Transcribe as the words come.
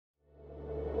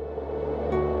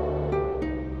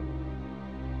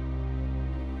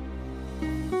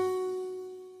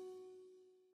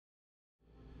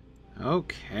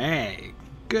Okay.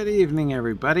 Good evening,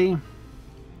 everybody.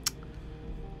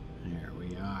 There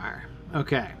we are.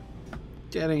 Okay.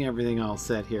 Getting everything all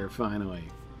set here, finally.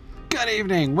 Good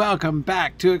evening. Welcome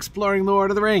back to Exploring the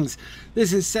Lord of the Rings.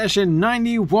 This is session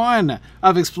 91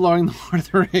 of Exploring the Lord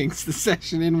of the Rings, the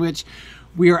session in which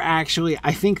we are actually,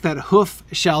 I think that hoof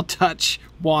shall touch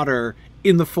water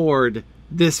in the ford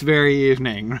this very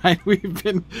evening, right?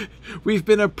 We've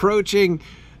been approaching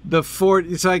the ford.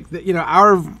 It's like,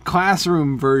 our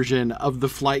classroom version of the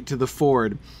flight to the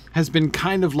ford has been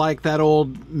kind of like that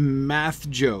old math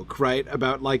joke, right?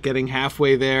 About like getting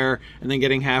halfway there and then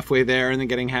getting halfway there and then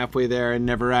getting halfway there and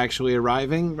never actually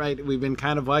arriving, right? We've been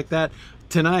kind of like that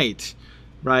tonight,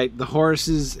 right? The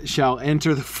horses shall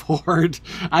enter the ford.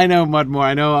 I know, Mudmore.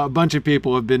 I know a bunch of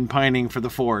people have been pining for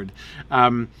the ford.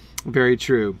 Very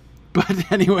true.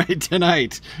 But anyway,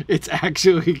 tonight, it's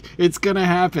gonna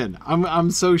happen.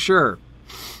 I'm so sure.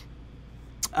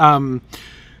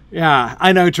 Yeah,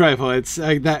 I know, Trifle. It's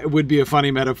that would be a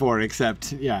funny metaphor,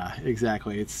 except, yeah,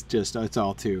 exactly. It's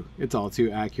all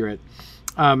too accurate.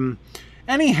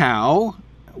 Anyhow,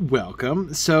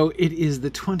 welcome. So it is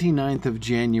the 29th of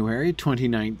January,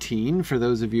 2019, for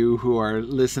those of you who are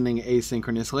listening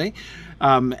asynchronously,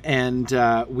 and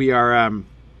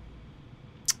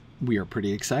we are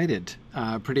pretty excited.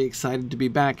 Pretty excited to be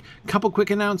back. Couple quick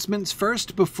announcements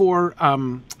first before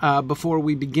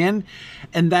we begin,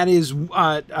 and that is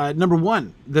number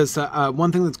one. There's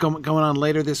one thing that's going on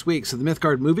later this week. So the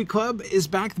Mythgard Movie Club is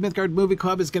back. The Mythgard Movie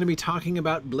Club is going to be talking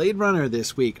about Blade Runner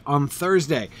this week on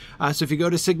Thursday. So if you go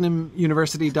to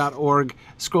signumuniversity.org,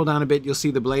 scroll down a bit, you'll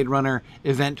see the Blade Runner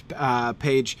event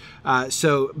page.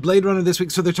 So Blade Runner this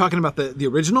week. So they're talking about the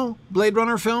original Blade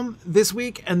Runner film this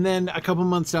week, and then a couple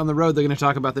months down the road, they're going to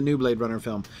talk about the new Blade Runner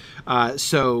film.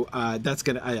 So that's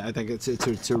gonna. I think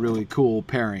it's a really cool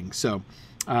pairing. So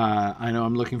I know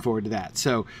I'm looking forward to that.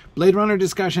 So Blade Runner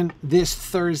discussion this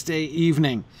Thursday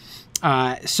evening.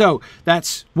 So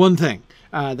that's one thing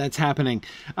that's happening.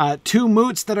 Two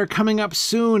moots that are coming up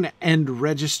soon, and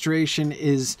registration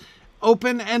is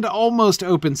open and almost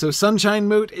open. So Sunshine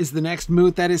Moot is the next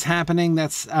moot that is happening.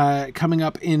 That's coming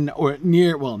up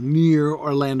near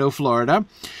Orlando, Florida,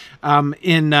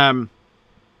 in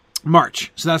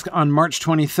March. So that's on March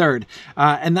 23rd.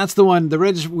 And that's the one, the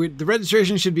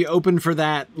registration should be open for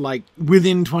that like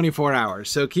within 24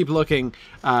 hours. So keep looking,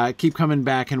 keep coming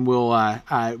back, and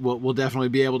we'll definitely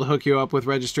be able to hook you up with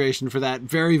registration for that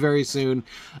very, very soon.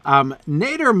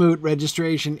 Nader Moot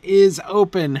registration is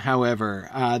open, however.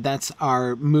 That's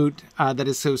our moot, that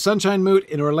is so Sunshine Moot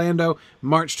in Orlando,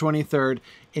 March 23rd.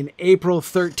 In April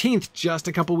 13th, just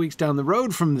a couple weeks down the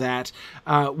road from that,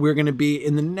 we're going to be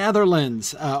in the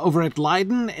Netherlands, over at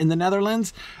Leiden in the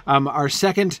Netherlands. Our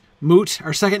second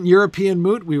European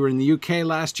moot. We were in the UK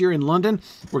last year in London.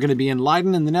 We're going to be in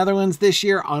Leiden in the Netherlands this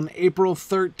year on April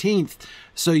 13th.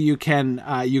 So you can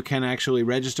actually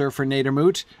register for Nader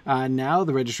Moot now.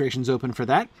 The registration's open for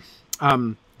that.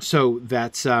 So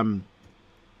that's going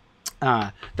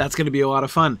to be a lot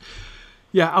of fun.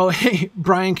 Yeah. Oh, hey,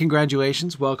 Brian,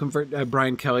 congratulations. Welcome.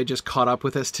 Brian Kelly just caught up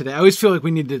with us today. I always feel like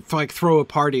we need to throw a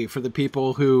party for the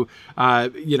people who,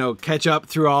 catch up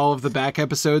through all of the back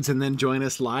episodes and then join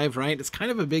us live, right? It's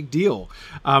kind of a big deal.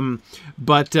 Yeah,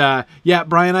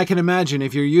 Brian, I can imagine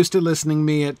if you're used to listening to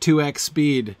me at 2x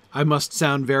speed, I must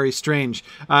sound very strange.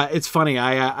 It's funny.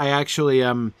 I actually,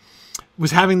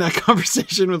 was having that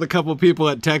conversation with a couple of people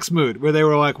at Text Mood where they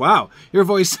were like, wow, your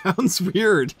voice sounds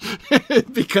weird,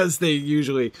 because they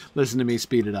usually listen to me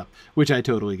speed it up, which I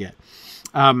totally get.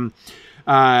 But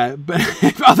oh,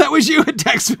 that was you at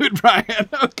Text Mood, Brian.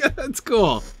 Okay, that's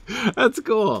cool. That's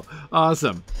cool.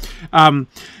 Awesome.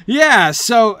 Yeah.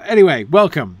 So anyway,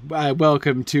 welcome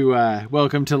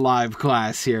to live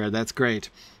class here. That's great.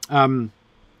 Anyway,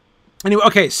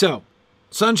 okay. So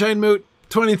Sunshine Moot,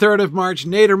 23rd of March,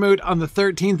 Nader Moot on the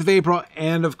 13th of April,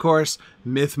 and of course,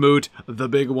 Myth Moot, the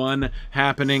big one,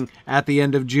 happening at the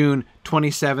end of June,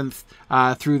 27th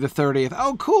through the 30th.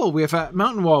 Oh, cool. We have a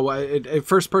Mountain Wall, a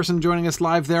first person joining us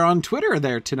live there on Twitter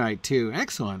there tonight, too.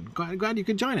 Excellent. Glad you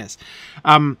could join us.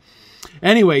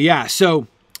 Anyway, yeah, so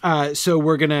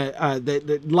we're gonna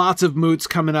lots of moots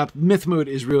coming up. Myth Moot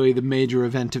is really the major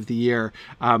event of the year.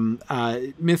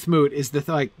 Myth Moot is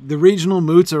the regional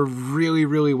moots are really,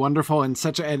 really wonderful, and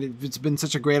it's been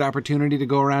such a great opportunity to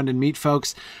go around and meet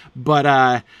folks. But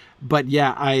yeah,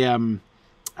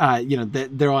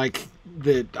 they're like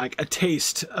a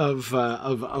taste of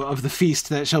the feast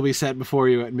that shall be set before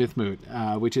you at Myth Moot,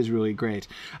 which is really great.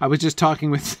 I was just talking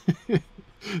with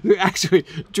Actually,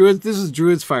 Druid, this is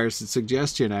Druid's Fire's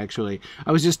suggestion, actually.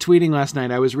 I was just tweeting last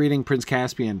night. I was reading Prince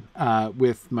Caspian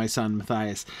with my son,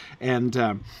 Matthias,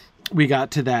 and we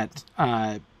got to that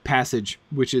passage,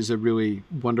 which is a really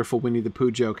wonderful Winnie the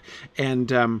Pooh joke.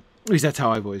 And at least that's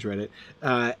how I've always read it.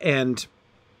 And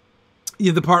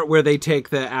the part where they take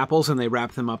the apples and they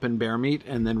wrap them up in bear meat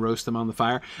and then roast them on the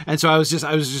fire. And so I was just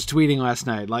tweeting last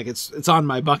night, like it's on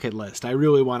my bucket list. I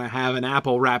really want to have an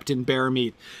apple wrapped in bear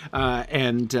meat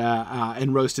and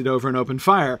roasted over an open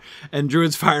fire. And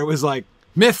Druid's Fire was like,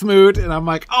 myth moot, and I'm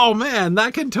like, oh man,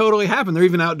 that can totally happen. There are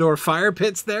even outdoor fire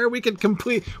pits there. We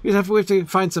have to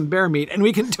find some bear meat, and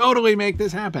we can totally make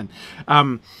this happen.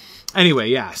 Anyway,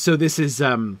 yeah. So this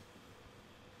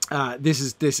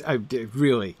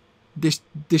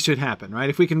should happen, right?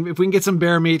 If we can get some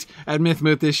bear meat at Myth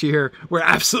Moot this year,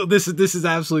 this is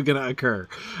absolutely going to occur.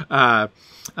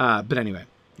 But anyway,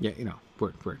 yeah,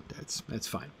 that's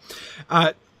fine.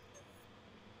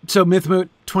 So Myth Moot,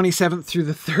 27th through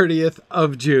the 30th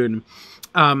of June.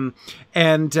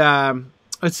 Let's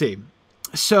see.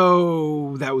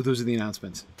 So those are the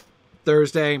announcements.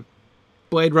 Thursday,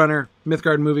 Blade Runner,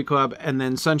 Mythgard Movie Club, and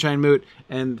then Sunshine Moot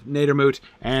and Nader Moot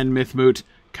and Myth Moot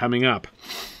coming up.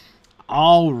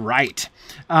 All right.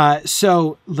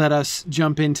 So let us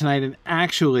jump in tonight and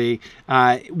actually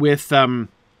with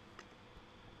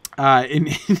in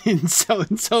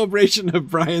celebration of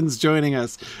Brian's joining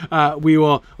us,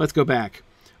 let's go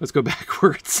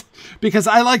backwards, because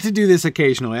I like to do this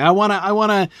occasionally. I want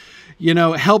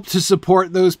to help to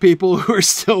support those people who are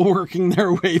still working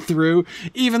their way through,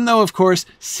 even though, of course,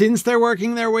 since they're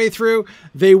working their way through,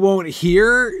 they won't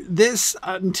hear this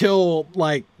until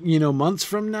months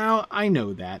from now. I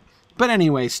know that. But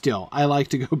anyway, still, I like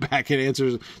to go back and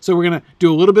answer. So we're going to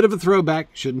do a little bit of a throwback.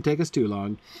 Shouldn't take us too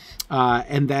long.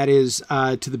 And that is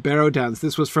to the Barrow Downs.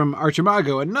 This was from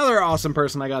Archimago, another awesome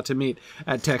person I got to meet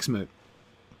at TexMoot.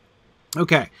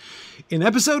 Okay. In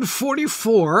episode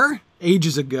 44,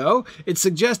 ages ago, it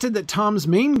suggested that Tom's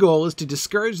main goal is to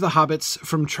discourage the hobbits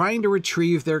from trying to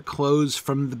retrieve their clothes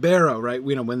from the barrow, right?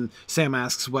 When Sam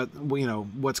asks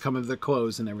what's come of their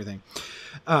clothes and everything.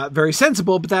 Very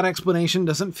sensible, but that explanation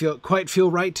doesn't quite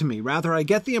feel right to me. Rather, I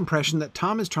get the impression that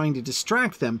Tom is trying to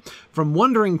distract them from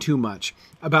wondering too much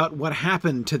about what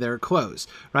happened to their clothes,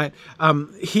 right?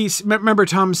 Remember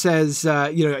Tom says,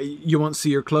 you won't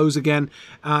see your clothes again.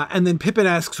 And then Pippin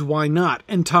asks, why not?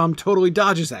 And Tom totally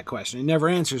dodges that question. He never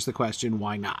answers the question,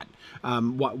 why not?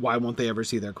 Why won't they ever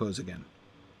see their clothes again?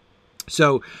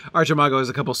 So Archimago has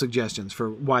a couple suggestions for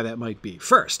why that might be.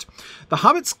 First, the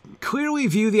hobbits clearly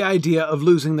view the idea of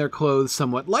losing their clothes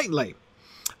somewhat lightly.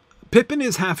 Pippin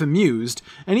is half amused,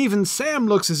 and even Sam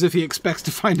looks as if he expects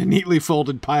to find a neatly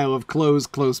folded pile of clothes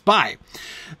close by.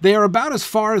 They are about as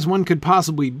far as one could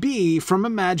possibly be from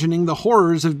imagining the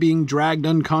horrors of being dragged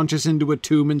unconscious into a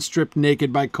tomb and stripped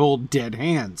naked by cold, dead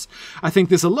hands. I think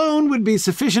this alone would be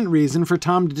sufficient reason for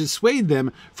Tom to dissuade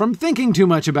them from thinking too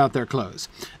much about their clothes.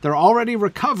 They're already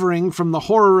recovering from the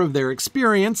horror of their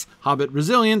experience, hobbit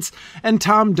resilience, and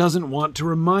Tom doesn't want to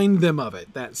remind them of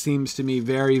it. That seems to me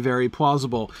very, very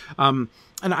plausible.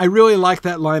 And I really like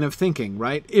that line of thinking,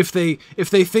 right? If they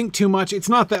think too much, it's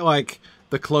not that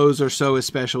the clothes are so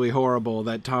especially horrible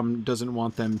that Tom doesn't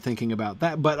want them thinking about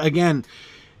that. But again,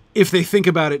 if they think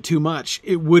about it too much,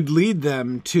 it would lead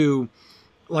them to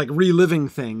reliving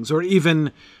things, or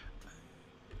even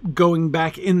going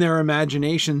back in their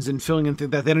imaginations and filling in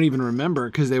that they don't even remember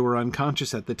because they were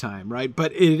unconscious at the time, right?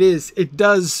 But it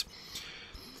does,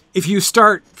 if you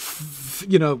start,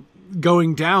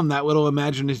 going down that little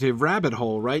imaginative rabbit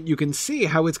hole, right? You can see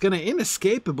how it's going to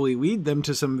inescapably lead them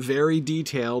to some very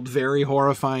detailed, very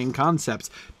horrifying concepts,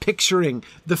 picturing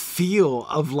the feel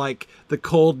of the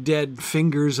cold, dead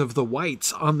fingers of the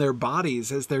whites on their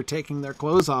bodies as they're taking their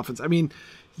clothes off.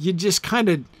 You just kind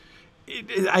of,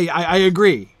 I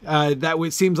agree. That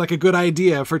seems like a good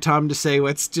idea for Tom to say,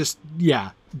 let's just,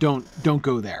 don't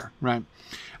go there, right?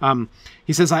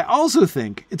 He says, I also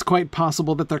think it's quite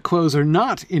possible that their clothes are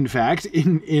not, in fact,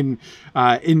 in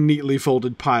neatly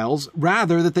folded piles,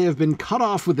 rather that they have been cut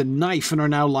off with a knife and are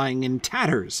now lying in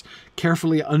tatters.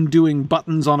 Carefully undoing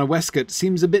buttons on a waistcoat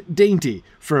seems a bit dainty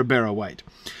for a Barrow-wight.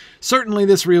 Certainly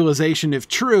this realization, if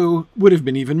true, would have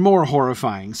been even more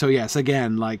horrifying. So yes,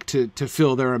 again, to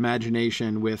fill their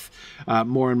imagination with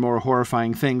more and more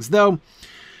horrifying things. Though,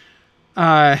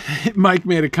 Mike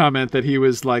made a comment that he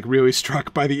was really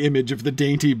struck by the image of the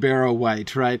dainty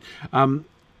Barrow-wight, right?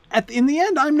 In the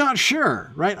end, I'm not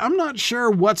sure, right? I'm not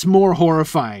sure what's more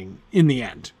horrifying in the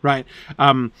end, right?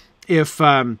 If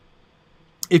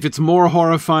if it's more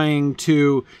horrifying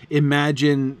to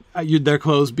imagine their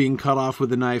clothes being cut off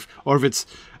with a knife, or if it's,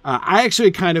 I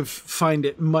actually kind of find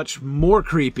it much more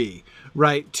creepy,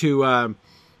 right, to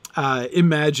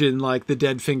imagine like the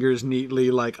dead fingers neatly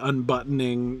like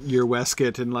unbuttoning your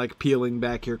waistcoat and like peeling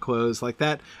back your clothes. Like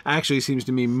that actually seems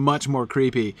to me much more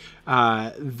creepy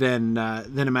than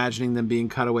imagining them being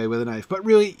cut away with a knife. But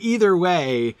really, either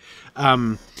way,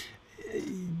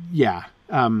 yeah.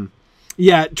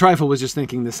 Yeah, Trifle was just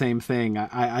thinking the same thing.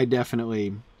 I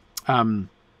definitely,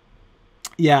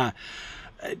 yeah,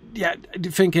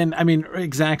 thinking, I mean,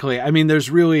 exactly. I mean,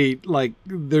 there's really, like,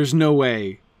 there's no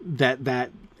way that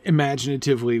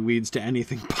imaginatively leads to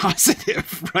anything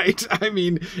positive, right? I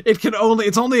mean,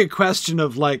 it's only a question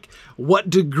of, like, what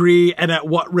degree and at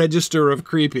what register of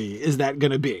creepy is that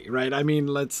going to be, right? I mean,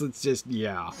 let's just,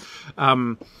 yeah.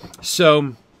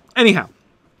 So, anyhow,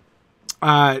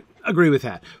 agree with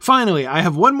that. Finally, I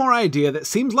have one more idea that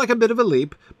seems like a bit of a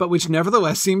leap, but which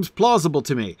nevertheless seems plausible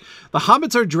to me. The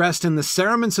hobbits are dressed in the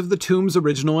cerements of the tomb's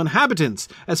original inhabitants,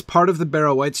 as part of the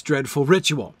Barrow-wights' dreadful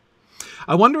ritual.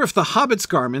 I wonder if the hobbits'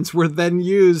 garments were then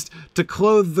used to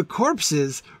clothe the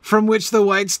corpses from which the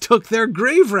wights took their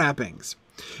grave wrappings.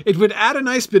 It would add a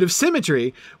nice bit of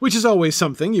symmetry, which is always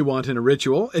something you want in a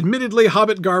ritual. Admittedly,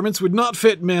 hobbit garments would not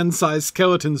fit man-sized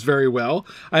skeletons very well.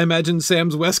 I imagine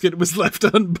Sam's waistcoat was left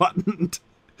unbuttoned.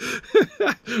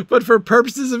 But for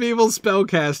purposes of evil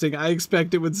spellcasting, I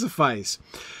expect it would suffice.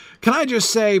 Can I just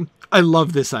say, I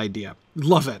love this idea.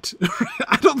 Love it.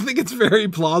 I don't think it's very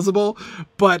plausible,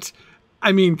 but,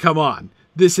 I mean, come on.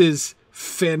 This is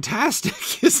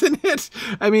fantastic, isn't it?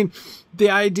 I mean, the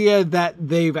idea that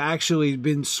they've actually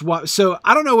been swapped. So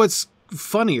I don't know what's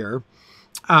funnier.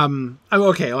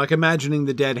 Okay, like imagining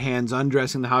the dead hands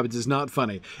undressing the hobbits is not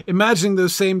funny. Imagining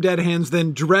those same dead hands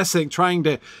then trying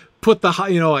to put the,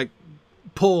 like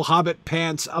pull hobbit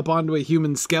pants up onto a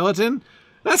human skeleton.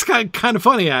 That's kind of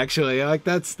funny, actually. Like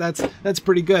that's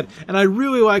pretty good. And I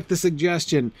really like the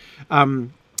suggestion.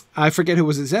 I forget who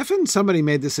was it, Zephin? Somebody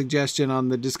made the suggestion on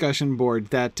the discussion board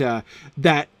that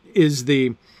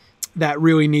that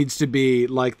really needs to be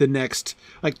like the next,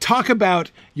 like, talk about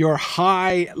your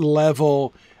high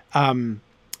level geeky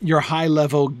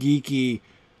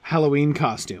Halloween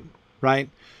costume, right?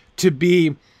 To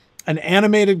be an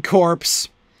animated corpse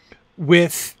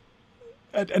with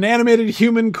an animated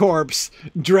human corpse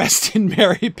dressed in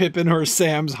Merry Pippin or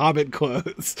Sam's Hobbit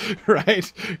clothes,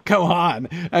 right? Come on.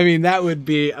 I mean, that would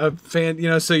be a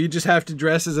so you just have to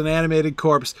dress as an animated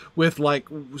corpse with like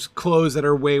clothes that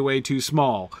are way, way too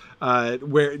small,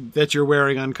 that you're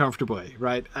wearing uncomfortably,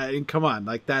 right? Come on.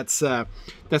 Like that's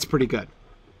pretty good.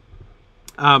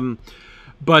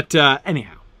 But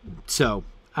anyhow, so,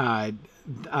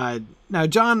 now,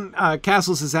 John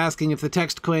Castles is asking if the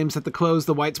text claims that the clothes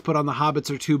the wights put on the hobbits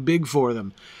are too big for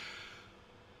them.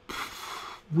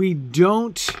 We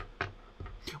don't...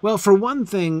 Well, for one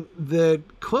thing, the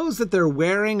clothes that they're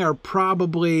wearing are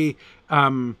probably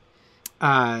like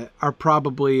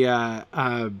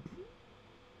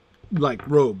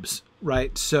robes,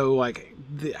 right? So, like,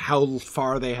 how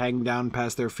far they hang down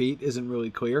past their feet isn't really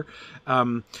clear.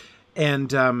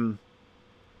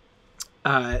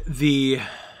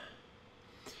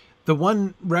 The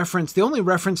only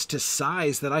reference to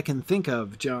size that I can think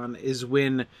of, John, is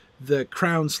when the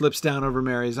crown slips down over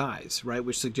Mary's eyes, right?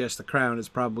 Which suggests the crown is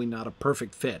probably not a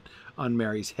perfect fit on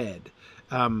Mary's head.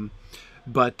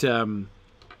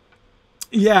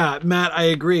 Yeah, Matt, I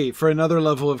agree. For another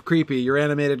level of creepy, your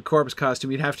animated corpse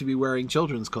costume, you'd have to be wearing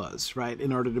children's clothes, right,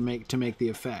 in order to make the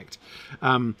effect.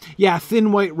 Yeah,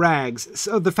 thin white rags.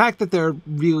 So the fact that they're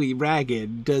really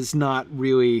ragged does not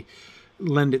really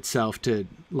lend itself to,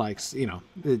 like,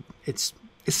 it's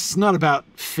not about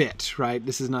fit, right?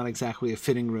 This is not exactly a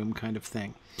fitting room kind of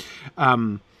thing.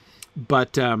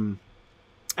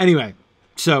 Anyway,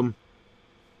 so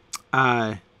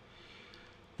yeah.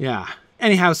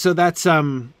 Anyhow, so that's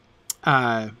but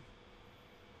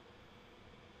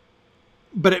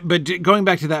going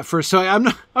back to that first, so I'm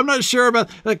not sure about,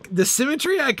 like, the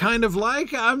symmetry. I kind of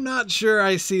like. I'm not sure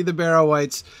I see the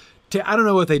Barrow-wights. I don't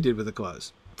know what they did with the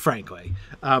clothes, frankly.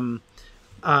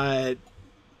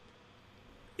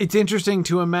 It's interesting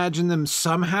to imagine them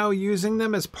somehow using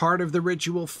them as part of the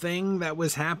ritual thing that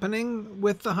was happening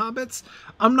with the hobbits.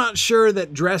 I'm not sure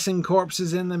that dressing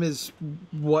corpses in them is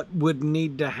what would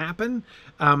need to happen.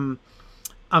 I'm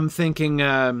thinking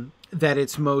that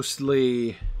it's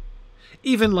mostly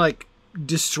even like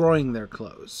destroying their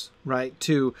clothes, right?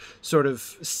 To sort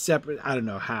of separate, I don't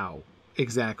know how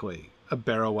exactly a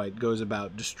Barrow-wight goes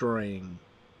about destroying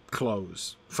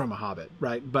clothes from a hobbit,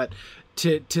 right? But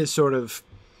to sort of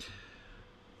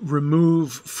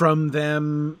remove from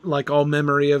them like all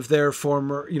memory of their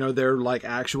former, their like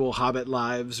actual hobbit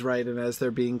lives, right? And as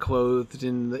they're being clothed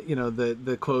in the,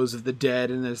 the clothes of the dead,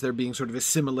 and as they're being sort of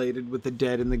assimilated with the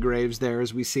dead in the graves there,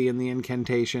 as we see in the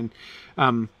incantation,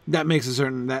 that makes a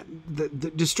certain that the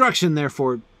destruction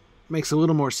therefore makes a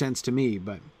little more sense to me.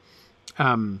 But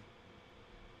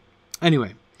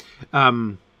anyway,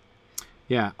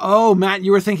 yeah. Oh, Matt,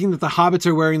 you were thinking that the hobbits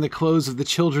are wearing the clothes of the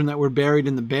children that were buried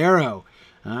in the barrow.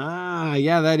 Ah,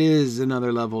 yeah, that is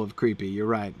another level of creepy. You're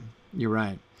right. You're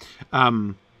right.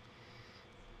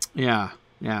 Yeah.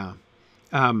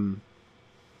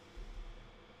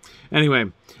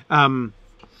 Anyway, yeah,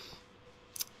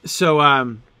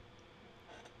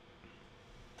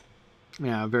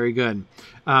 very good.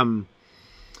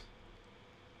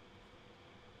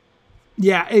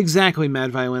 Yeah, exactly,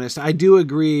 Mad Violinist. I do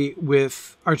agree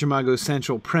with Archimago's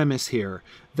central premise here,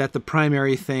 that the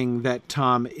primary thing that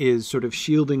Tom is sort of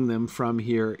shielding them from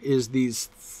here is these,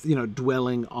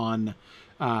 dwelling on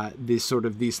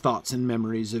these thoughts and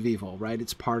memories of evil, right?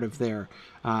 It's part of their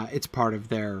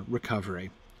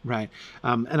recovery. Right.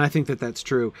 And I think that that's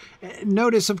true.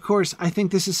 Notice, of course, I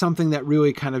think this is something that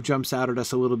really kind of jumps out at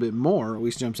us a little bit more, or at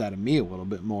least jumps out at me a little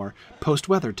bit more,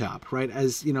 post-Weathertop, right?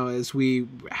 As we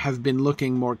have been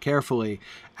looking more carefully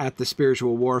at the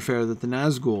spiritual warfare that the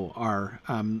Nazgul are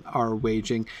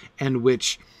waging, and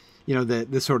which,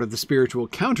 the sort of the spiritual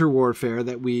counter warfare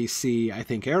that we see, I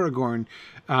think, Aragorn,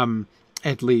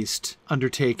 at least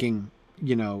undertaking,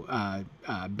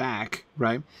 back,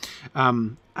 right?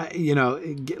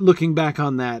 Looking back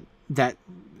on that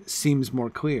seems more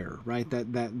clear, right?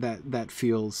 That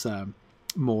feels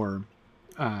more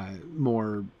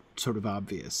sort of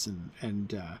obvious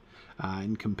and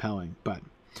compelling. But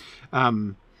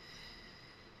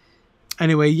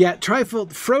anyway, yeah,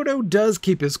 Frodo does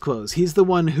keep his clothes. He's the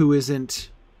one who isn't.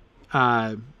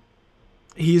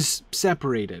 He's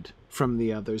separated from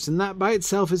the others, and that by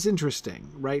itself is interesting,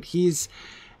 right? He's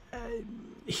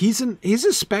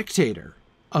a spectator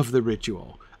of the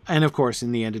ritual, and of course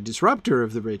in the end a disruptor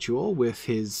of the ritual with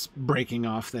his breaking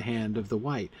off the hand of the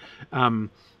White,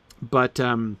 but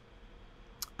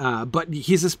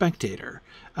he's a spectator,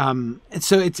 and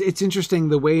so it's interesting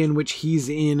the way in which he's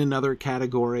in another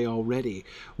category already,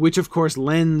 which of course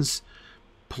lends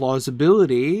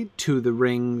plausibility to the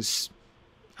ring's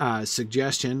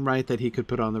suggestion, right, that he could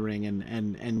put on the ring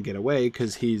and get away,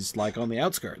 because he's like on the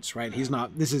outskirts, right? He's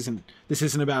not. This isn't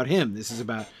about him.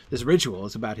 This ritual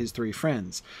is about his three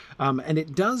friends, and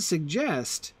it does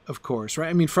suggest, of course,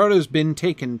 right? I mean, Frodo's been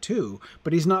taken too,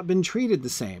 but he's not been treated the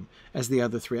same as the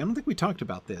other three. I don't think we talked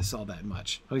about this all that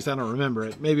much. At least I don't remember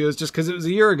it. Maybe it was just because it was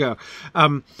a year ago.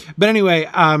 But anyway,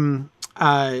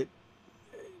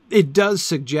 it does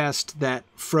suggest that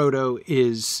Frodo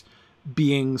is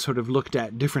being sort of looked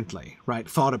at differently, right?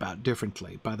 Thought about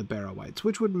differently by the Barrow-wights,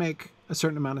 which would make a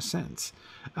certain amount of sense.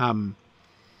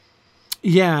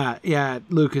 Yeah.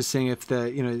 Luke is saying if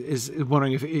is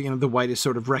wondering if the White is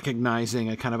sort of recognizing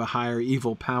a kind of a higher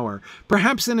evil power,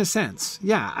 perhaps in a sense.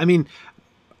 Yeah, I mean,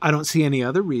 I don't see any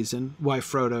other reason why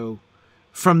Frodo,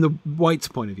 from the White's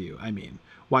point of view,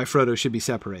 why Frodo should be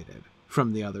separated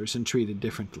from the others and treated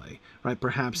differently, right?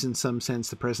 Perhaps in some sense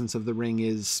the presence of the ring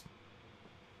is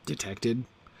detected,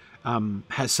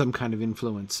 has some kind of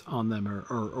influence on them,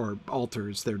 or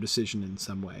alters their decision in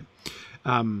some way.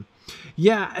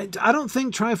 Yeah, I don't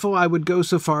think, Trifle, I would go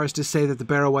so far as to say that the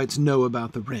Barrow-wights know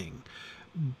about the ring,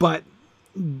 but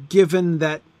given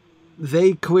that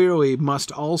they clearly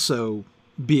must also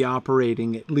be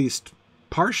operating at least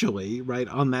partially, right,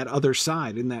 on that other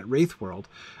side, in that Wraith world,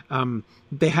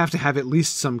 they have to have at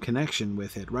least some connection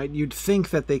with it, right? You'd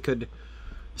think that they could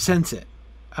sense it,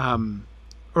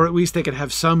 or at least they could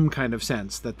have some kind of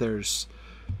sense that there's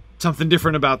something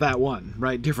different about that one,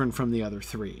 right? Different from the other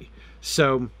three.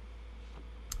 So,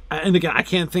 and again, I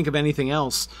can't think of anything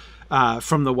else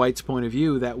from the White's point of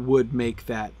view that would make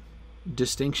that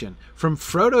distinction. From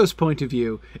Frodo's point of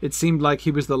view, it seemed like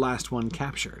he was the last one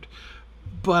captured.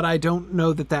 But I don't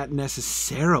know that that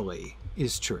necessarily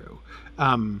is true.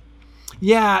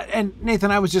 Yeah, and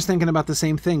Nathan, I was just thinking about the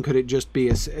same thing. Could it just be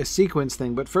a sequence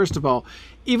thing? But first of all,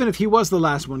 even if he was the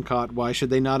last one caught, why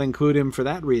should they not include him for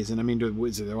that reason? I mean,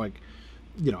 is there like,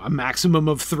 a maximum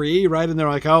of 3, right? And they're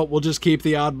like, oh, we'll just keep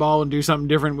the oddball and do something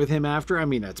different with him after? I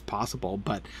mean, that's possible,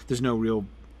 but there's no real,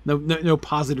 no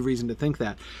positive reason to think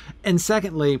that. And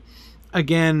secondly,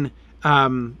 again,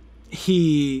 Frodo,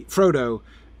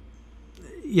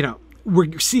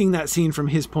 we're seeing that scene from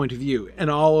his point of view, and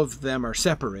all of them are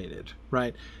separated,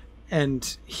 right?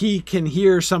 and he can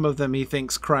hear some of them, he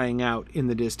thinks, crying out in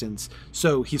the distance.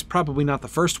 So he's probably not the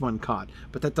first one caught,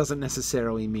 but that doesn't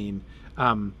necessarily mean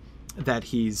that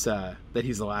he's the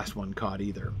last one caught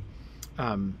either.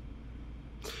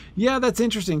 Yeah, that's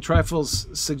interesting. Trifle's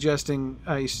suggesting,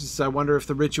 he says, I wonder if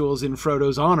the ritual's in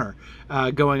Frodo's honor,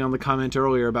 going on the comment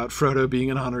earlier about Frodo being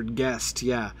an honored guest.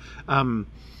 Yeah.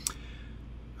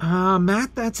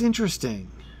 Matt, that's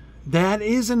interesting. That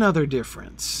is another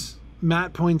difference.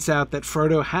 Matt points out that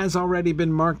Frodo has already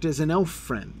been marked as an elf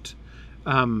friend.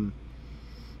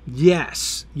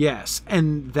 Yes,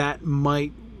 and that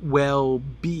might well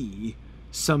be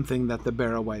something that the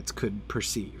Barrow-wights could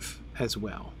perceive as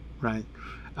well, right?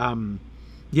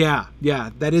 Yeah,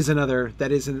 that is another.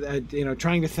 That is, I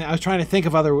was trying to think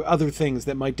of other things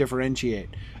that might differentiate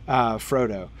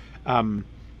Frodo, and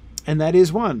that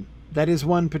is one. That is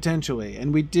one potentially.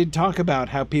 And we did talk about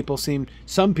how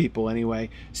some people anyway,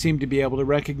 seem to be able to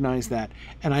recognize that.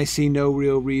 And I see no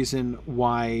real reason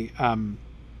why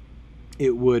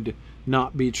it would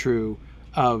not be true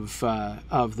of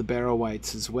the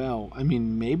Barrow-wights as well. I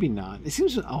mean, maybe not. It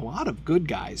seems a lot of good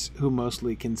guys who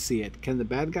mostly can see it. Can the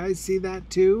bad guys see that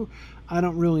too? I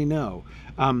don't really know.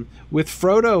 With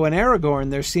Frodo and Aragorn,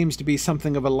 there seems to be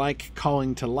something of a like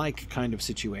calling to like kind of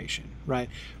situation, right?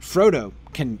 Frodo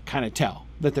can kind of tell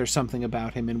that there's something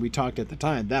about him, and we talked at the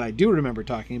time, that I do remember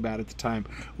talking about at the time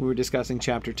we were discussing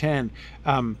Chapter 10,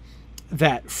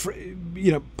 that,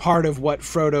 part of what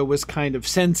Frodo was kind of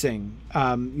sensing,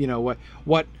 what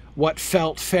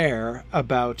felt fair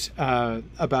about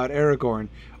Aragorn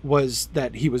was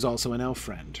that he was also an elf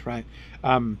friend, right?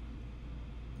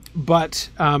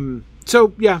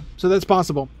 So that's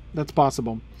possible. That's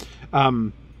possible.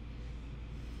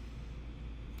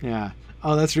 Yeah.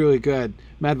 Oh, that's really good.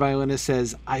 Mad Violinist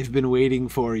says, I've been waiting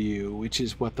for you, which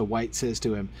is what the wight says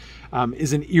to him,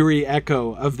 is an eerie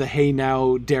echo of the Hey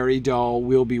Now, Derry Doll,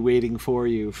 we'll be waiting for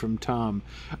you from Tom.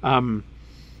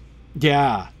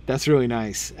 Yeah, that's really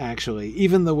nice, actually.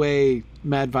 Even the way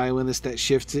Mad Violinist that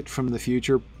shifts it from the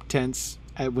future tense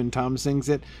when Tom sings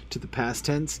it to the past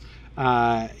tense,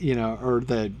 or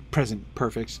the present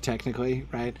perfect, technically,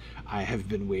 right? I have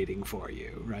been waiting for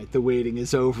you, right? The waiting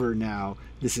is over now.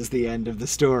 This is the end of the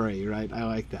story, right? I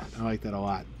like that. I like that a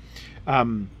lot.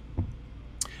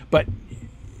 But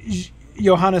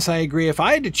Johannes, I agree. If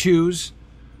I had to choose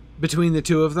between the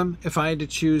two of them, if I had to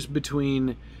choose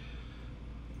between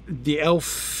the elf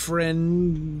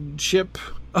friendship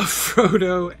of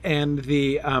Frodo and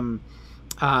the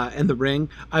ring,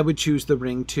 I would choose the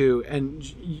ring too. And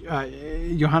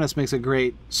Johannes makes a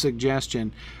great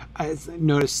suggestion. I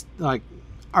noticed,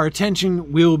 our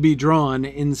attention will be drawn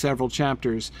in several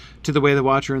chapters to the way the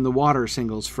Watcher in the Water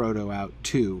singles Frodo out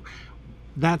too.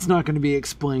 That's not going to be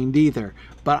explained either,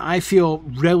 but I feel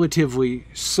relatively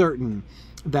certain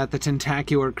that the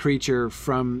tentacular creature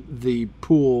from the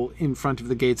pool in front of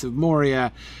the gates of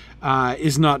Moria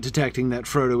is not detecting that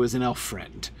Frodo is an elf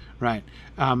friend, right?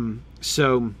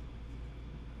 So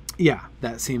yeah,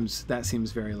 that seems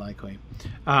very likely.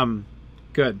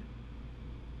 Good.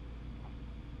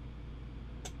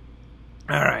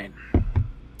 All right.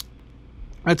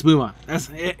 Let's move on. That's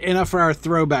enough for our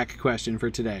throwback question for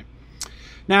today.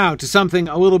 Now to something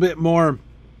a little bit more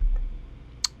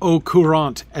au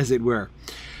courant, as it were.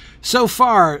 So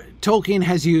far, Tolkien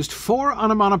has used 4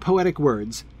 onomatopoetic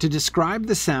words to describe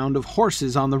the sound of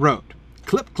horses on the road.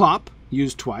 Clip-clop,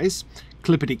 used twice,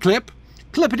 clippity-clip,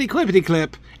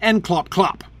 clippity-clippity-clip, and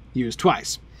clop-clop, used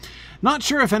twice. Not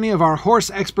sure if any of our horse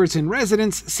experts in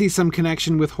residence see some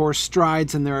connection with horse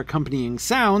strides and their accompanying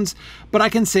sounds, but I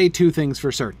can say 2 things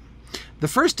for certain. The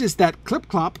first is that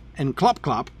clip-clop and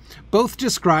clop-clop both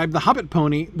describe the hobbit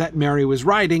pony that Merry was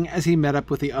riding as he met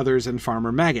up with the others and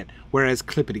Farmer Maggot, whereas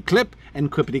clippity-clip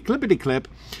and clippity-clippity-clip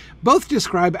both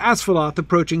describe Asphaleth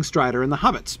approaching Strider and the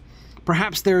hobbits.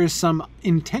 Perhaps there is some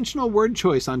intentional word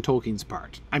choice on Tolkien's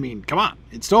part. I mean, come on,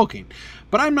 it's Tolkien.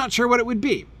 But I'm not sure what it would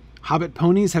be. Hobbit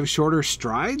ponies have shorter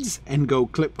strides and go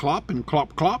clip-clop and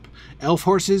clop-clop. Elf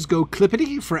horses go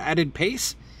clippity for added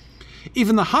pace.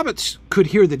 Even the hobbits could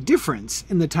hear the difference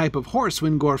in the type of horse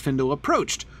when Glorfindel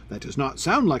approached. That does not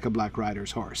sound like a Black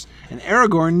Rider's horse, and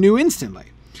Aragorn knew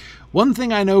instantly. One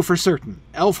thing I know for certain,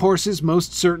 elf horses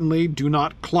most certainly do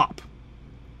not clop.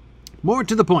 More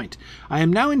to the point, I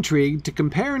am now intrigued to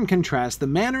compare and contrast the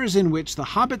manners in which the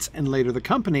hobbits and later the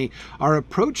company are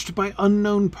approached by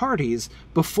unknown parties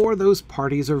before those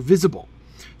parties are visible.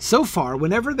 So far,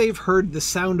 whenever they've heard the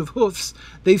sound of hoofs,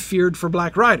 they've feared for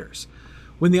Black Riders.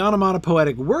 When the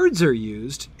onomatopoetic words are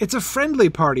used, it's a friendly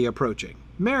party approaching,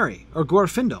 Merry or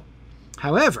Glorfindel.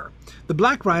 However, the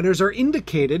black riders are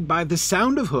indicated by the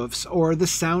sound of hoofs or the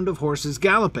sound of horses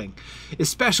galloping,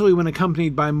 especially when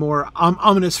accompanied by more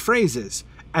ominous phrases,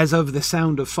 as of the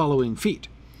sound of following feet.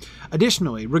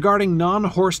 Additionally, regarding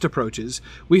non-horsed approaches,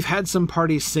 we've had some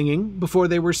parties singing before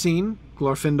they were seen,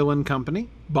 Glorfindel and Company,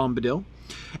 Bombadil,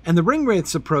 and the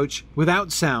Ringwraith's approach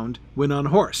without sound when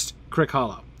unhorsed, Crick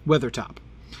Hollow, Weathertop.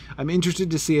 I'm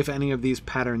interested to see if any of these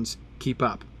patterns keep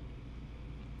up.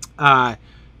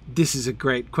 This is a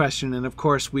great question, and of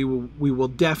course we will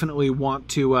definitely want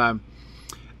to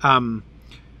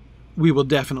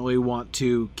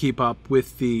keep up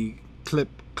with the clip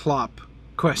clop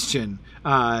question.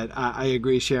 I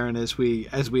agree, Sharon. As we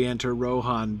enter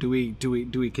Rohan, do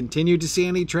we continue to see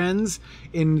any trends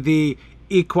in the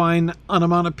equine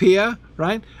onomatopoeia?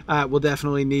 Right. We'll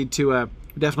definitely need to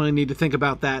think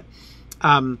about that.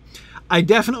 I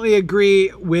definitely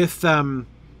agree with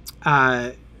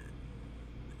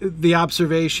the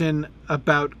observation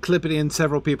about clippity, and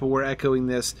several people were echoing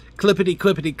this. Clippity,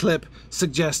 clippity, clip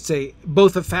suggests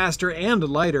both a faster and a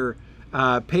lighter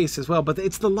pace as well, but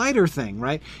it's the lighter thing,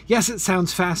 right? Yes, it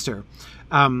sounds faster,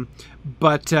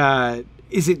 but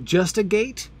is it just a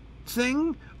gait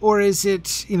thing, or is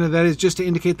it, that is just to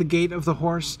indicate the gait of the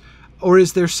horse, or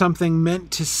is there something meant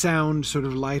to sound sort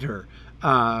of lighter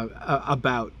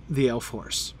about the elf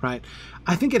horse, right?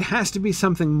 I think it has to be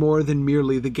something more than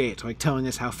merely the gait, like telling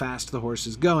us how fast the horse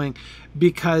is going,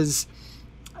 because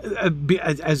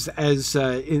as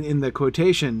in the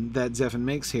quotation that Zephyr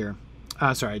makes here,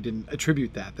 sorry, I didn't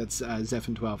attribute that. That's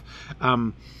Zephyr 12.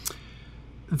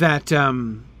 But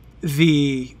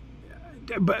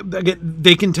again,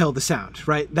 they can tell the sound,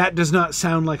 right? That does not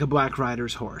sound like a Black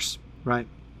Rider's horse, right?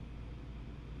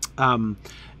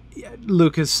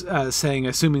 Lucas saying,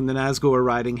 assuming the Nazgul are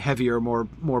riding heavier,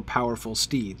 more powerful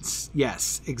steeds.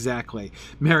 Yes, exactly.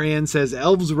 Marianne says,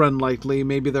 elves run lightly,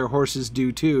 maybe their horses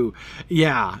do too.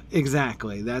 Yeah,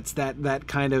 exactly. That's that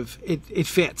kind of, it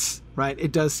fits, right?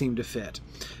 It does seem to fit.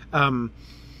 That's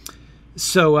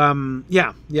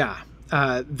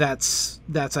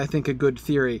I think a good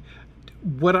theory.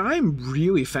 What I'm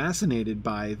really fascinated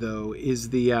by, though, is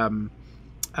the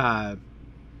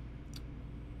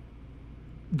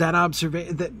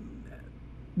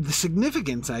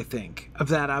significance, I think, of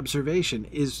that observation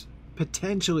is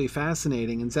potentially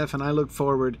fascinating. And Zeph and I look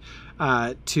forward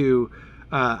to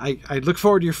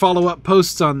your follow-up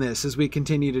posts on this as we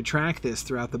continue to track this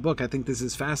throughout the book. I think this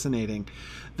is fascinating.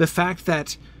 The fact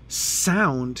that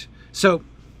sound... So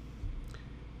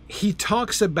he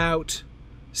talks about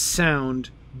sound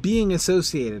being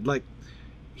associated, like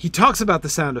he talks about the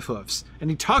sound of hoofs and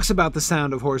he talks about the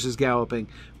sound of horses galloping,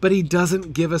 but he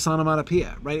doesn't give us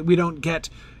onomatopoeia, right? We don't get,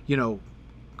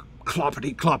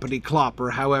 cloppity cloppity clop,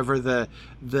 or however the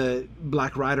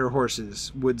Black Rider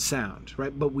horses would sound,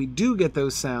 right? But we do get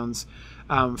those sounds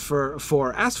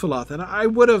for Asphaleth, and I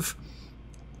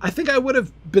think I would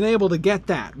have been able to get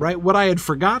that, right? What I had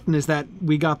forgotten is that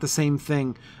we got the same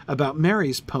thing about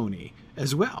Mary's pony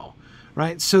as well,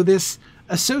 right? So this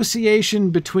association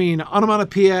between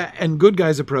onomatopoeia and good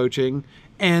guys approaching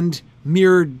and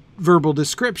mere verbal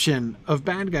description of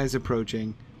bad guys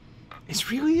approaching is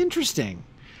really interesting.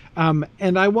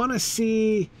 And I want to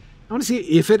see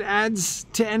if it adds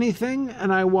to anything,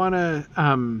 and I want to,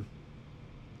 and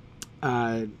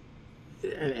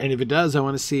if it does, I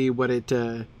want to see what it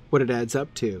adds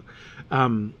up to.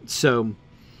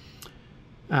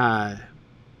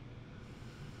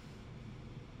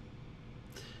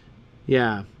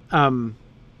 Yeah.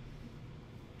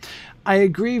 I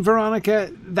agree,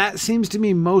 Veronica. That seems to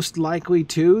me most likely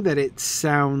too, that it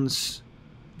sounds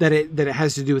that it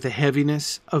has to do with the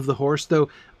heaviness of the horse, though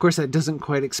of course that doesn't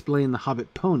quite explain the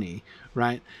Hobbit pony,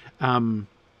 right? Who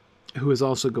is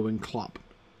also going clop.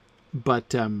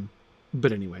 But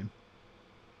anyway.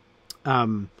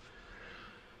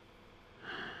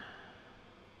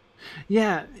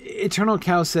 Yeah, Eternal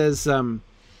Cow says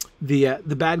the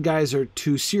bad guys are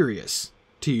too serious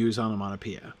to use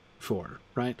onomatopoeia for,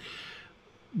 right?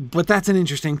 But that's an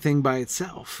interesting thing by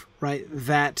itself, right?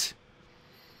 That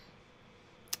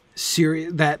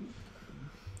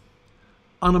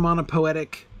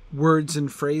onomatopoetic words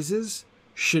and phrases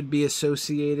should be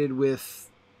associated with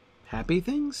happy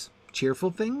things,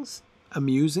 cheerful things,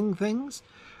 amusing things,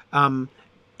 and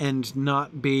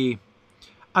not be...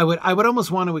 I would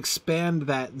almost want to expand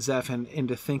that, Zephin,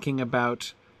 into thinking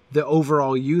about the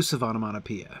overall use of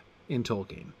onomatopoeia in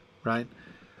Tolkien, right?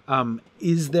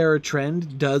 Is there a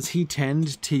trend? Does he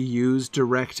tend to use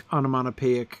direct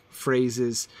onomatopoeic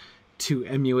phrases to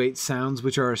emulate sounds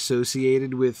which are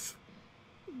associated with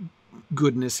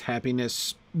goodness,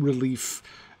 happiness, relief,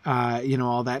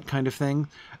 all that kind of thing.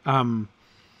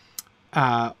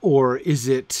 Or is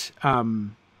it, or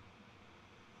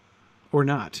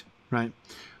not, right?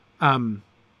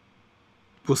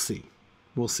 We'll see.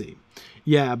 We'll see.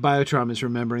 Yeah, Biotrom is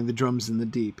remembering the drums in the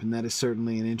deep, and that is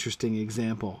certainly an interesting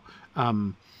example.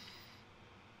 I'm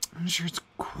not sure it's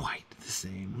quite the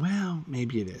same. Well,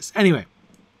 maybe it is. Anyway,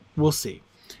 we'll see.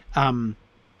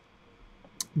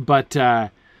 But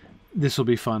this will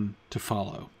be fun to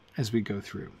follow as we go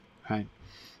through, right?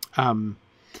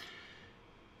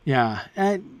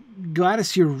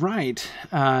 Gladys, you're right.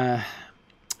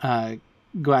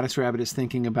 Gladys Rabbit is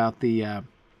thinking about the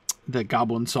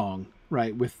Goblin song,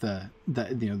 right, with the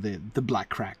Black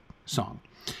Crack song.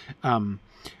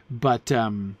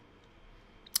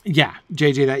 Yeah,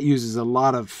 JJ, that uses a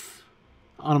lot of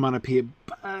onomatopoeia.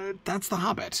 That's The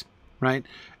Hobbit, right?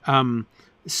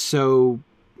 So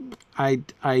I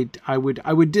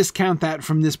would discount that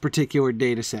from this particular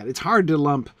data set. It's hard to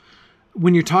lump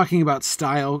when you're talking about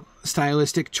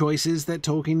stylistic choices that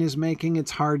Tolkien is making.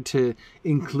 It's hard to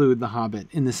include The Hobbit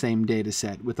in the same data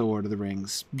set with The Lord of the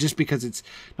Rings, just because it's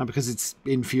not because it's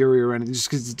inferior or anything, just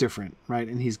because it's different, right?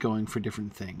 And he's going for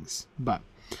different things. But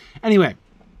anyway,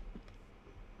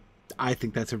 I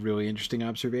think that's a really interesting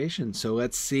observation. So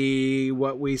let's see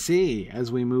what we see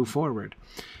as we move forward.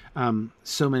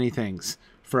 So many things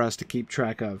for us to keep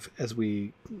track of as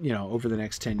we, over the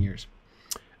next 10 years.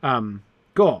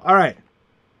 Cool. All right.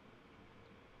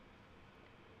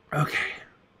 Okay.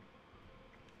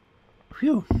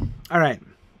 Phew. All right.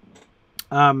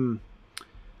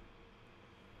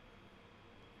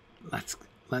 Let's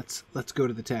go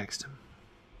to the text.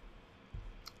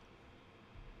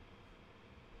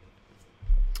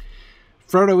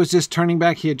 Frodo was just turning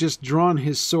back. He had just drawn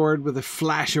his sword with a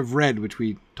flash of red, which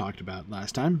we talked about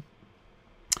last time.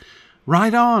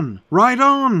 "Ride on! Ride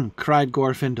on!" cried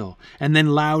Glorfindel, and then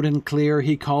loud and clear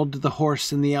he called to the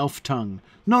horse in the elf tongue,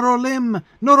 "Norolim!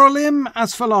 Norolim,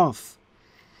 Asfaloth!"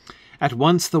 At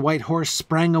once the white horse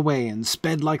sprang away and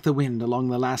sped like the wind along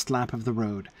the last lap of the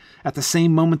road. At the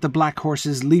same moment the black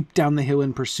horses leaped down the hill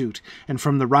in pursuit, and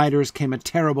from the riders came a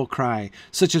terrible cry,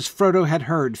 such as Frodo had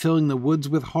heard, filling the woods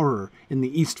with horror in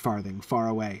the East Farthing far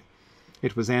away.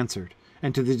 It was answered,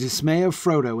 and to the dismay of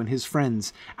Frodo and his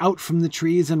friends, out from the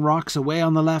trees and rocks away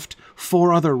on the left,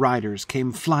 4 other riders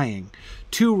came flying.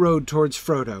 2 rode towards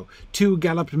Frodo, 2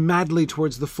 galloped madly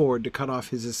towards the ford to cut off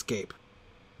his escape.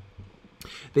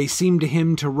 They seemed to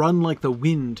him to run like the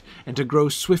wind and to grow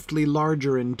swiftly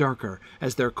larger and darker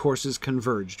as their courses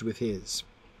converged with his.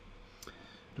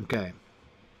 Okay.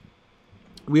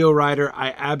 Wheel Rider,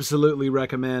 I absolutely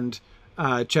recommend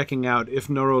checking out if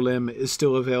Norolim is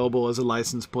still available as a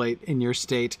license plate in your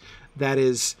state. That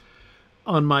is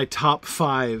on my top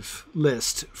 5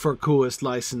 list for coolest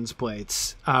license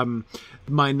plates.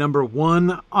 My number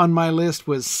 1 on my list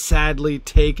was sadly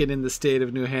taken in the state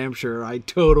of New Hampshire. I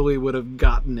totally would have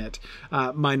gotten it.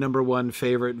 My number 1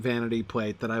 favorite vanity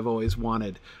plate that I've always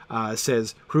wanted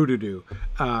says Hrududu,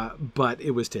 but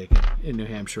it was taken in New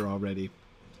Hampshire already.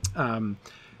 Anyway,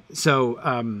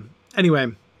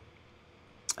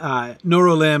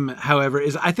 Norolim, however,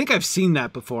 is, I think I've seen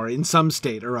that before in some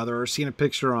state or other, or seen a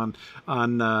picture on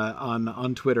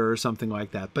Twitter or something like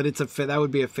that. But that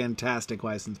would be a fantastic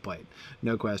license plate,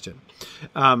 no question.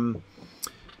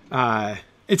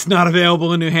 It's not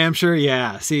available in New Hampshire.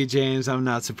 Yeah, see, James, I'm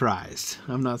not surprised.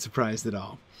 I'm not surprised at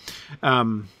all.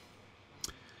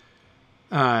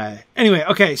 Anyway,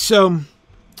 okay, so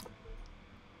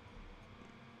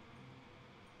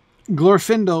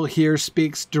Glorfindel here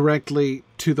speaks directly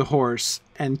to the horse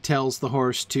and tells the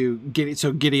horse to giddy.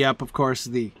 So giddy up, of course,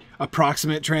 the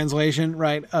approximate translation,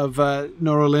 right, of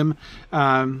Norolim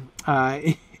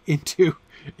into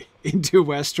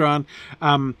Westron.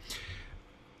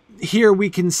 Here we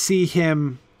can see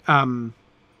him.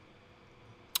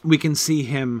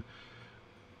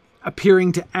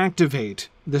 Appearing to activate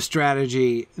the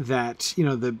strategy that,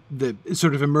 the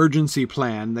sort of emergency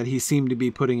plan that he seemed to be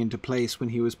putting into place when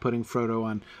he was putting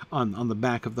Frodo on the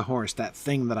back of the horse. That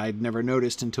thing that I'd never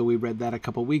noticed until we read that a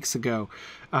couple weeks ago,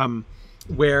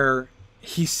 where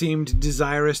he seemed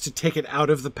desirous to take it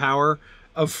out of the power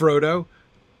of Frodo,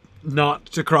 not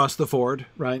to cross the ford,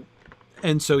 right?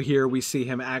 And so here we see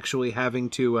him actually having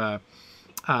to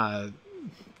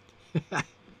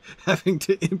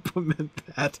implement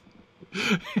that.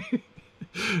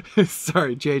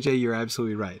 Sorry, JJ, you're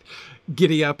absolutely right.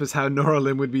 Giddy up is how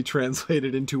Norolim would be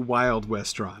translated into Wild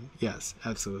Westron. Yes,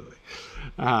 absolutely.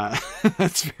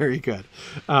 That's very good.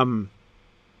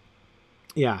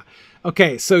 Yeah.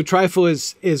 Okay, so Trifle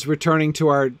is returning to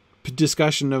our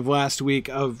discussion of last week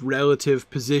of relative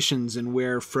positions and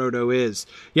where Frodo is.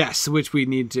 Yes, which we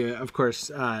need to, of course,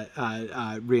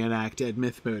 reenact at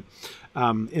Mythmoot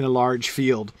in a large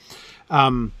field.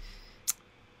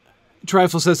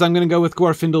 Trifle says, I'm going to go with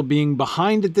Glorfindel being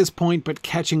behind at this point, but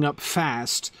catching up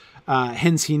fast.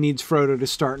 Hence, he needs Frodo to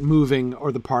start moving,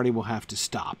 or the party will have to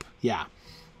stop. Yeah.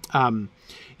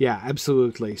 Yeah,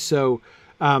 absolutely. So,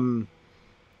 and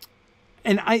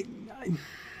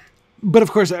but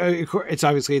of course, it's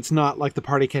obviously, it's not like the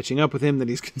party catching up with him that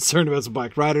he's concerned about the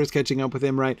Black Riders catching up with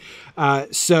him, right?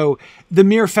 So the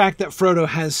mere fact that Frodo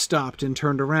has stopped and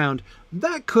turned around,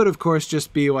 that could, of course,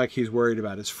 just be like he's worried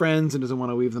about his friends and doesn't want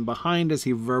to leave them behind, as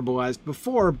he verbalized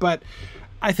before. But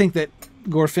I think that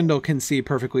Glorfindel can see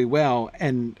perfectly well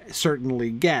and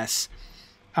certainly guess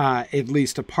at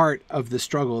least a part of the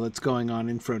struggle that's going on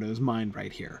in Frodo's mind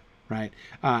right here. Right,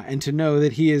 and to know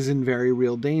that he is in very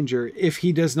real danger if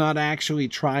he does not actually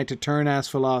try to turn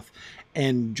Asphaleth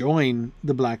and join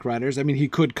the Black Riders. I mean, he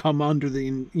could come under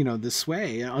the, the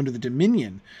sway, under the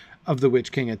dominion of the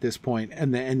Witch King at this point,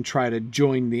 and try to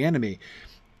join the enemy.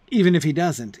 Even if he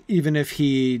doesn't, even if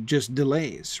he just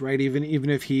delays, right? Even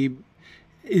if he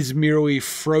is merely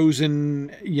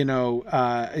frozen,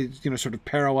 sort of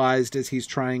paralyzed as he's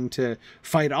trying to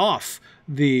fight off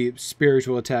the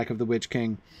spiritual attack of the Witch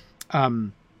King.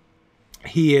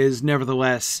 He is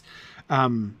nevertheless,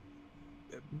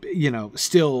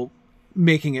 still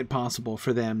making it possible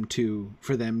for them to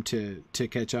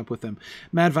catch up with them.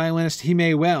 Mad Violinist,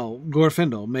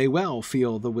 Glorfindel may well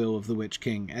feel the will of the Witch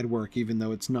King at work, even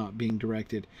though it's not being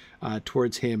directed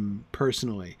towards him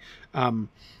personally.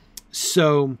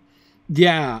 So,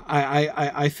 yeah,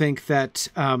 I think that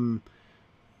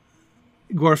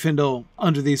Glorfindel,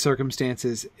 under these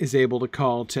circumstances, is able to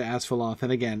call to Asphaleth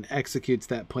and again executes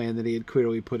that plan that he had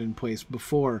clearly put in place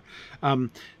before.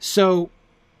 So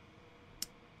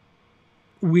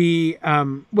we,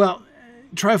 Trifle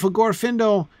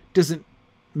Glorfindel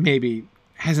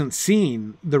hasn't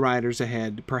seen the riders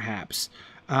ahead, perhaps.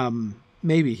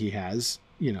 Maybe he has,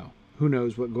 who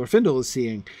knows what Glorfindel is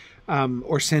seeing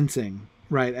or sensing,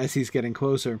 right, as he's getting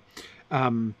closer.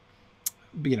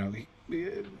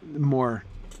 More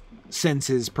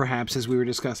senses, perhaps, as we were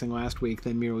discussing last week,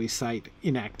 than merely sight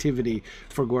inactivity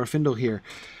for Glorfindel here.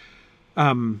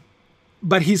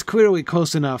 But he's clearly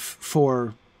close enough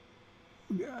for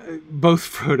both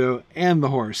Frodo and the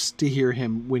horse to hear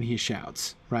him when he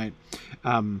shouts, right?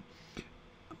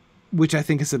 Which I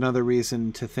think is another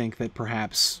reason to think that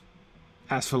perhaps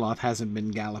Asphaleth hasn't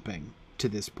been galloping to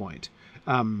this point.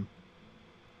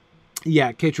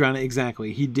 Yeah, Catriona,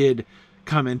 exactly. He did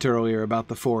comment earlier about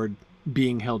the ford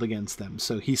being held against them,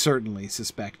 so he certainly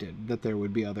suspected that there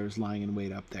would be others lying in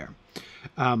wait up there.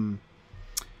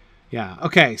 Yeah,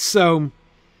 okay, so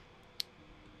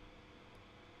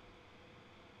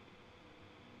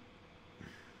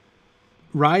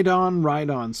ride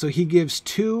on. So he gives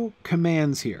two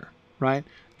commands here, right?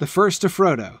 The first to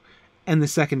Frodo and the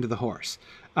second to the horse,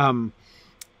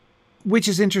 which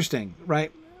is interesting,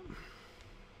 right?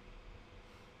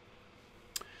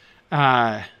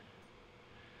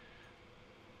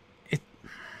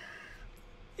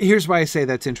 Here's why I say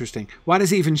that's interesting. Why does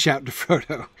he even shout to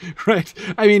Frodo, right?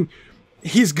 I mean,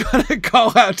 he's gonna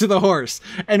call out to the horse,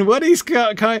 and what he's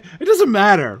calling, it doesn't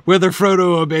matter whether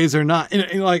Frodo obeys or not.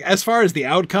 Like, as far as the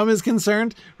outcome is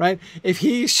concerned, right? If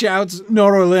he shouts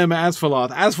Norolim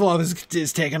Asphaleth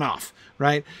is taken off,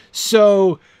 right?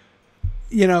 So,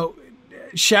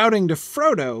 shouting to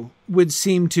Frodo would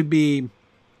seem to be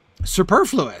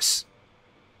superfluous,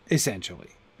 essentially,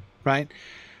 right?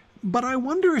 But I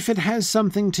wonder if it has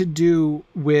something to do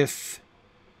with,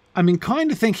 I'm inclined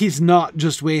to think he's not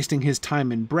just wasting his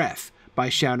time and breath by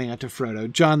shouting out to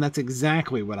Frodo. John, that's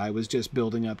exactly what I was just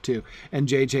building up to, and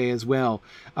JJ as well.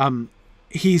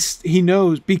 He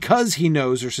knows, because he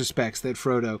knows or suspects that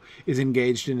Frodo is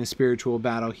engaged in a spiritual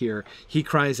battle here, he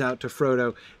cries out to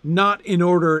Frodo, not in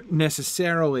order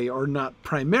necessarily, or not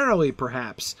primarily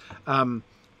perhaps,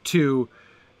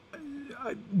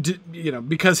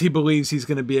 because he believes he's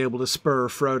going to be able to spur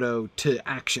Frodo to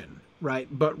action, right?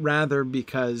 But rather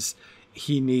because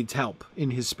he needs help in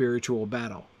his spiritual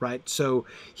battle, right? So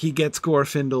he gets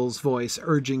Glorfindel's voice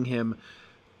urging him,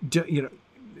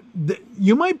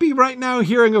 you might be right now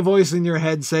hearing a voice in your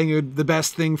head saying the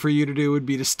best thing for you to do would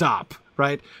be to stop,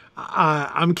 right?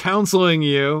 I'm counseling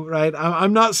you, right?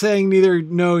 I'm not saying neither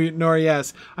no nor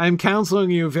yes. I'm counseling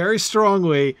you very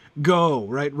strongly. Go,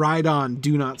 right? Ride on.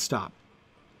 Do not stop.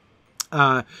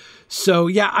 So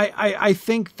yeah, I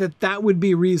think that would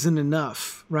be reason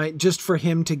enough, right? Just for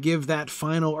him to give that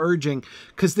final urging,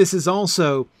 because this is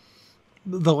also,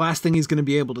 the last thing he's going to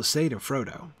be able to say to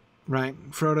Frodo, right?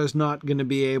 Frodo's not going to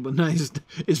be able,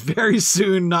 is very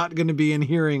soon not going to be in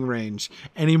hearing range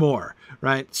anymore,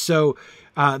 right? So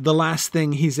the last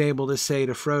thing he's able to say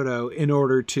to Frodo in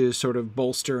order to sort of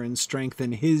bolster and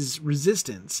strengthen his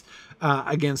resistance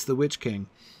against the Witch King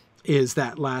is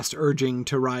that last urging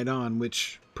to ride on,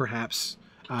 which perhaps,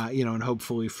 and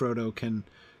hopefully Frodo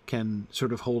can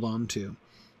sort of hold on to.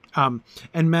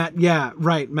 And Matt, yeah,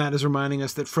 right. Matt is reminding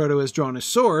us that Frodo has drawn his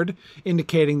sword,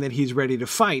 indicating that he's ready to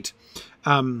fight.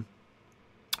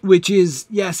 Which is,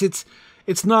 yes, it's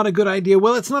not a good idea.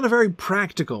 Well, it's not a very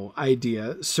practical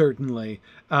idea, certainly.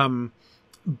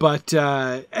 But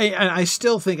I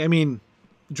still think, I mean,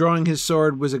 drawing his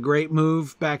sword was a great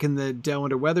move back in the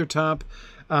Delwynter Weathertop.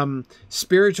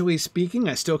 Spiritually speaking,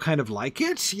 I still kind of like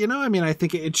it. I mean, I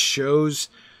think it shows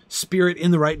spirit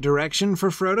in the right direction for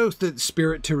Frodo, the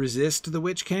spirit to resist the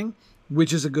Witch King,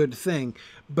 which is a good thing.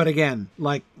 But again,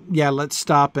 let's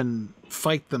stop and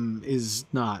fight them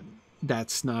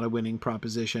that's not a winning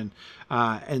proposition.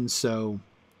 And so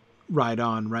ride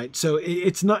on, right? So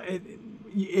it's not,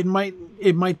 it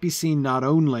might be seen not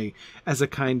only as a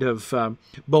kind of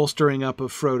bolstering up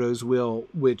of Frodo's will,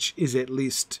 which is at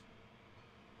least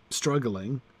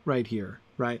struggling right here,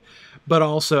 right? But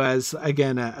also as,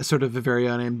 again, a sort of a very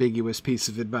unambiguous piece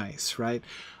of advice, right?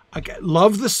 Okay,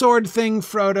 love the sword thing,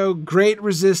 Frodo. Great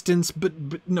resistance, but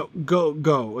no,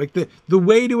 go. Like the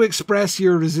way to express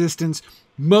your resistance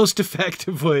most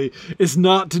effectively is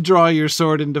not to draw your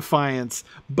sword in defiance,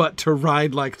 but to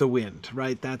ride like the wind,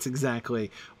 right? That's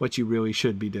exactly what you really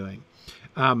should be doing.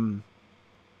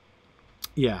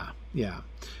 Yeah.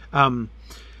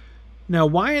 Now,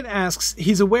 Wyatt asks,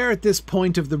 he's aware at this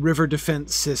point of the river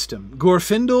defense system.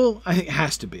 Glorfindel, I think,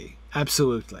 has to be.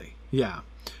 Absolutely. Yeah.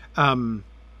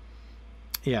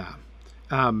 Yeah.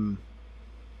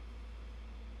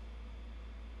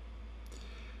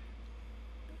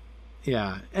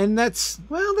 Yeah. And that's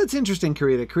interesting,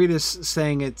 Karita. Karita's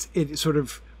saying it sort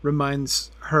of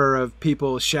reminds her of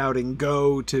people shouting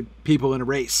go to people in a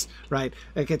race, right?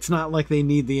 Like, it's not like they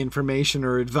need the information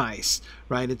or advice,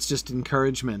 right? It's just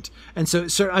encouragement. And so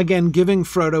again, giving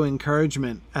Frodo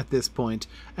encouragement at this point.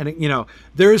 And,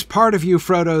 there is part of you,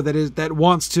 Frodo, that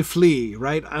wants to flee,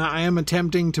 right? I am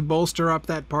attempting to bolster up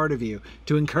that part of you,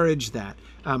 to encourage that.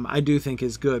 I do think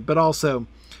is good. But also,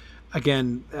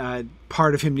 again,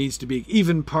 part of him needs to be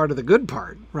even part of the good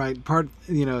part, right?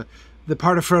 The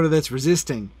part of Frodo that's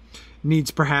resisting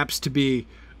needs perhaps to be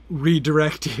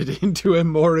redirected into a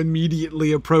more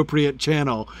immediately appropriate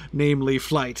channel, namely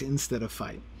flight instead of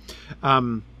fight.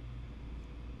 Now,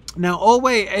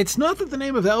 Olwe, it's not that the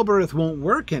name of Elbereth won't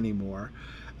work anymore,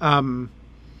 but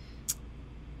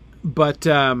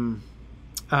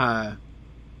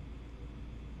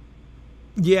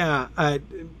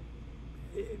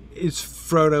is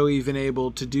Frodo even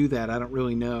able to do that? I don't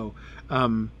really know.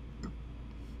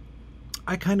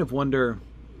 I kind of wonder.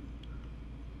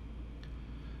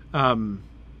 Sorry,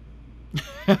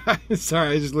 I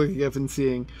was just looking up and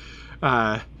seeing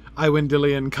Iwan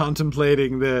Dillian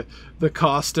contemplating the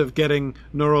cost of getting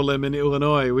Neurolim in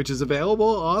Illinois, which is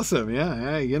available. Awesome,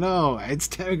 yeah, it's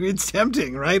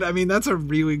tempting, right? I mean, that's a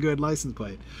really good license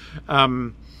plate.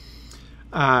 But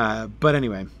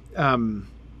anyway,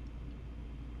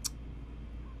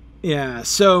 yeah.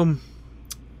 So.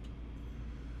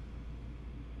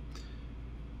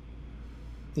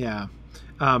 Yeah.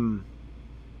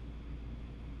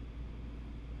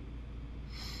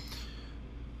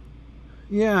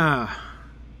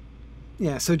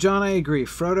 Yeah. So John, I agree.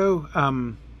 Frodo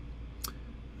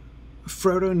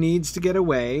needs to get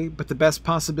away, but the best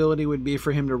possibility would be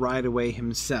for him to ride away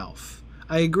himself.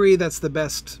 I agree that's the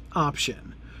best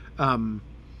option. Yeah.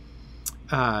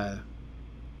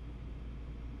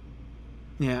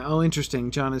 Oh, interesting.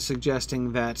 John is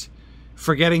suggesting that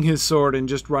forgetting his sword and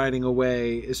just riding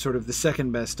away is sort of the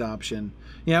second best option.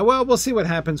 Yeah, well, we'll see what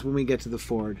happens when we get to the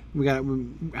ford. We have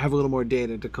a little more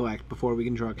data to collect before we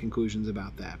can draw conclusions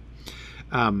about that.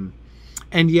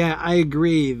 And yeah, I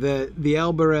agree. The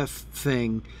Elbereth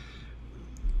thing,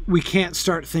 we can't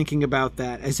start thinking about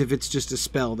that as if it's just a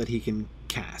spell that he can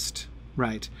cast,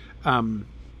 right?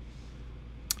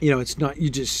 It's not.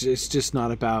 It's just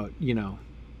not about.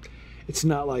 It's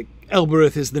not like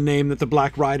Elbereth is the name that the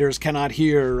Black Riders cannot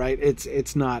hear, right?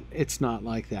 It's not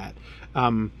like that.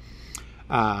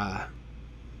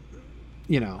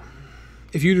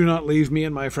 If you do not leave me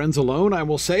and my friends alone, I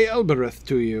will say Elbereth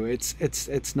to you.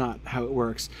 It's not how it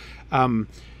works. One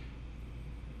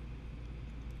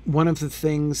of the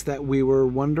things that we were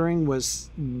wondering was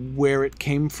where it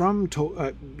came from.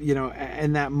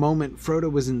 In that moment,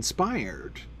 Frodo was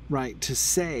inspired, right, to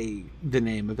say the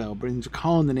name of Elbereth, and to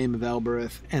call in the name of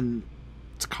Elbereth, and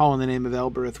to call in the name of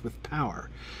Elbereth with power.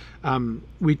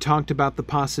 We talked about the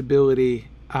possibility.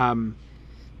 Of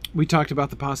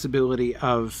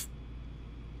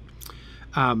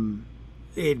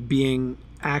it being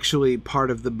actually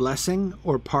part of the blessing,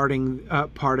 or part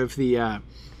of the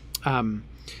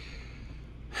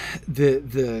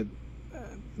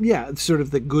sort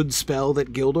of the good spell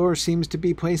that Gildor seems to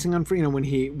be placing on, you know,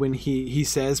 when he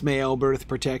says, "May Elbereth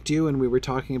protect you," and we were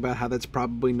talking about how that's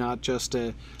probably not just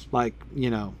a, like, you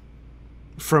know,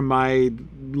 from my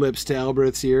lips to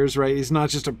Elbereth's ears, right? He's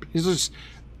just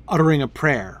uttering a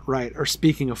prayer, right, or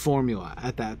speaking a formula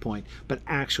at that point, but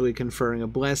actually conferring a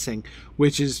blessing,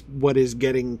 which is what is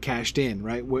getting cashed in,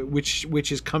 right,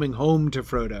 which is coming home to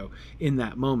Frodo in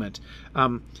that moment.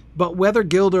 But whether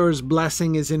Gildor's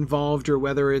blessing is involved or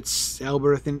whether it's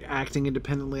Elbereth acting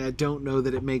independently, I don't know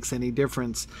that it makes any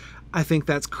difference. I think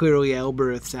that's clearly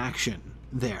Elbereth's action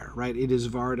there, right? It is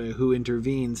Varda who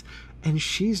intervenes, and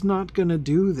she's not going to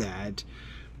do that,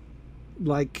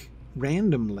 like,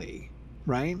 randomly,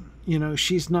 right? You know,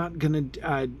 she's not going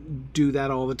to do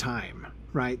that all the time,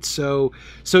 right? So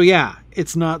yeah,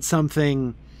 it's not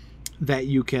something that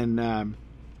you can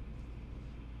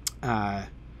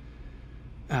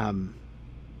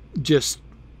just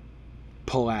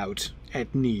pull out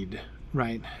at need,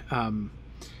 right?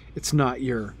 It's not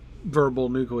your verbal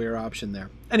nuclear option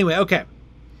there. Anyway, okay.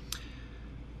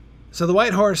 So the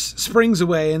white horse springs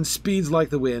away and speeds like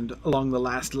the wind along the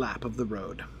last lap of the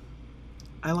road.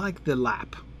 I like the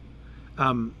lap.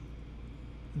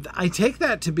 I take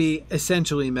that to be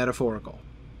essentially metaphorical,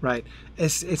 right?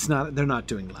 It's not. They're not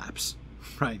doing laps,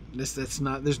 right? It's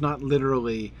not. There's not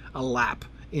literally a lap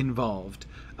involved.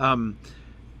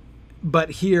 But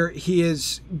here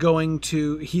he's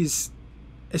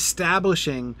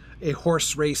establishing a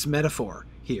horse race metaphor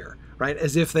here, right?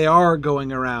 As if they are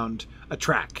going around a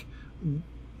track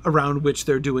around which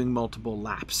they're doing multiple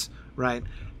laps, right?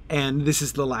 And this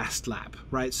is the last lap,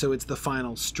 right? So it's the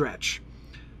final stretch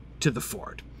to the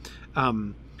ford.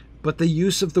 But the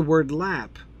use of the word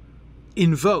lap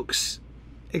invokes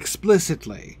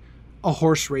explicitly a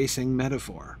horse racing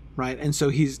metaphor, right? And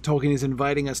so Tolkien is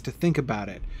inviting us to think about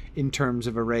it in terms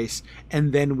of a race,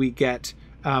 and then we get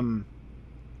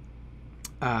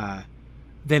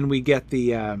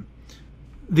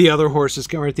the other horses,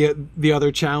 or the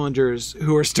other challengers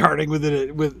who are starting with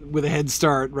a head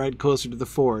start, right, closer to the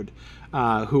ford,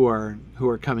 who are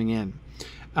coming in.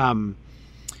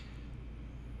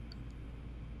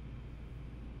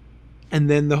 And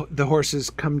then the horses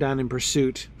come down in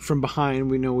pursuit from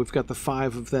behind. We know we've got the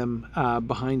 5 of them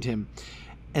behind him.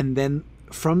 And then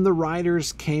from the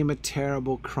riders came a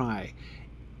terrible cry.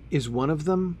 Is one of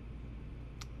them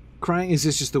crying? Is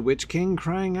this just the Witch King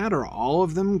crying out, or all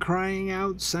of them crying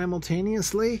out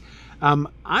simultaneously?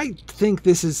 I think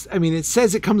this is, I mean, it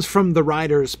says it comes from the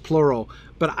riders, plural,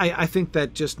 but I think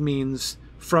that just means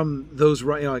from those,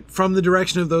 you know, like from the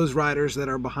direction of those riders that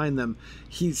are behind them.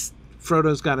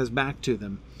 Frodo's got his back to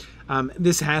them.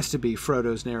 This has to be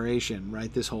Frodo's narration,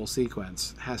 right? This whole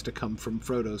sequence has to come from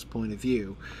Frodo's point of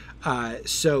view.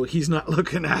 So he's not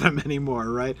looking at him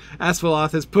anymore, right?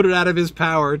 Asfaloth has put it out of his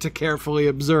power to carefully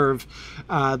observe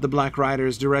the Black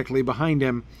Riders directly behind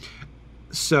him.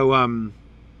 So,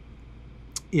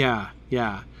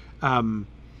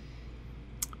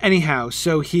 anyhow,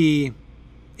 so he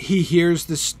hears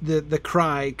the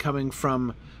cry coming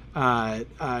from the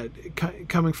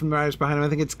riders behind him. I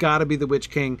think it's got to be the Witch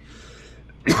King.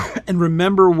 And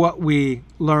remember what we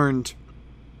learned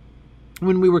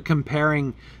when we were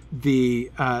comparing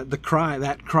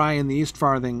that cry in the East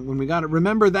Farthing when we got it.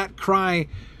 Remember that cry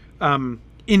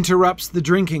interrupts the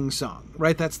drinking song,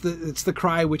 right? It's the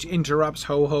cry which interrupts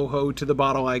 "Ho ho ho, to the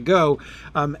bottle I go,"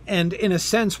 and in a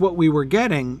sense, what we were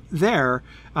getting there,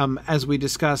 as we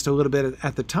discussed a little bit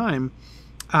at the time,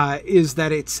 is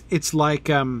that it's like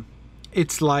a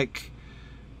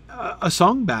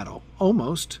song battle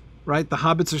almost, right? The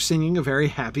hobbits are singing a very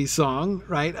happy song,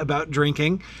 right, about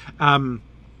drinking,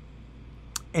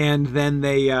 and then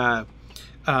the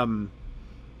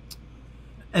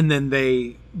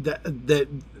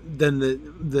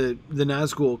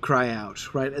Nazgul cry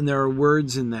out, right, and there are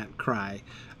words in that cry,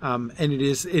 and it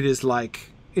is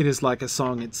like a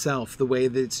song itself. The way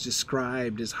that it's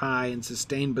described is high and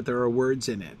sustained, but there are words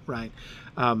in it, right?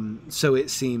 So it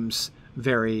seems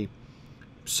very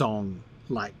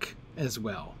song-like as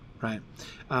well, right?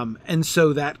 And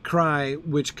so that cry,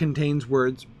 which contains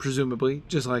words, presumably,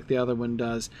 just like the other one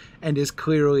does, and is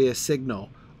clearly a signal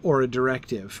or a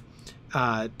directive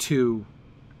to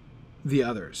the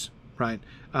others, right?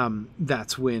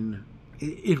 That's when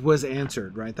it was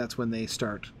answered, right? That's when they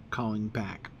start calling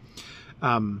back.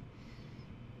 And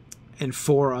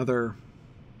 4 other...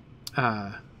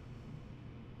 I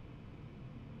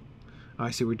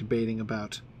see we're debating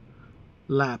about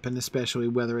lap, and especially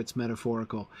whether it's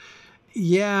metaphorical.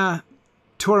 Yeah,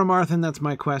 Toramarthan, that's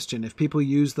my question. If people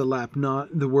use the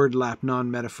word lap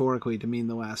non-metaphorically to mean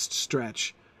the last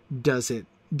stretch, does it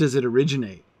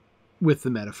originate with the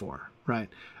metaphor, right?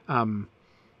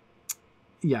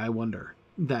 Yeah, I wonder.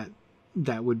 That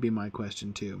would be my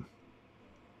question too.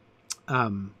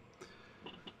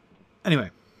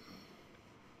 Anyway.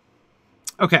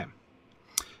 Okay.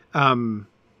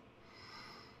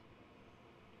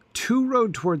 2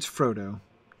 rode towards Frodo.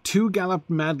 2 galloped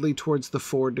madly towards the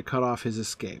ford to cut off his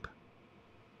escape.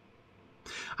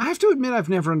 I have to admit I've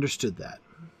never understood that.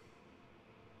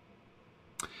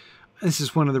 This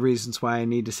is one of the reasons why I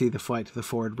need to see the flight to the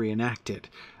ford reenacted.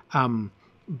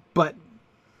 But...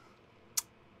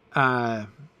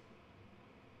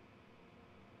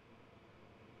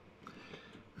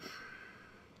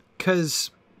 because...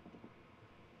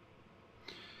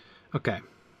 Okay.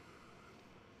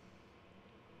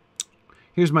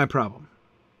 Here's my problem.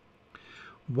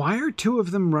 Why are 2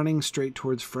 of them running straight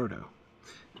towards Frodo?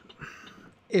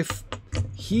 If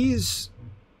he's...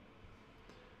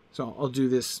 So I'll do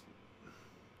this.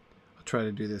 I'll try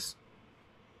to do this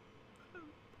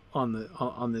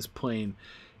on this plane.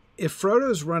 If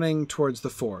Frodo's running towards the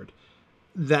ford,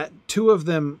 that 2 of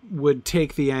them would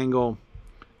take the angle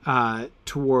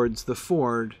towards the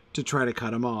ford to try to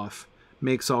cut him off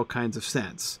makes all kinds of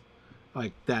sense.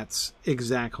 Like, that's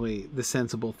exactly the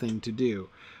sensible thing to do.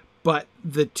 But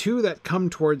the 2 that come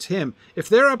towards him, if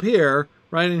they're up here,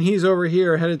 right, and he's over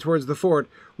here headed towards the fort,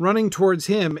 running towards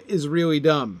him is really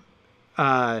dumb.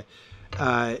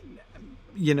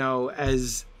 You know,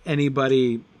 as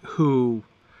anybody who...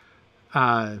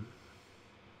 as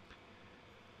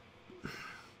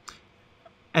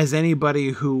anybody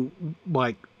who,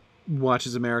 like,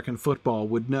 watches American football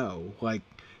would know, like,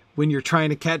 when you're trying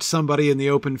to catch somebody in the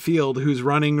open field who's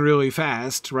running really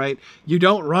fast, right? You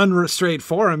don't run straight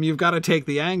for him. You've got to take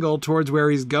the angle towards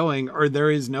where he's going, or there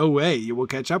is no way you will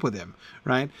catch up with him,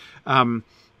 right?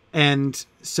 And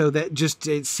so that just,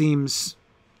 it seems,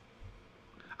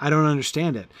 I don't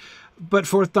understand it. But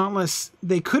Fourth Dauntless,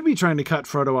 they could be trying to cut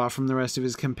Frodo off from the rest of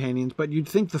his companions, but you'd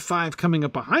think the 5 coming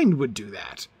up behind would do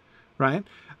that, right?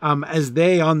 As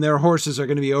they, on their horses, are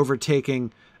going to be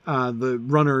overtaking the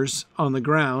runners on the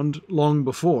ground long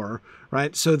before,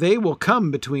 right? So they will come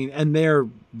between, and they're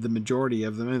the majority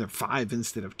of them, and they're 5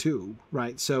 instead of 2,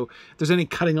 right? So if there's any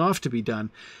cutting off to be done,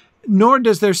 nor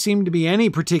does there seem to be any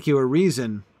particular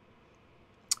reason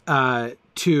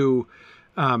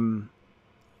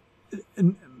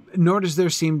nor does there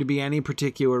seem to be any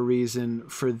particular reason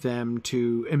for them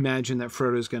to imagine that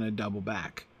Frodo's going to double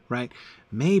back, right?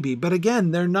 Maybe, but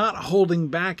again, they're not holding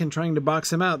back and trying to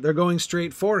box him out. They're going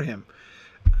straight for him.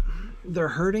 They're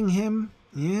hurting him?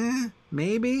 Yeah,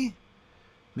 maybe.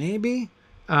 Maybe.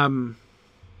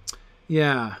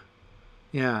 Yeah.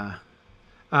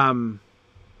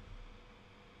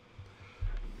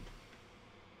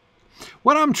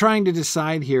 What I'm trying to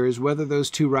decide here is whether those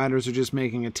 2 riders are just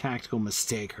making a tactical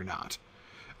mistake or not.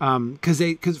 Because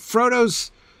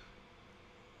Frodo's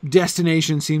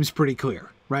destination seems pretty clear,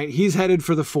 right? He's headed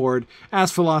for the ford.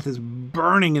 Asphaleth is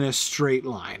burning in a straight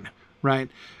line, right?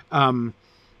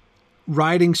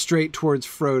 Riding straight towards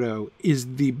Frodo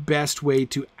is the best way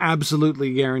to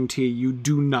absolutely guarantee you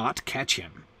do not catch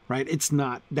him, right?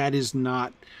 That is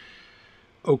not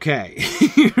okay,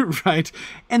 right?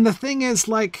 And the thing is,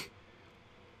 like,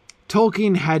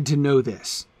 Tolkien had to know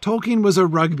this. Tolkien was a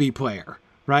rugby player,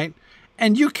 right?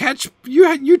 And he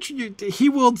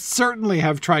will certainly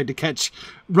have tried to catch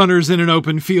runners in an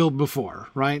open field before,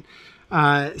 right?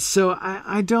 So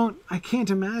I can't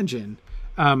imagine.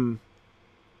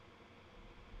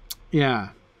 Yeah.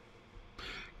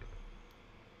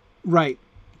 Right.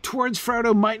 Towards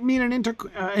Frodo might mean an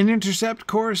intercept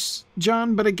course,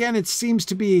 John, but again, it seems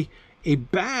to be a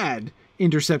bad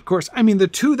intercept course. I mean, the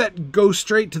 2 that go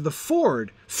straight to the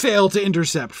ford fail to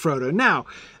intercept Frodo. Now,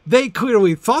 they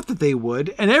clearly thought that they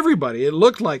would, and everybody, it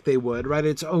looked like they would, right?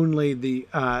 It's only the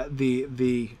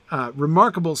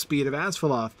remarkable speed of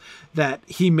Asphaleth that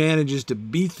he manages to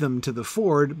beat them to the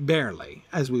ford barely,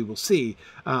 as we will see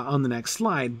on the next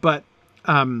slide. But,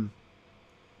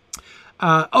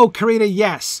 Karita,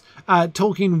 yes.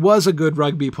 Tolkien was a good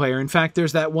rugby player. In fact,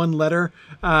 there's that one letter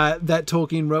that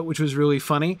Tolkien wrote, which was really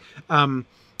funny,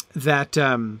 that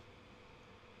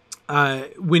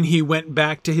when he went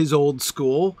back to his old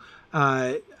school,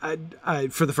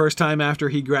 for the first time after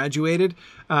he graduated,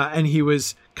 and he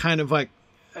was kind of like,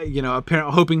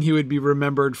 apparently hoping he would be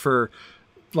remembered for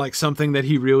like something that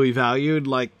he really valued,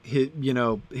 like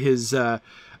his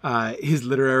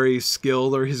literary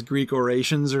skill or his Greek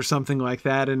orations or something like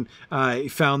that. And he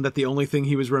found that the only thing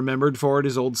he was remembered for at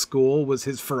his old school was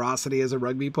his ferocity as a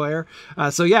rugby player.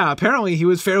 So yeah, apparently he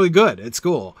was fairly good at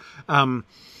school.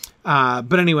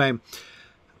 But anyway,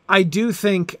 I do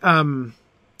think that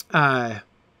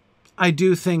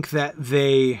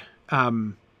they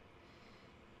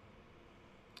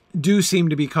do seem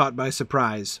to be caught by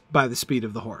surprise by the speed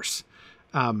of the horse.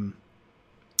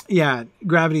 Yeah,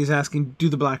 Gravity is asking, do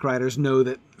the Black Riders know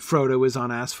that Frodo is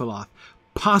on Asphalloth?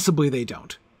 Possibly they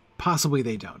don't.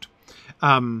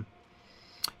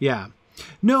 Yeah.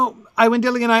 No,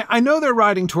 Dilligan, I know they're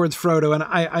riding towards Frodo, and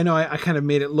I know I kind of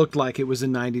made it look like it was a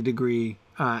 90-degree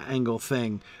angle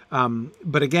thing.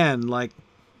 But again, like,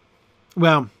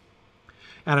 well,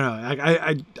 I don't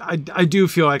know. I do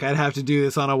feel like I'd have to do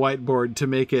this on a whiteboard to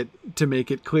make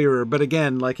it clearer. But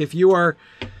again, like if you're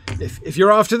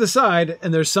off to the side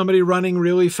and there's somebody running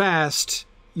really fast,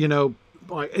 like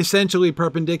essentially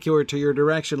perpendicular to your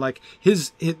direction, like he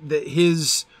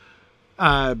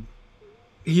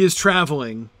is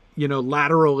traveling,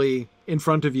 laterally in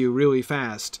front of you really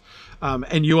fast,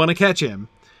 and you want to catch him.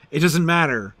 It doesn't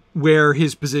matter where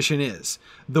his position is.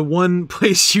 The one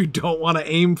place you don't want to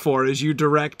aim for as you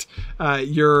direct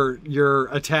your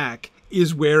attack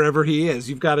is wherever he is.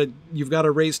 You've got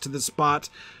to race to the spot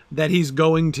that he's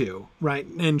going to, right,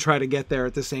 and try to get there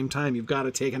at the same time. You've got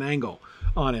to take an angle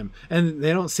on him, and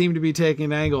they don't seem to be taking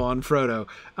an angle on Frodo.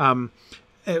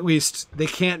 At least they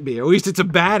can't be. Or at least it's a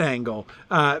bad angle,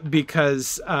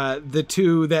 because the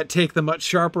two that take the much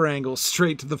sharper angle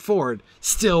straight to the ford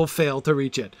still fail to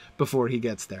reach it before he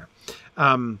gets there.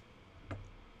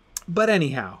 But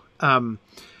anyhow,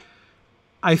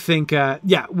 I think,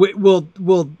 yeah, we'll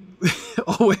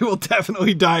we'll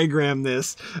definitely diagram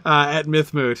this at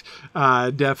Mythmoot,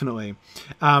 definitely.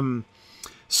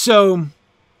 So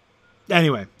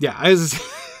anyway, yeah,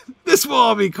 this will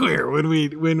all be clear when we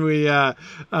reenact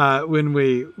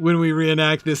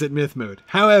this at Mythmoot.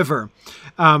 However,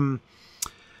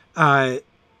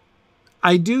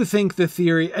 I do think the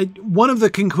theory, one of the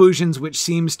conclusions which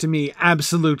seems to me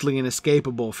absolutely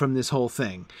inescapable from this whole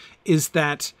thing, is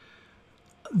that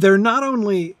they're not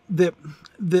only the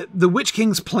Witch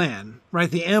King's plan, right?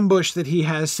 The ambush that he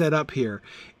has set up here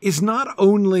is not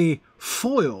only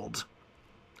foiled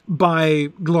by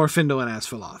Glorfindel and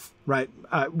Asphalloth, right?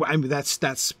 I mean,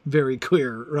 that's very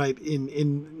clear, right?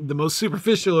 In the most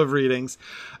superficial of readings,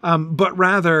 but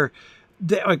rather,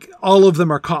 all of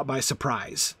them are caught by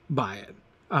surprise by it.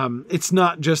 It's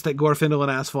not just that Glorfindel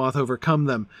and Asphalloth overcome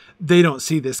them; they don't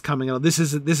see this coming at all. This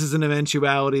is an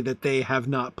eventuality that they have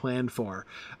not planned for,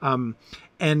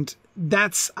 and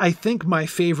that's, I think, my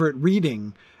favorite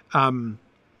reading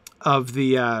of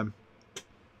the.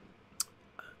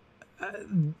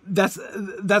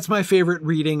 That's my favorite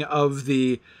reading of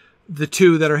the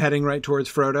two that are heading right towards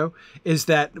Frodo, is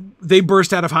that they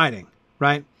burst out of hiding,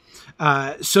 right?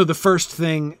 So the first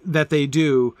thing that they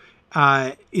do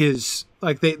is,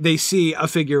 like, they see a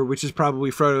figure, which is probably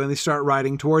Frodo, and they start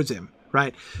riding towards him,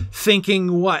 right?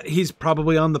 Thinking what? He's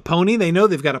probably on the pony. They know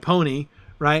they've got a pony,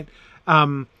 right?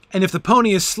 And if the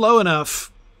pony is slow enough,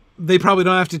 they probably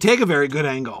don't have to take a very good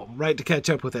angle, right, to catch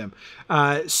up with him.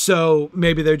 So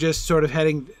maybe they're just sort of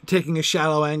taking a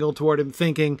shallow angle toward him,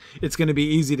 thinking it's going to be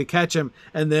easy to catch him.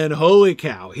 And then, holy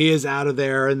cow, he is out of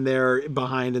there and they're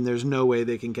behind and there's no way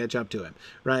they can catch up to him,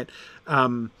 right?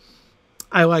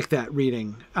 I like that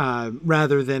reading,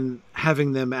 rather than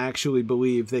having them actually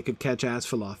believe they could catch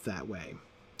Asphalloth that way.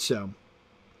 So,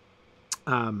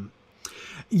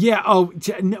 yeah. Oh,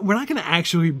 we're not going to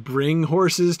actually bring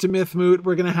horses to Mythmoot.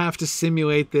 We're going to have to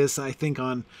simulate this, I think.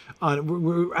 I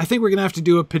think we're going to have to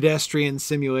do a pedestrian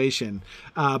simulation.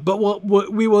 But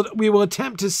we will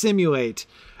attempt to simulate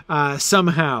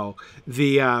somehow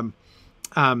the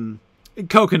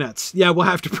coconuts. Yeah, we'll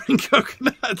have to bring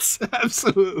coconuts.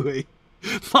 Absolutely,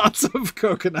 lots of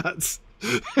coconuts.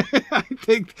 I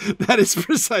think that is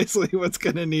precisely what's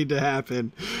going to need to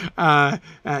happen at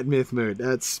Mythmoot.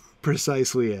 That's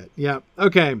precisely it. Yeah.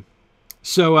 Okay.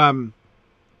 So,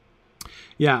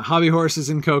 yeah, hobby horses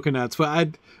and coconuts.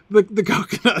 Well, the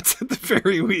coconuts at the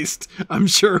very least, I'm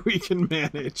sure we can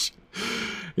manage.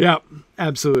 Yeah,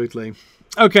 absolutely.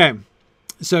 Okay.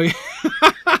 So,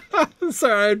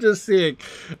 sorry, I'm just seeing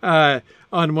on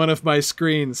one of my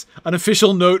screens an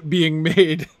official note being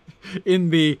made in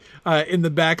the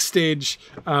backstage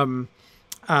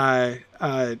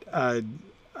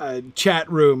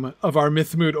chat room of our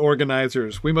Mythmoot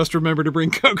organizers. We must remember to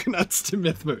bring coconuts to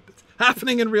Mythmoot. It's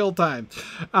happening in real time.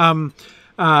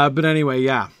 But anyway,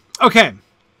 yeah. Okay.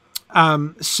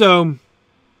 So...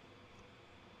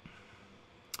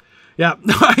 Yeah,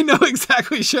 no, I know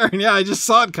exactly, Sharon. Yeah, I just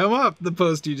saw it come up, the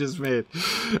post you just made.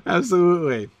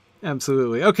 Absolutely.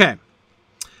 Absolutely. Okay.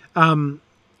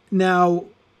 Now,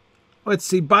 let's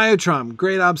see. Biotrom,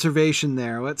 great observation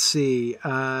there. Let's see.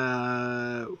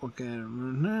 Okay.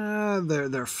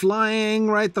 They're flying,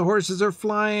 right? The horses are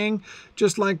flying,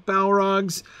 just like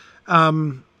Balrogs.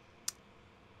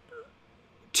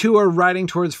 Two are riding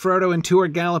towards Frodo, and two are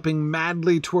galloping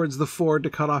madly towards the ford to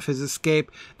cut off his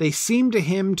escape. They seem to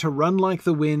him to run like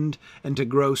the wind and to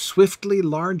grow swiftly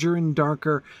larger and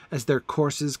darker as their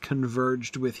courses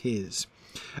converged with his.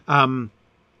 Yeah,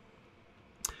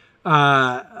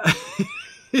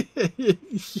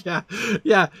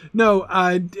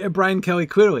 no, Brian Kelly,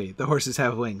 clearly the horses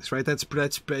have wings, right? That's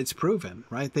it's proven,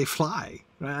 right? They fly,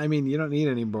 right? I mean, you don't need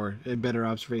any more better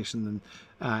observation than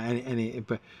any,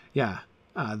 but yeah.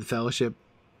 The Fellowship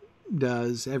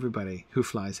does. Everybody who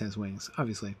flies has wings,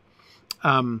 obviously.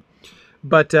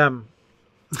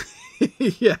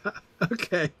 Yeah,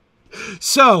 okay.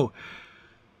 So,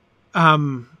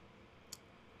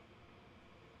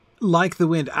 like the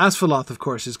wind, Asphalloth, of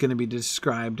course, is going to be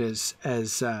described as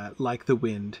like the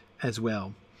wind as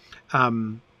well.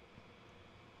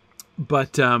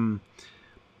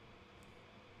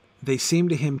 They seem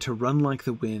to him to run like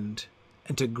the wind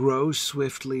and to grow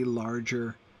swiftly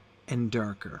larger and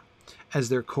darker as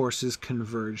their courses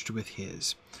converged with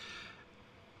his.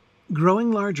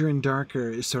 Growing larger and darker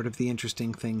is sort of the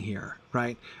interesting thing here,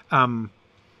 right? Do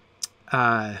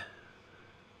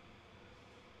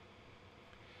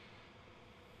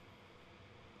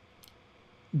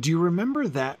you remember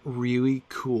that really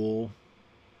cool...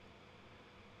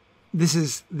 This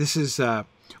is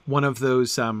one of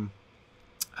those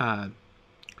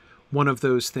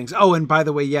things. Oh, and by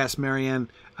the way, yes, Marianne,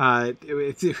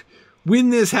 when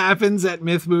this happens at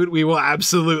Mythmoot, we will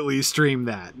absolutely stream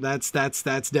that. That's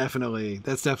definitely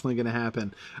going to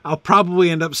happen. I'll probably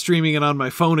end up streaming it on my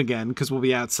phone again because we'll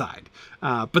be outside.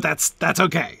 But that's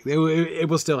okay. It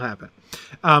will still happen.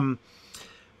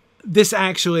 This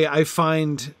actually, I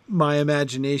find my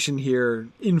imagination here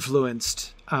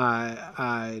influenced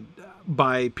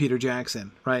by Peter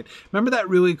Jackson, right? Remember that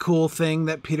really cool thing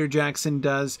that Peter Jackson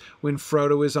does when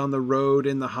Frodo is on the road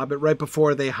in The Hobbit, right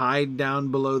before they hide down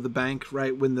below the bank,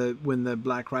 right? When the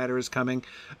Black Rider is coming,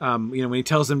 when he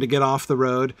tells them to get off the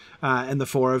road, and the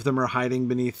four of them are hiding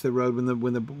beneath the road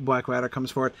when the Black Rider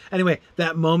comes forward. Anyway,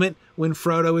 that moment when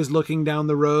Frodo is looking down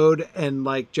the road and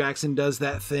like Jackson does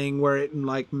that thing where it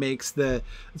like makes the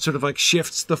sort of like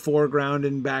shifts the foreground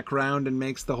and background and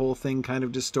makes the whole thing kind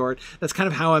of distort. That's kind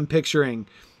of how I'm picturing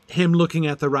him looking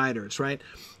at the riders, right?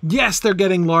 Yes, they're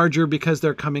getting larger because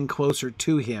they're coming closer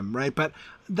to him, right? But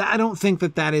I don't think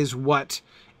that is what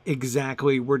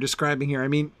exactly we're describing here. I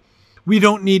mean, we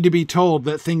don't need to be told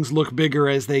that things look bigger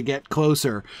as they get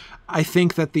closer. I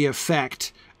think that the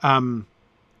effect, the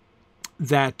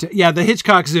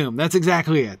Hitchcock zoom, that's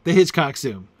exactly it. The Hitchcock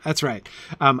zoom. That's right.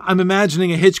 I'm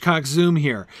imagining a Hitchcock zoom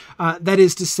here. That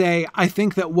is to say, I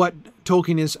think that what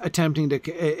Tolkien is attempting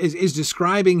to is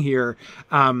describing here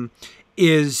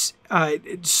is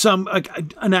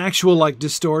an actual like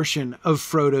distortion of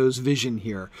Frodo's vision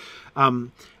here.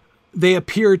 They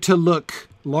appear to look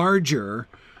larger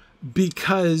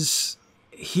because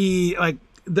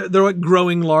they're like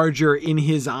growing larger in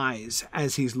his eyes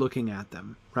as he's looking at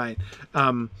them, right?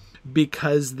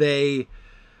 Because they,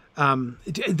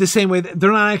 the same way that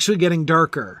they're not actually getting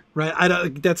darker, right?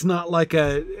 That's not like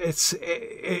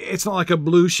it's not like a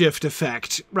blue shift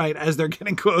effect, right? As they're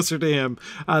getting closer to him,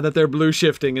 that they're blue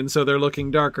shifting and so they're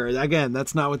looking darker. Again,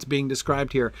 that's not what's being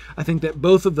described here. I think that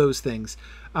both of those things,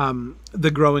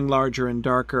 the growing larger and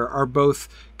darker, are both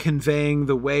conveying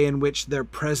the way in which their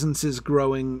presence is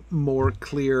growing more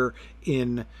clear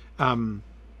in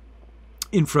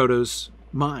Frodo's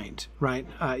mind, right?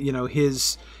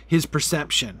 His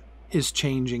perception is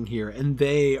changing here, and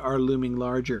they are looming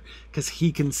larger because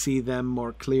he can see them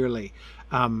more clearly.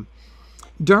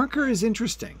 Darker is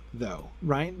interesting, though,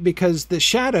 right? Because the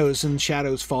shadows and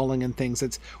shadows falling and things,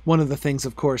 it's one of the things,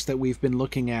 of course, that we've been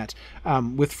looking at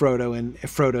with Frodo and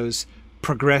Frodo's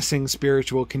progressing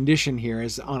spiritual condition here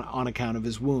is on account of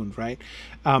his wound, right?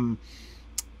 And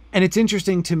it's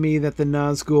interesting to me that the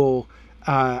Nazgul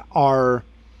are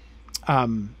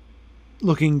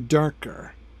looking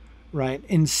darker, right?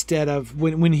 Instead of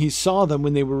when he saw them,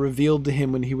 when they were revealed to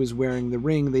him when he was wearing the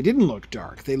ring, they didn't look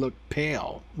dark. They looked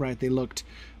pale, right? They looked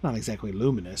not exactly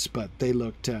luminous, but they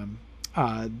looked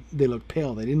they looked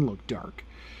pale. They didn't look dark.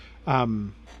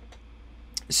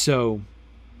 So,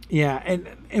 yeah, and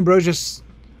Ambrosius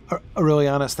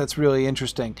Aurelianus, that's really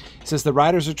interesting. He says the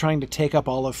writers are trying to take up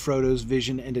all of Frodo's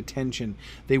vision and attention.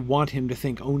 They want him to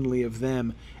think only of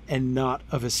them and not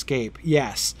of escape.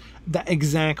 Yes,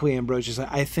 exactly, Ambrosius.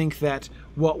 I think that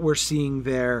what we're seeing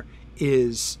there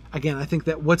is, again, I think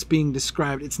that what's being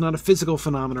described, it's not a physical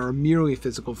phenomenon or a merely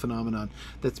physical phenomenon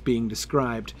that's being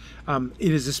described.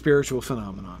 It is a spiritual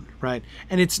phenomenon, right?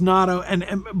 And it's not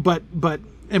but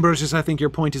Ambrosius, I think your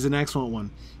point is an excellent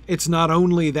one. It's not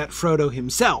only that Frodo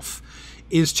himself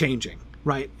is changing,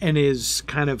 right, and is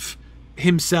kind of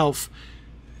himself,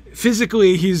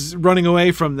 physically he's running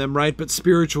away from them, right, but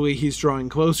spiritually he's drawing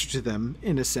closer to them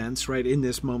in a sense, right, in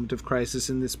this moment of crisis,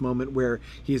 in this moment where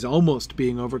he's almost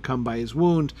being overcome by his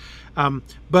wound,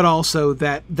 but also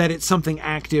that it's something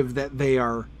active that they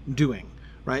are doing,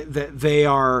 right, that they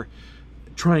are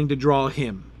trying to draw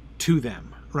him to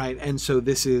them, right, and so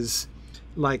this is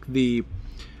like the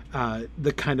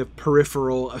kind of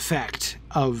peripheral effect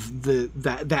of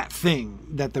that thing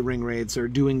that the ring wraiths are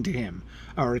doing to him,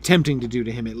 or attempting to do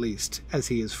to him at least, as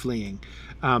he is fleeing.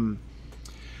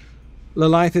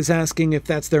 Lilith is asking if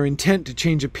that's their intent, to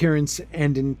change appearance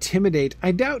and intimidate.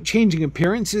 I doubt changing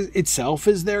appearance itself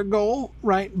is their goal,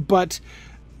 right? But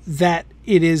that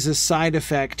it is a side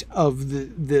effect of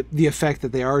the effect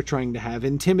that they are trying to have.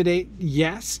 Intimidate,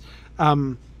 yes.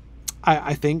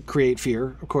 I think create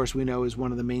fear, of course, we know is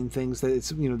one of the main things, that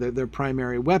it's, their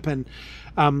primary weapon,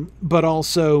 but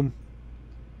also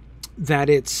that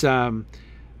it's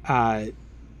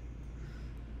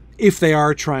if they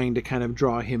are trying to kind of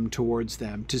draw him towards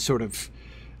them, to sort of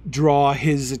draw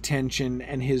his attention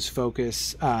and his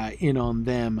focus in on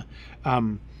them,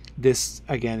 this,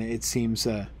 again, it seems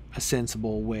a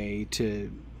sensible way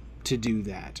to do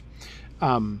that.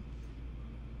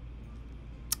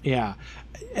 Yeah,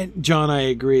 and John, I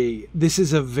agree. This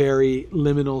is a very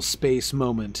liminal space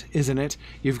moment, isn't it?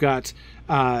 You've got,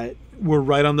 we're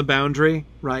right on the boundary,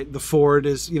 right? The ford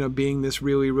is, being this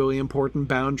really, really important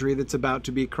boundary that's about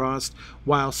to be crossed,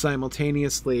 while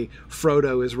simultaneously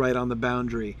Frodo is right on the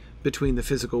boundary between the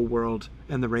physical world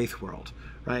and the wraith world,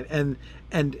 right? And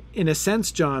in a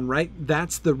sense, John, right?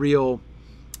 That's the real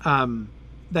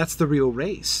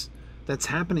race that's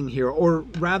happening here, or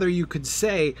rather you could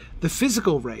say the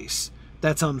physical race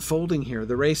that's unfolding here,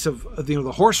 the race of the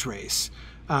horse race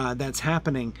that's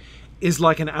happening, is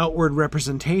like an outward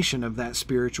representation of that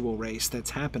spiritual race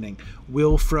that's happening.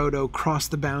 Will Frodo cross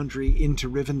the boundary into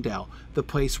Rivendell, the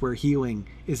place where healing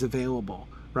is available,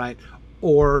 right?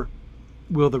 Or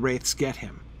will the wraiths get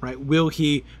him, right? Will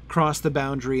he cross the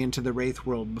boundary into the wraith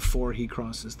world before he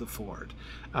crosses the ford?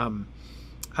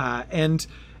 And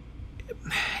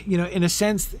in a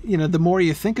sense, the more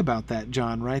you think about that,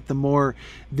 John, right, the more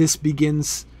this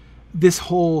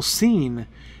whole scene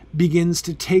begins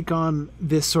to take on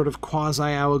this sort of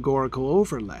quasi-allegorical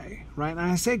overlay, right? And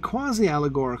I say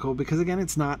quasi-allegorical because, again,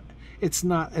 it's not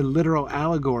a literal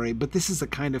allegory, but this is a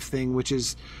kind of thing which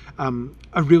is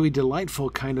a really delightful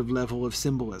kind of level of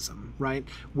symbolism, right,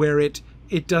 where it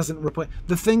doesn't replace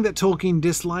the thing that Tolkien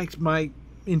disliked. My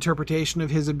interpretation of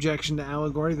his objection to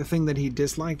allegory, the thing that he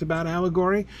disliked about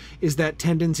allegory, is that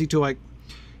tendency to, like,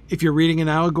 if you're reading an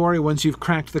allegory, once you've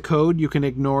cracked the code, you can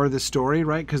ignore the story,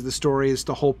 right? Because the story is,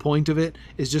 the whole point of it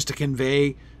is just to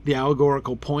convey the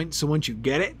allegorical point. So once you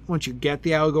get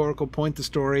the allegorical point, the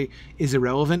story is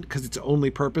irrelevant because its only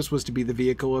purpose was to be the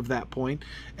vehicle of that point.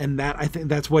 And that, I think,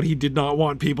 that's what he did not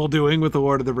want people doing with The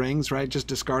Lord of the Rings, right? Just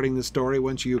discarding the story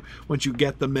once you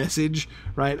get the message,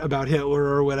 right, about Hitler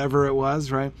or whatever it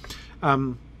was, right?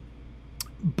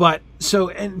 But so,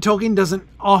 and Tolkien doesn't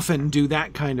often do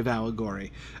that kind of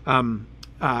allegory,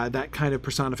 that kind of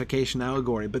personification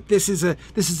allegory. But this is a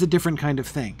different kind of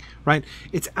thing, right?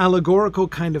 It's allegorical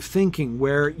kind of thinking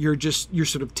where you're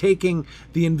sort of taking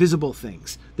the invisible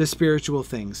things, the spiritual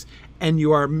things, and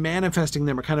you are manifesting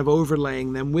them or kind of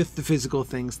overlaying them with the physical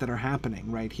things that are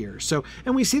happening right here. So,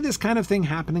 and we see this kind of thing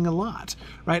happening a lot,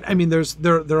 right? I mean, there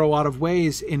are a lot of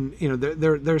ways in,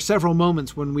 there are several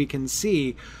moments when we can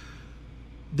see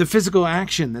the physical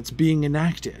action that's being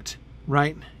enacted,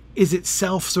 right, is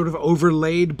itself sort of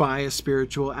overlaid by a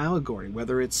spiritual allegory,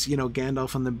 whether it's,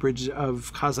 Gandalf on the bridge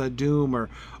of Khazad-dûm,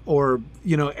 or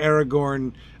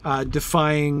Aragorn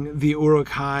defying the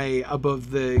Uruk-hai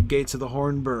above the gates of the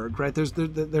Hornburg, right?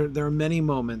 There are many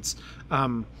moments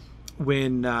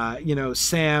you know,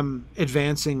 Sam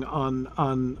advancing on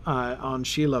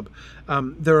Shelob.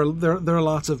 There are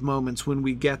lots of moments when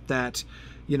we get that,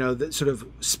 you know, that sort of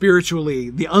spiritually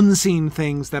the unseen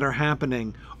things that are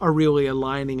happening are really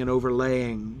aligning and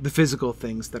overlaying the physical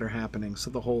things that are happening. So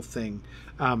the whole thing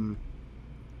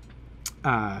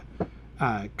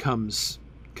comes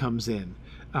in.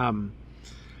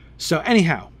 So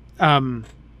anyhow, all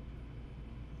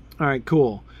right,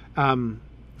 cool.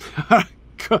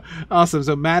 Awesome.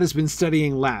 So Matt has been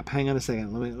studying lap. Hang on a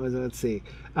second. Let's see.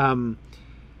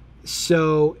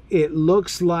 So it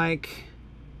looks like.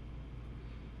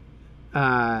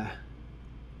 All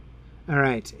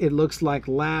right. It looks like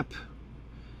lap.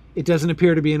 It doesn't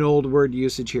appear to be an old word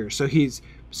usage here. So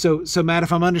so Matt,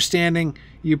 if I'm understanding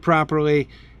you properly,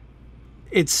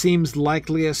 it seems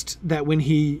likeliest that when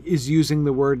he is using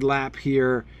the word lap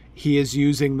here, he is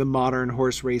using the modern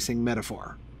horse racing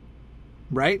metaphor,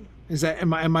 right? Is that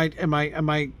am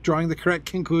I drawing the correct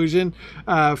conclusion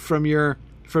from your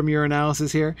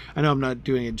analysis here? I know I'm not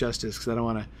doing it justice because I don't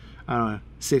want to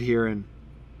sit here and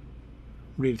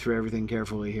read through everything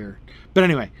carefully here. But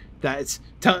anyway, that's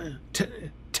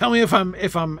tell me if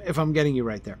I'm getting you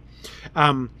right there.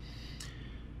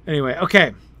 Anyway,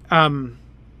 okay.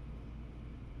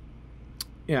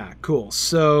 Yeah, cool.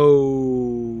 So,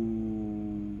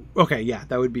 okay, yeah,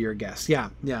 that would be your guess. Yeah,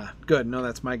 good. No,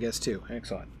 that's my guess too.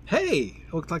 Excellent. Hey,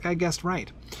 it looked like I guessed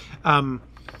right.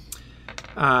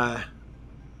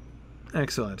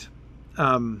 Excellent.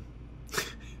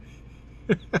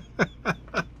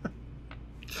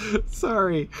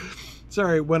 Sorry.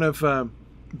 One of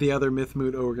the other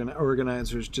MythMoot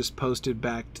organizers just posted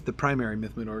back to the primary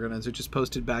MythMoot organizer just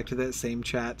posted back to that same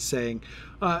chat saying,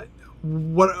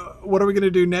 what are we going to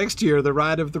do next year? The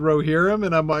Ride of the Rohirrim?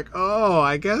 And I'm like, oh,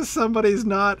 I guess somebody's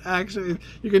not actually...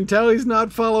 You can tell he's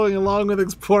not following along with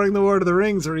Exploring the Lord of the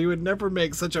Rings, or he would never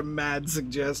make such a mad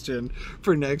suggestion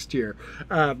for next year.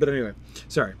 But anyway,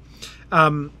 sorry.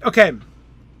 Okay.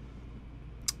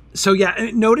 So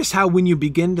yeah, notice how when you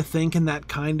begin to think in that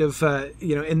kind of,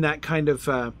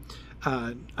 an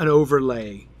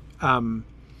overlay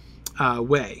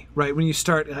way, right? When you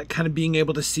start kind of being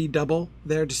able to see double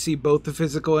there, to see both the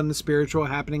physical and the spiritual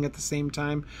happening at the same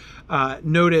time.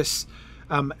 Notice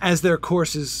as their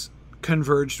courses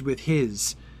converged with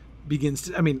his, begins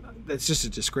to, I mean, that's just a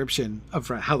description of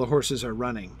how the horses are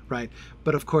running, right?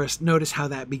 But of course, notice how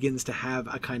that begins to have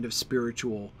a kind of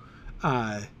spiritual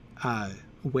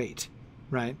weight,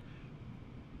 right?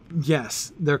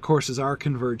 Yes, their courses are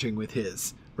converging with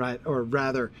his, right? Or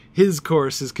rather, his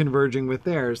course is converging with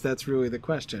theirs. That's really the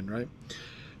question, right?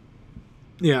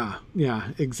 Yeah,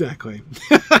 exactly.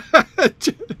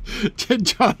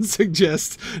 John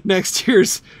suggests next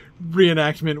year's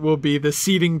reenactment will be the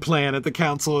seating plan at the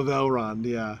Council of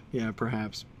Elrond. Yeah,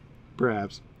 perhaps.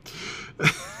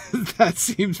 That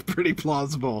seems pretty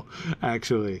plausible,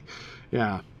 actually.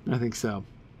 Yeah, I think so.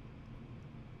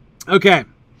 Okay.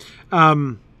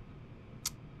 Good.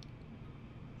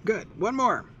 One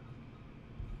more.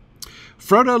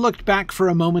 Frodo looked back for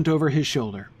a moment over his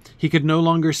shoulder. He could no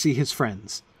longer see his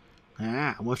friends. We'll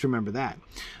have to remember that.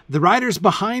 The riders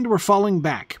behind were falling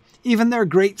back. Even their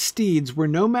great steeds were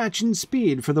no match in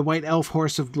speed for the white elf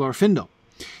horse of Glorfindel.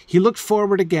 He looked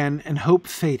forward again, and hope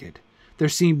faded. There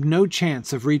seemed no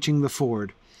chance of reaching the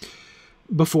ford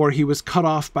before he was cut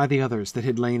off by the others that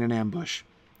had lain in ambush.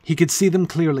 He could see them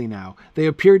clearly now. They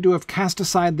appeared to have cast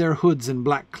aside their hoods and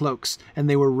black cloaks, and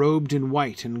they were robed in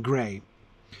white and grey.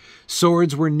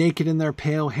 Swords were naked in their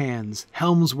pale hands,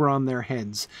 helms were on their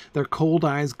heads, their cold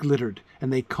eyes glittered,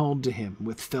 and they called to him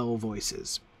with fell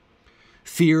voices.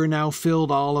 Fear now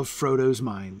filled all of Frodo's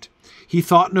mind. He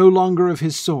thought no longer of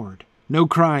his sword. No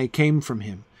cry came from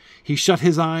him. He shut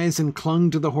his eyes and clung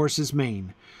to the horse's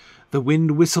mane. The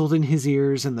wind whistled in his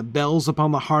ears, and the bells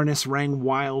upon the harness rang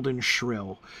wild and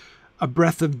shrill. A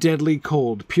breath of deadly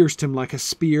cold pierced him like a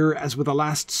spear, as with a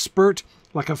last spurt,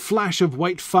 like a flash of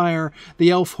white fire, the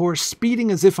elf horse,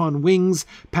 speeding as if on wings,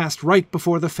 passed right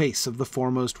before the face of the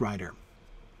foremost rider.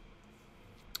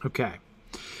 Okay.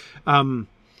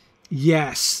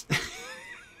 Yes.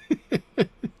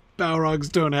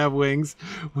 Balrogs don't have wings,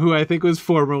 who I think was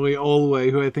formerly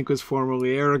Olwe, who I think was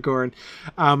formerly Aragorn.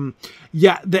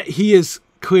 That he is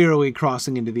clearly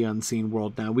crossing into the unseen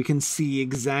world now. We can see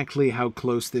exactly how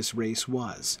close this race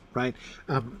was, right?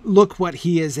 Look what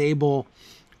he is able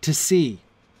to see,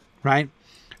 right?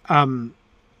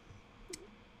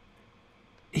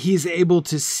 He's able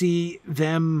to see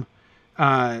them,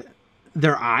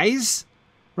 their eyes,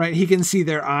 right? He can see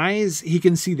their eyes. He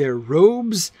can see their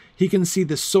robes. He can see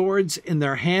the swords in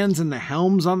their hands and the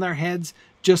helms on their heads.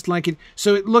 just like it.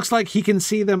 So it looks like he can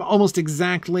see them almost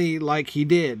exactly like he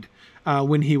did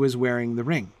when he was wearing the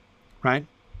ring, right?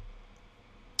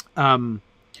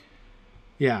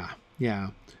 Yeah.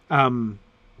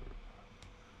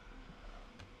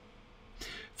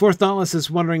 Fourth Dauntless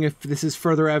is wondering if this is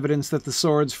further evidence that the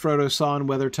swords Frodo saw in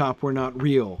Weathertop were not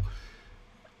real.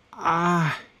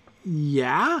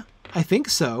 Yeah, I think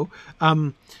so.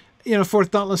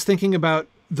 Fourth Dauntless thinking about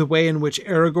the way in which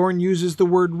Aragorn uses the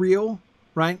word real,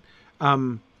 right?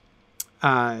 Why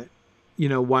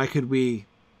could we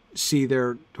see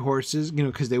their horses?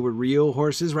 Because they were real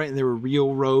horses, right? And they were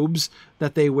real robes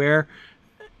that they wear.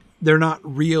 They're not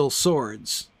real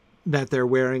swords that they're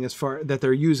wearing that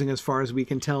they're using as far as we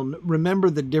can tell.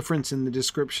 Remember the difference in the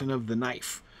description of the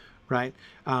knife, right?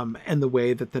 And the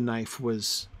way that the knife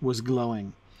was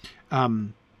glowing.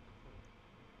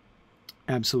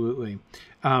 Absolutely.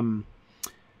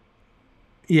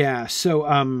 Yeah.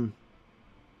 So,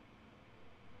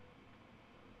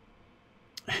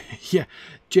 yeah,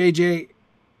 JJ,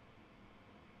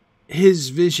 his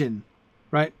vision,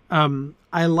 right?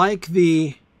 I like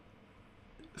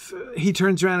he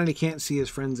turns around and he can't see his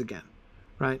friends again,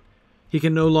 right? He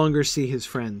can no longer see his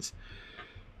friends.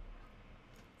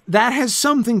 That has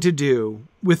something to do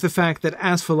with the fact that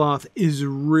Asphaleth is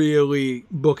really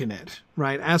booking it,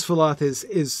 right? Asphaleth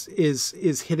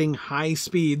is hitting high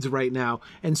speeds right now,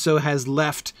 and so has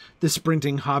left the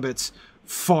sprinting hobbits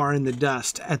far in the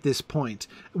dust at this point.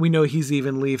 We know he's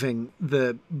even leaving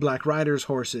the Black Riders'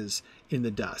 horses in the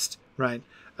dust, right?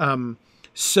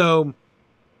 So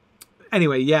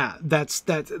anyway, yeah, that's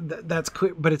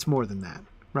clear, but it's more than that,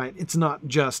 right? It's not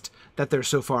just that they're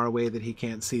so far away that he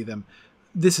can't see them.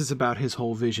 This is about his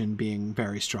whole vision being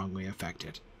very strongly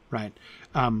affected, right?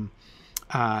 That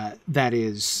he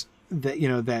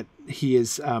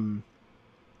is,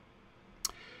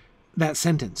 that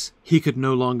sentence, he could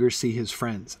no longer see his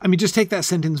friends. I mean, just take that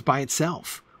sentence by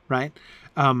itself, right?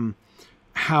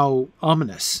 How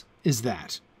ominous is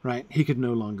that, right? He could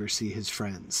no longer see his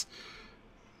friends.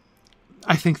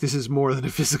 I think this is more than a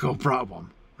physical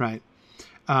problem, right?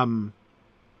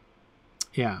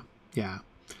 Yeah.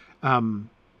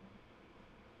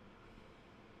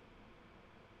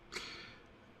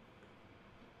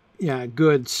 Yeah,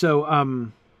 good.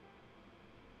 So,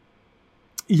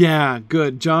 yeah,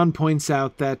 good. John points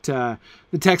out that the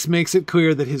text makes it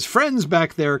clear that his friends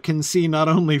back there can see not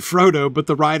only Frodo, but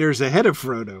the riders ahead of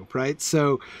Frodo, right?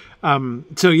 So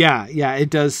yeah, it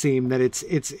does seem that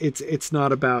it's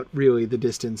not about really the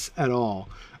distance at all.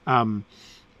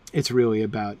 It's really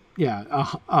about,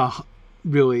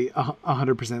 really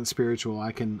 100% spiritual.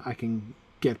 I can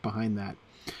get behind that.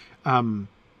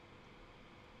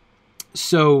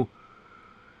 So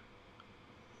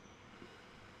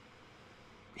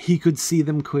he could see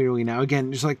them clearly now.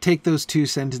 Again, just like take those two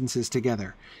sentences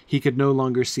together. He could no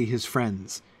longer see his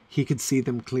friends. He could see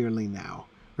them clearly now,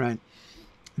 right?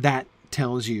 That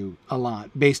tells you a lot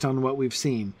based on what we've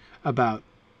seen about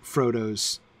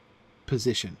Frodo's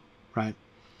position, right?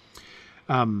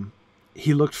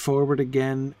 He looked forward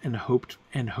again and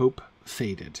hope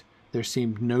faded. There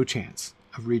seemed no chance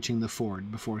of reaching the ford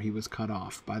before he was cut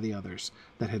off by the others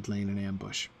that had lain in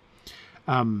ambush.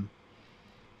 And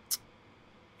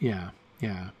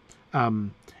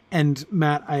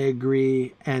Matt, I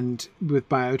agree. And with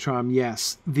Biotrom,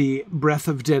 yes, the breath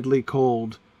of deadly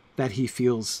cold that he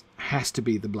feels has to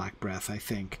be the Black Breath, I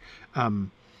think. A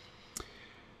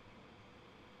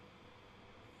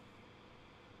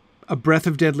breath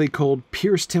of deadly cold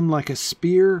pierced him like a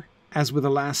spear, as with a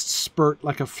last spurt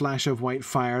like a flash of white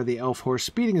fire, the elf horse,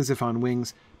 speeding as if on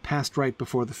wings, passed right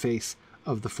before the face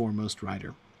of the foremost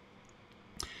rider.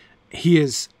 He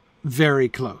is very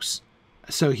close.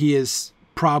 So he is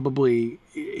probably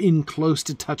in close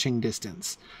to touching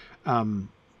distance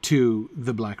to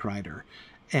the Black Rider.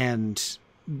 And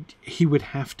he would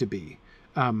have to be.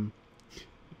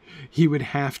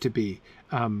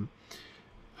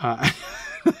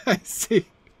 I see.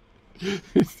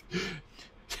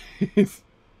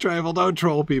 Trifle, don't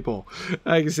troll people.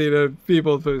 I can see the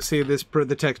people who see this.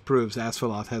 The text proves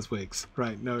Asphaleth has wigs,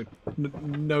 right? No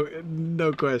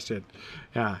question.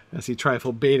 Yeah, I see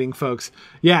Trifle baiting folks.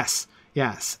 Yes.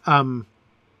 Yeah.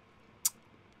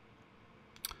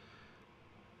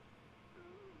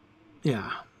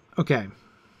 Okay.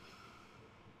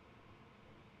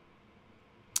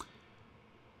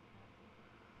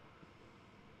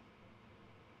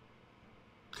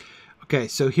 Okay.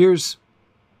 So here's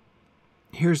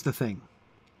the thing.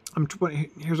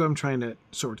 Here's what I'm trying to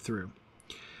sort through.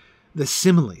 The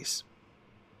similes.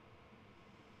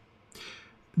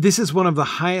 This is one of the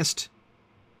highest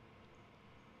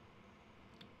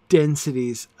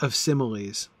densities of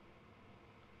similes.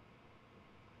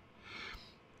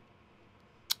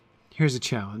 Here's a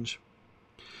challenge.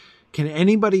 Can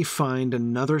anybody find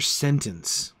another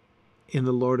sentence in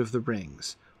The Lord of the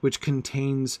Rings which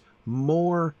contains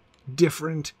more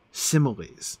different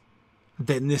similes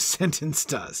than this sentence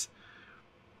does?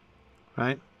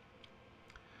 Right?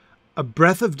 A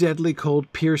breath of deadly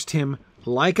cold pierced him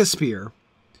like a spear,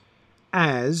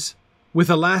 as, with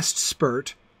a last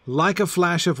spurt, like a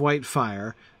flash of white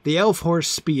fire, the elf horse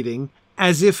speeding,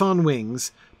 as if on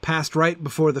wings, passed right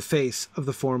before the face of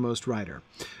the foremost rider.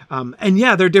 And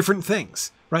yeah, they're different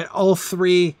things, right? All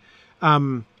three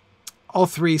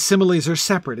similes are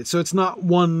separate. So it's not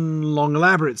one long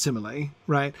elaborate simile,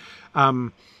 right?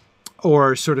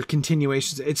 Or sort of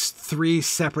continuations. It's three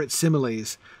separate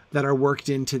similes that are worked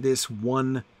into this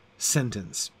one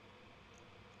sentence.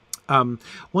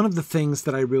 One of the things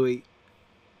that I really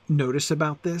notice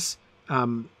about this,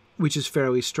 which is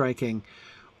fairly striking,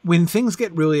 when things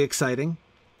get really exciting,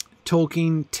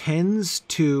 Tolkien tends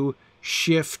to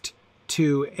shift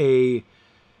to a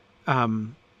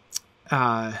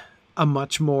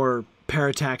much more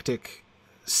paratactic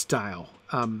style.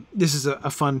 This is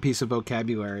a fun piece of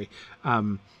vocabulary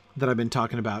that I've been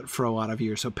talking about for a lot of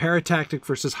years. So paratactic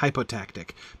versus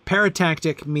hypotactic.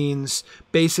 Paratactic means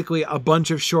basically a bunch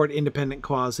of short independent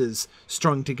clauses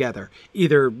strung together,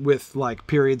 either with like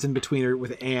periods in between or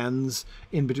with ands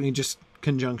in between, just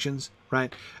conjunctions,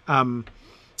 right?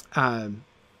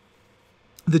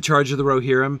 The Charge of the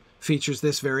Rohirrim features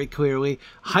this very clearly.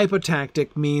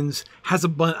 Hypotactic means has a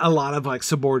lot of like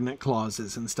subordinate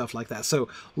clauses and stuff like that. So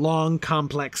long,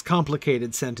 complex,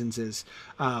 complicated sentences,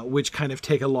 which kind of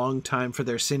take a long time for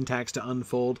their syntax to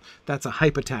unfold. That's a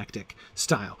hypotactic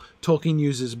style. Tolkien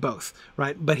uses both,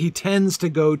 right? But he tends to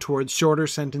go towards shorter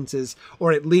sentences,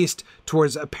 or at least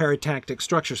towards a paratactic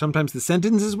structure. Sometimes the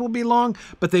sentences will be long,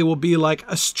 but they will be like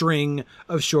a string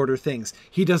of shorter things.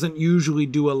 He doesn't usually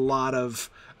do a lot of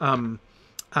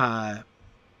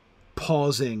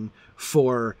pausing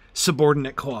for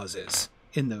subordinate clauses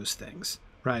in those things,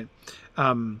 right?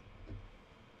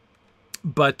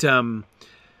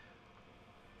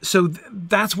 So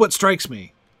that's what strikes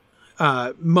me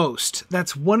most.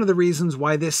 That's one of the reasons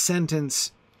why this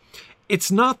sentence, it's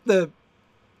not the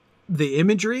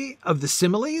imagery of the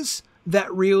similes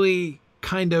that really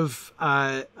kind of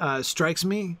strikes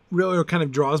me, really, or kind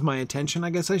of draws my attention, I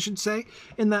guess I should say,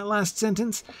 in that last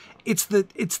sentence. It's the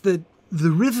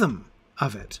rhythm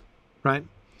of it, right?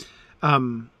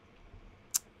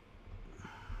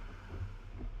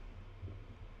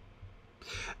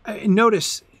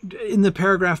 Notice in the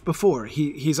paragraph before,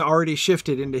 he's already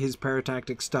shifted into his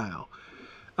paratactic style.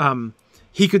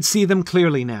 He could see them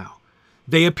clearly now.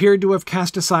 They appeared to have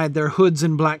cast aside their hoods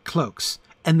and black cloaks,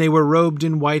 and they were robed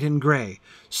in white and grey.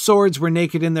 Swords were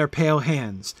naked in their pale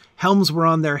hands. Helms were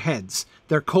on their heads.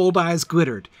 Their cold eyes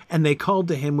glittered, and they called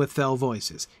to him with fell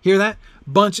voices. Hear that?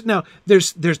 Bunch. Now,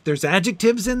 there's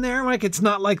adjectives in there. Like, it's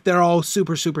not like they're all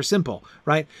super, super simple,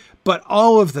 right? But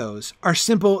all of those are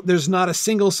simple. There's not a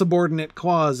single subordinate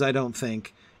clause, I don't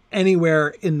think,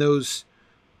 anywhere in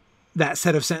that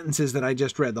set of sentences that I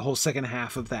just read, the whole second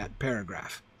half of that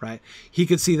paragraph, right? He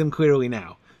could see them clearly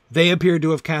now. They appeared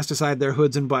to have cast aside their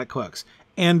hoods and black cloaks,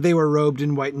 and they were robed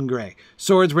in white and grey.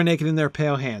 Swords were naked in their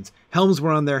pale hands. Helms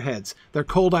were on their heads. Their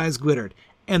cold eyes glittered,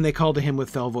 and they called to him with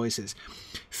fell voices.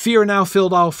 Fear now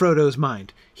filled all Frodo's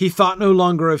mind. He thought no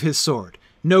longer of his sword.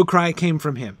 No cry came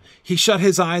from him. He shut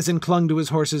his eyes and clung to his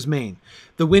horse's mane.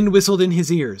 The wind whistled in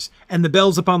his ears, and the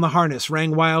bells upon the harness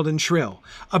rang wild and shrill.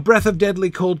 A breath of deadly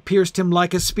cold pierced him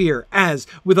like a spear, as,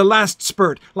 with a last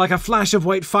spurt, like a flash of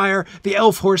white fire, the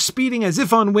elf horse, speeding as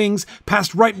if on wings,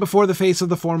 passed right before the face of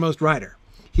the foremost rider.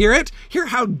 Hear it? Hear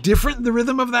how different the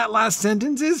rhythm of that last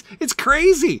sentence is? It's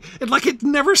crazy. It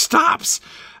never stops.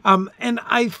 And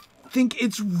I think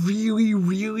it's really,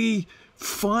 really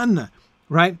fun,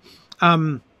 right?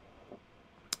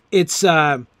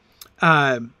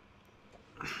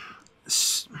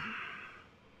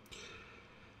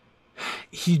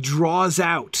 He draws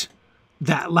out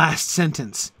that last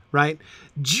sentence, right?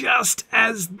 Just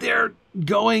as they're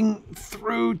going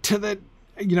through to the,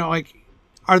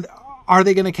 are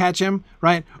they going to catch him,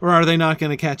 right? Or are they not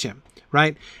going to catch him,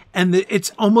 right? And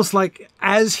it's almost like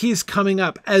as he's coming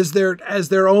up, as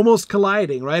they're almost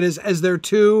colliding, right? As their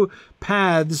two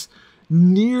paths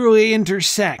nearly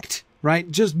intersect,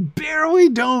 right? Just barely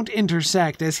don't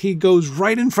intersect, as he goes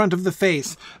right in front of the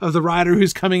face of the rider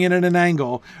who's coming in at an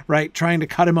angle, right? Trying to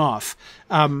cut him off.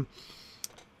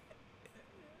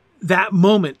 That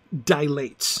moment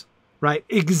dilates, right?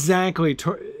 Exactly.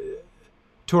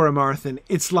 Tora Marthin.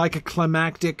 It's like a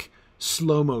climactic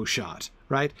slow-mo shot,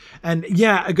 right? And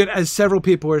yeah, as several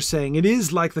people are saying, it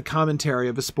is like the commentary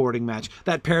of a sporting match.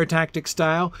 That paratactic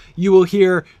style, you will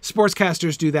hear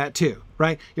sportscasters do that too,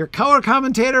 right? Your color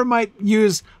commentator might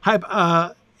use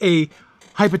a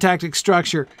hypotactic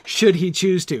structure should he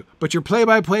choose to, but your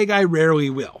play-by-play guy rarely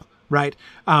will, right?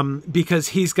 Because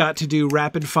he's got to do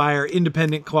rapid-fire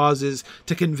independent clauses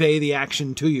to convey the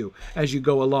action to you as you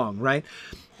go along, right?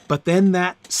 But then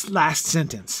that last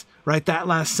sentence, right? That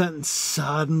last sentence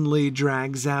suddenly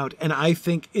drags out. And I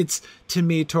think it's, to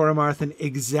me, Toramarthan,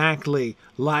 exactly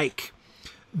like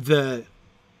the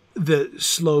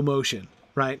slow motion,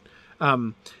 right?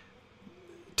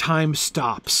 Time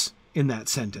stops in that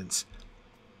sentence.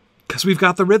 Because we've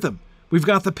got the rhythm. We've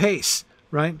got the pace,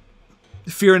 right?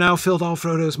 Fear now filled all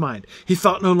Frodo's mind. He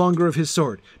thought no longer of his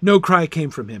sword. No cry came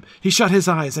from him. He shut his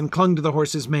eyes and clung to the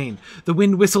horse's mane. The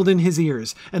wind whistled in his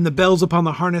ears, and the bells upon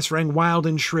the harness rang wild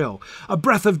and shrill. A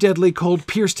breath of deadly cold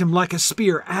pierced him like a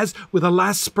spear, as, with a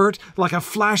last spurt, like a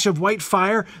flash of white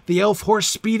fire, the elf horse,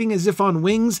 speeding as if on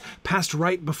wings, passed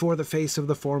right before the face of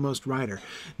the foremost rider.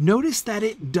 Notice that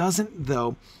it doesn't,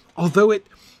 though, although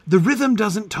the rhythm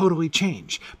doesn't totally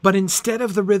change, but instead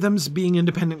of the rhythms being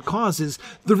independent clauses,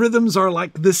 the rhythms are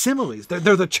like the similes.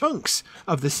 They're the chunks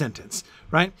of the sentence,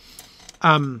 right?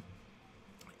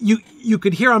 You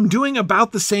could hear I'm doing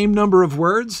about the same number of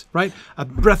words, right? A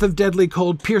breath of deadly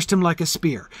cold pierced him like a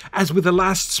spear, as with a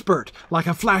last spurt, like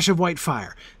a flash of white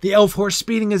fire. The elf horse,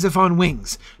 speeding as if on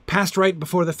wings, passed right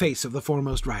before the face of the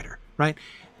foremost rider, right?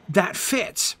 That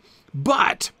fits,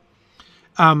 but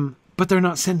they're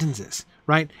not sentences.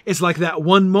 Right? It's like that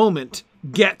one moment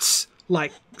gets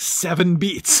like 7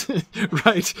 beats,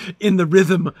 right? In the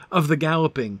rhythm of the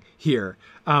galloping here.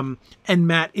 And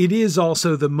Matt, it is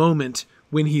also the moment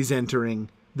when he's entering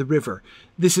the river.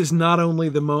 This is not only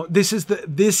the moment, this is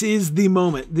the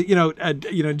moment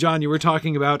that, John, you were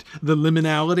talking about the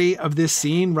liminality of this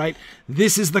scene, right?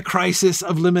 This is the crisis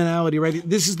of liminality, right?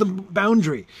 This is the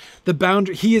boundary.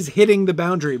 He is hitting the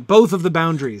boundary. Both of the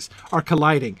boundaries are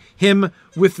colliding. Him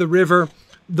with the river,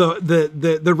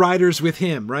 the riders with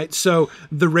him, right? So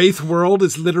the Wraith world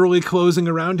is literally closing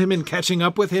around him and catching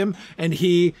up with him, and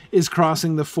he is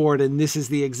crossing the ford, and this is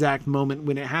the exact moment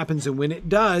when it happens. And when it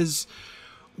does,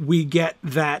 we get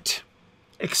that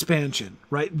expansion,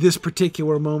 right? This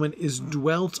particular moment is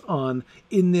dwelt on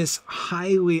in this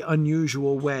highly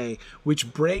unusual way,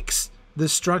 which breaks the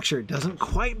structure. Doesn't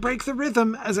quite break the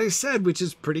rhythm, as I said, which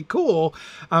is pretty cool.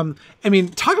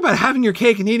 Talk about having your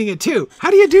cake and eating it too.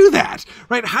 How do you do that,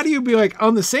 right? How do you be like,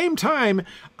 on the same time,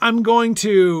 I'm going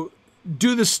to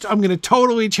do this, I'm going to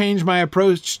totally change my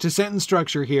approach to sentence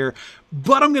structure here,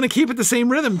 but I'm going to keep it the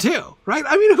same rhythm too, right?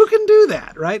 I mean, who can do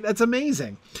that, right? That's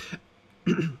amazing.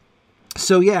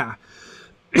 So yeah.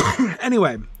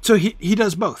 Anyway, so he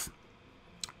does both.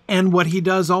 And what he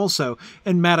does also,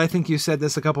 and Matt, I think you said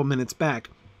this a couple minutes back,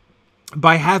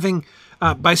 by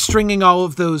stringing all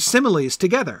of those similes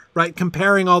together, right?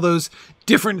 Comparing all those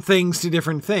different things to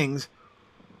different things.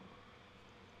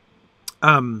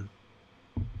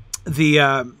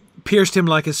 Pierced him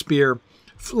like a spear,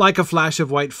 like a flash of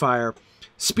white fire,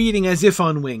 speeding as if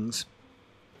on wings.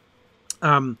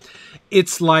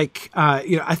 It's like,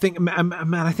 I think,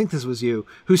 Matt, I think this was you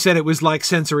who said it was like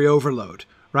sensory overload.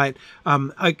 Right?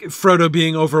 Like Frodo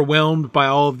being overwhelmed by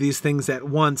all of these things at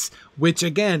once, which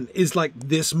again is like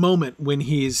this moment when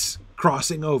he's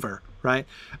crossing over, right?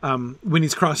 When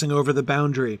he's crossing over the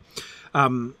boundary.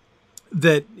 Think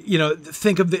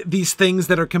of these things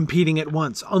that are competing at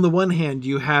once. On the one hand,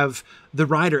 you have the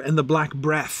rider and the black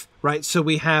breath, right? So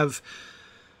we have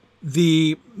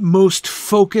the most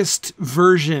focused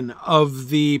version of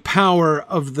the power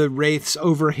of the wraiths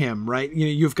over him, right?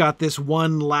 You've got this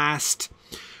one last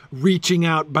reaching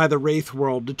out by the wraith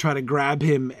world to try to grab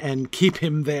him and keep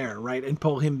him there, right? And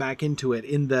pull him back into it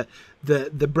in the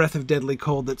breath of deadly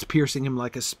cold that's piercing him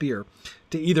like a spear,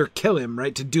 to either kill him,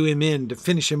 right? To do him in, to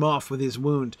finish him off with his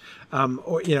wound,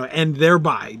 and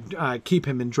thereby keep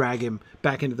him and drag him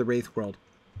back into the wraith world.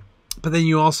 But then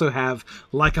you also have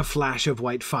like a flash of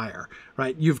white fire,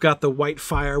 right? You've got the white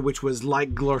fire, which was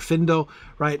like Glorfindel,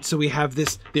 right? So we have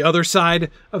the other side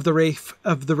of the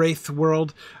wraith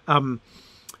world.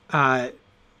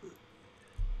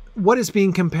 What is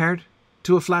being compared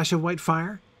to a flash of white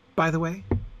fire, by the way?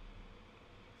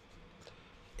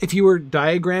 If you were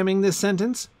diagramming this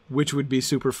sentence, which would be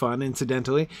super fun,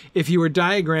 incidentally, if you were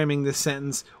diagramming this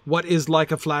sentence, what is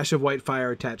like a flash of white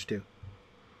fire attached to?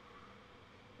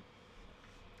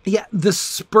 Yeah, the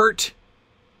spurt,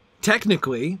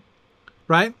 technically,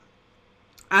 right?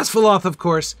 Asphiloth, of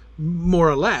course, more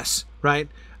or less, right?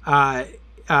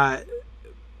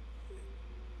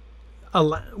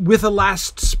 with a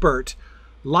last spurt,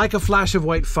 like a flash of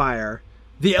white fire,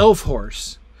 the elf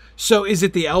horse. So is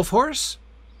it the elf horse?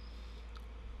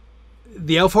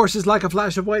 The elf horse is like a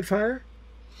flash of white fire?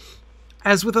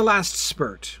 As with a last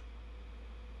spurt.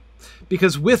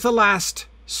 Because with a last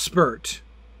spurt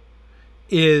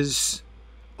is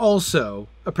also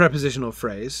a prepositional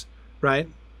phrase, right?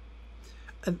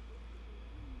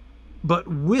 But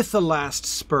with a last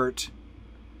spurt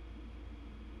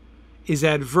is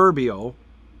adverbial,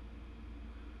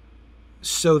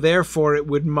 so therefore it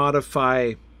would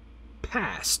modify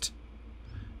past.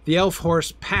 The elf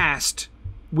horse passed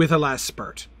with a last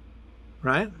spurt,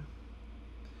 right?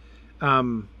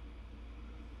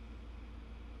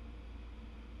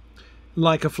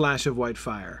 Like a flash of white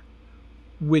fire,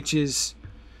 which is,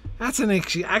 that's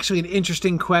actually an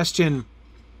interesting question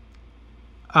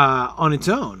on its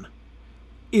own.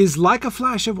 Is like a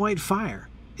flash of white fire,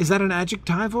 is that an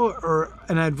adjectival or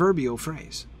an adverbial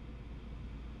phrase?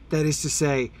 That is to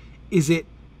say, is it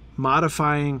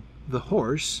modifying the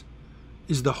horse?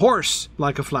 Is the horse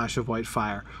like a flash of white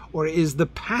fire? Or is the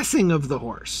passing of the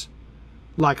horse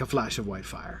like a flash of white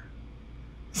fire?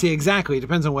 See, exactly, it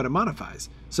depends on what it modifies.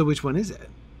 So which one is it?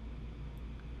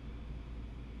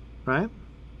 Right?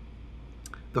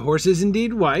 The horse is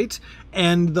indeed white,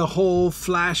 and the whole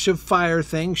flash of fire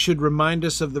thing should remind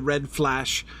us of the red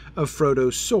flash of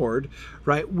Frodo's sword,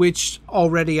 right? Which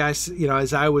already,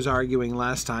 as I was arguing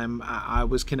last time, I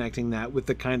was connecting that with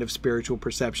the kind of spiritual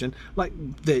perception, like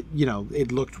that,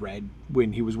 it looked red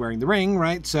when he was wearing the ring,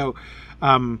 right? So,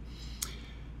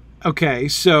 okay,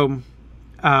 so,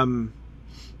 and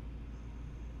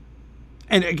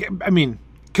I mean,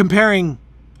 comparing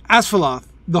Asphalloth,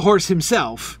 the horse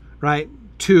himself, right,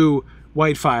 to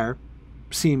Whitefire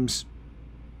seems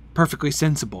perfectly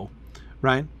sensible,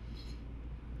 right?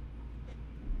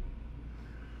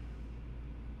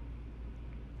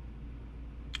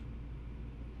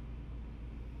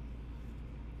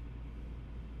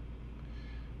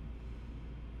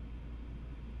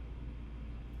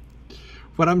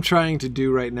 What I'm trying to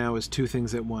do right now is two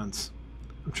things at once.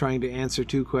 I'm trying to answer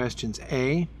two questions.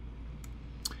 A,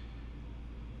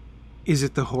 is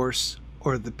it the horse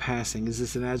or the passing? Is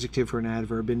this an adjective or an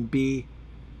adverb? And B,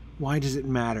 why does it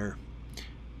matter?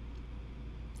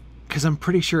 Because I'm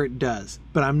pretty sure it does,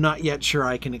 but I'm not yet sure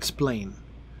I can explain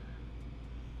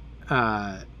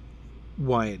why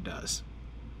it does.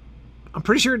 I'm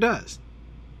pretty sure it does.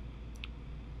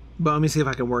 But let me see if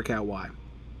I can work out why.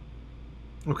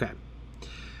 Okay.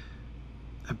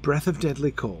 A breath of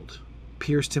deadly cold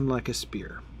pierced him like a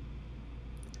spear.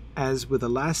 As with a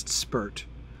last spurt,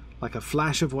 like a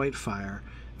flash of white fire,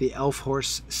 the elf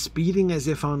horse, speeding as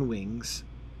if on wings.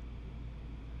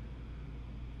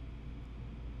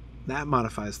 That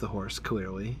modifies the horse,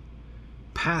 clearly.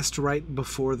 Passed right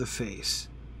before the face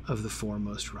of the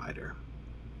foremost rider.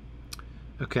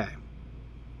 Okay.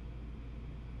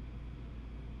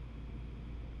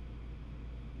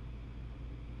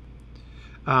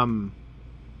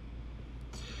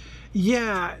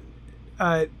 Yeah.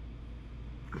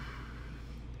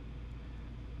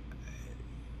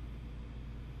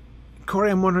 Corey,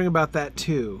 I'm wondering about that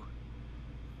too.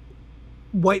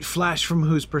 White flash from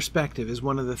whose perspective is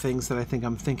one of the things that I think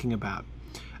I'm thinking about.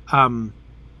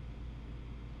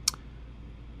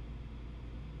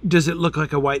 Does it look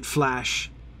like a white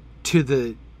flash to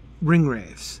the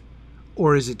ringwraiths,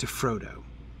 or is it to Frodo?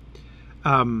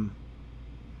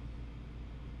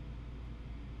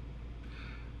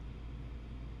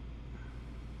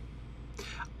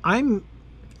 I'm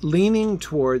leaning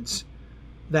towards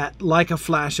that like a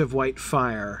flash of white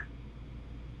fire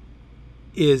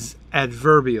is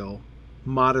adverbial,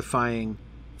 modifying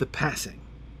the passing.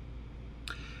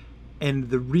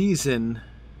 And the reason...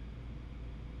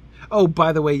 Oh,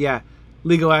 by the way, yeah,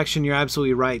 legal action, you're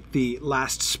absolutely right. The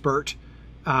last spurt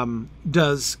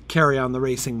does carry on the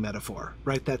racing metaphor,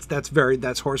 right?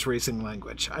 That's horse racing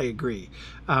language. I agree.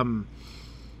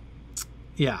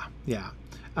 Yeah.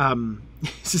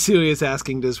 Cecilia's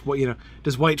asking, does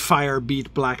white fire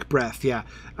beat black breath? Yeah.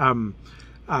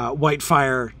 White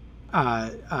fire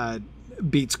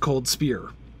beats cold spear,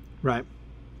 right?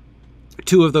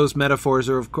 Two of those metaphors,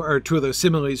 or two of those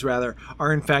similes rather,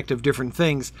 are in fact of different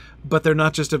things, but they're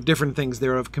not just of different things,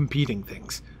 they're of competing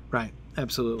things, right?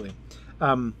 Absolutely.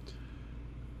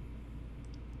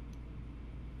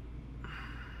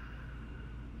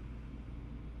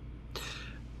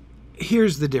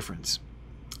 Here's the difference.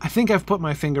 I think I've put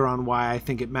my finger on why I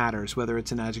think it matters, whether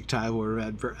it's an adjectival or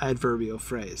adverbial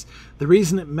phrase. The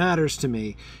reason it matters to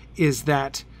me is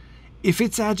that if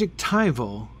it's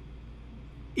adjectival,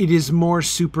 it is more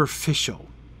superficial.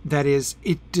 That is,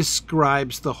 it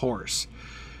describes the horse.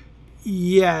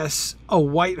 Yes, a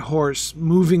white horse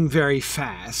moving very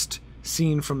fast,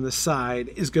 seen from the side,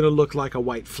 is going to look like a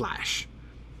white flash,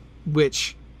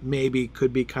 which maybe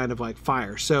could be kind of like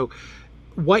fire. So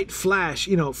white flash,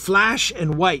 flash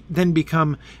and white then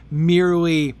become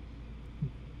merely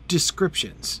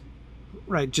descriptions,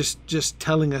 right? Just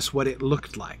telling us what it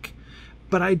looked like.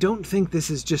 But I don't think this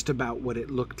is just about what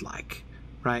it looked like,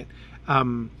 right?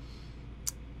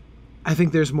 I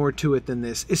think there's more to it than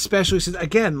this, especially since,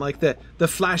 again, like the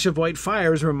flash of white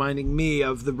fire is reminding me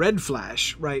of the red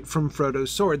flash, right, from Frodo's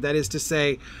sword. That is to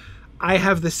say, I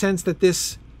have the sense that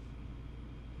this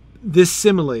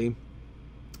simile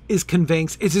is conveying,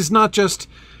 it is not just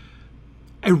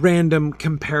a random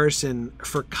comparison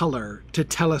for color to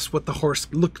tell us what the horse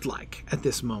looked like at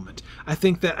this moment. I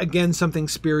think that, again, something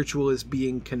spiritual is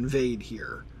being conveyed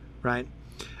here, right?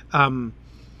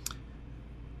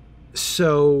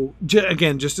 So,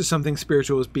 again, just as something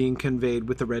spiritual is being conveyed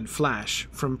with the red flash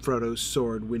from Frodo's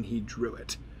sword when he drew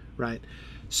it, right?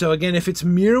 So, again, if it's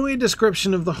merely a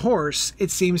description of the horse,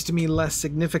 it seems to me less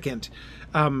significant.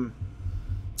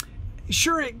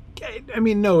 Sure,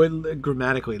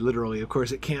 grammatically, literally, of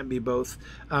course, it can't be both.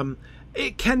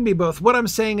 It can be both. What I'm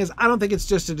saying is I don't think it's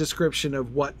just a description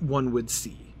of what one would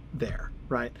see there,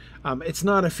 right? It's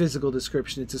not a physical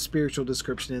description. It's a spiritual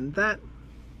description, and that,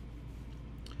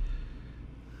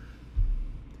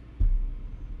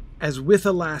 as with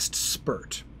a last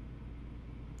spurt,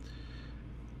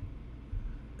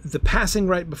 the passing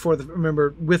right before the,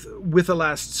 remember, with a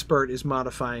last spurt is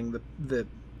modifying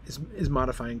is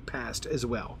modifying past as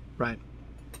well, right?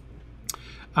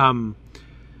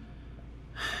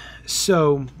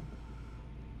 So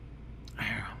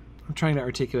I'm trying to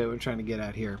articulate what I'm trying to get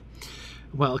at here.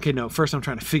 Well, okay, no, first I'm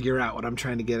trying to figure out what I'm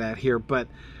trying to get at here, but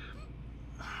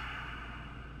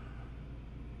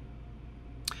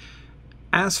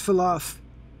Asphiloth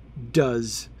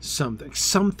does something.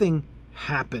 Something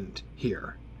happened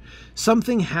here.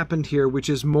 Something happened here which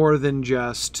is more than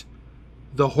just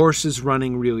the horse is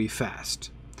running really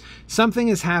fast. Something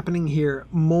is happening here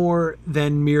more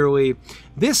than merely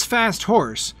this fast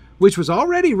horse, which was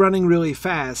already running really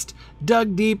fast,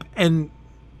 dug deep and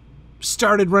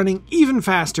started running even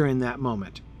faster in that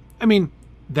moment. I mean,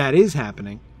 that is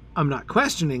happening. I'm not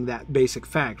questioning that basic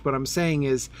fact. What I'm saying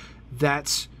is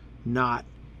that's not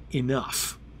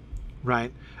enough,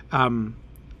 right?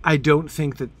 I don't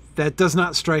think that does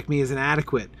not strike me as an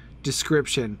adequate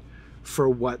description for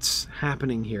what's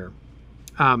happening here.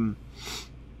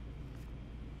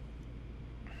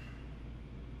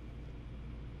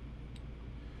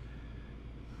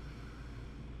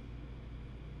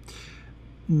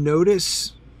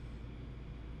 Notice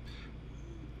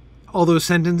all those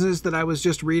sentences that I was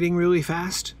just reading really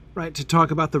fast, right, to talk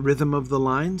about the rhythm of the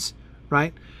lines,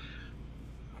 right?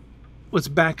 Let's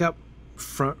back up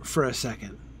for a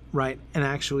second, right, and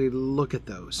actually look at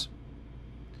those.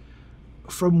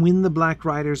 From when the Black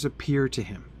Riders appear to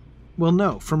him. Well,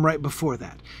 no, from right before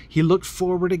that. He looked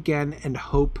forward again and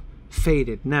hope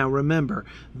faded. Now, remember,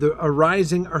 the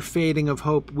arising or fading of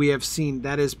hope we have seen,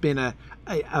 that has been a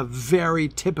very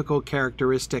typical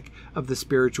characteristic of the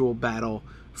spiritual battle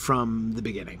from the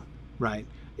beginning, right?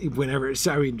 Whenever,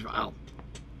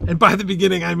 and by the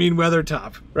beginning, I mean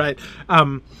Weathertop, right?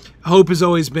 Hope has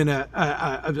always been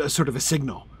a sort of a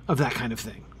signal of that kind of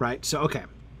thing, right? So, okay.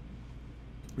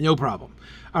 No problem.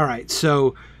 All right,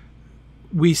 so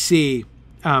we see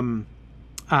a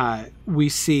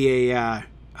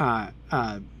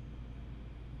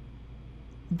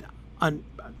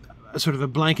sort of a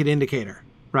blanket indicator,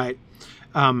 right?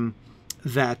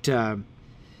 That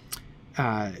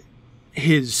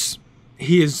he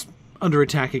is under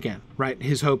attack again, right?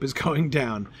 His hope is going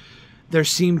down. There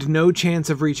seemed no chance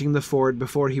of reaching the ford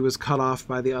before he was cut off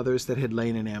by the others that had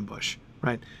lain in ambush,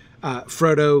 right?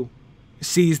 Frodo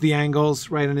sees the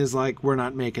angles, right, and is like, we're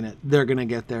not making it. They're going to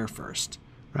get there first,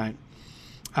 right?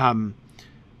 And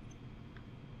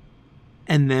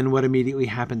then what immediately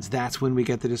happens, that's when we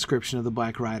get the description of the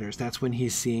Black Riders. That's when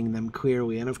he's seeing them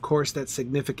clearly. And of course that's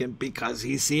significant because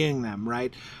he's seeing them,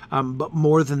 right? But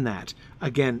more than that,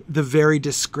 again, the very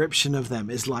description of them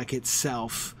is like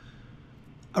itself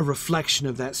a reflection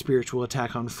of that spiritual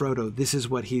attack on Frodo. This is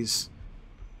what he's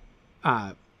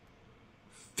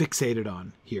fixated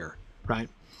on here, right?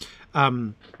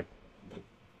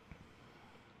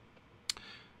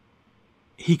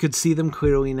 He could see them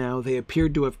clearly now. They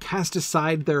appeared to have cast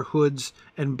aside their hoods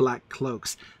and black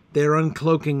cloaks. They're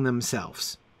uncloaking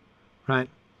themselves, right?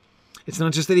 It's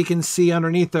not just that he can see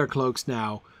underneath their cloaks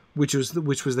now, which was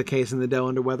the case in the Dell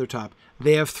under Weathertop.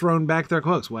 They have thrown back their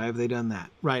cloaks. Why have they done that?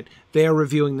 Right? They are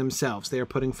reviewing themselves. They are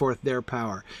putting forth their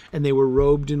power. And they were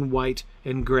robed in white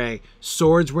and gray.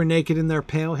 Swords were naked in their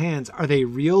pale hands. Are they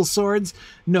real swords?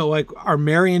 No. Like, are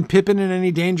Merry and Pippin in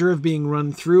any danger of being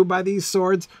run through by these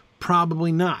swords?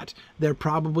 Probably not. They're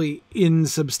probably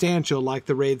insubstantial, like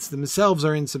the wraiths themselves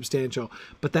are insubstantial.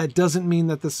 But that doesn't mean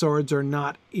that the swords are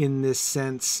not, in this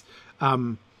sense,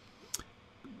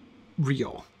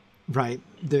 real. Right?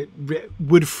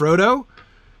 Would Frodo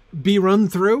be run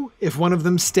through if one of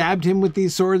them stabbed him with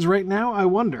these swords right now? I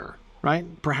wonder.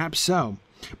 Right? Perhaps so.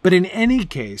 But in any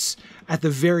case, at the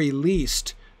very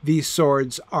least, these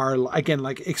swords are, again,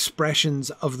 like expressions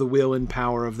of the will and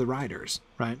power of the riders,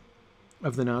 right?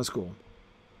 Of the Nazgul.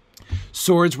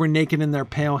 Swords were naked in their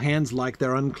pale hands like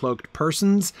their uncloaked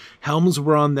persons. Helms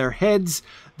were on their heads.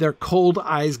 Their cold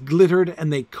eyes glittered,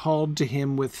 and they called to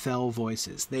him with fell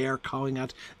voices. They are calling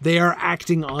out. They are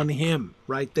acting on him,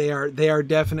 right? They are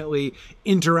definitely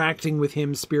interacting with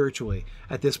him spiritually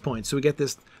at this point. So we get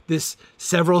this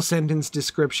several sentence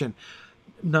description.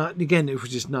 Not, again, it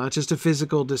was just not just a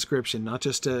physical description, not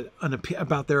just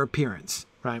about their appearance,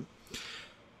 right?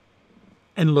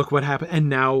 And look what happened. And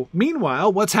now,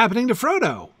 meanwhile, what's happening to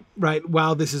Frodo, right?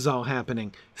 While this is all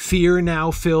happening, fear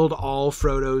now filled all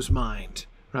Frodo's mind,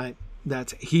 right?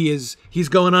 He's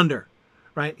going under,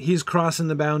 right? He's crossing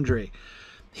the boundary.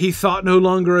 He thought no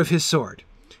longer of his sword.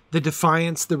 The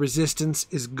defiance, the resistance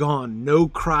is gone. No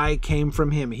cry came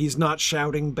from him. He's not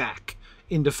shouting back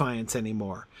in defiance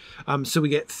anymore. So we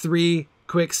get 3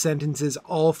 quick sentences,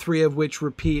 all 3 of which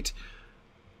repeat,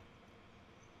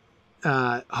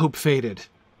 hope faded,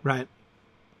 right?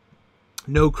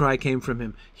 No cry came from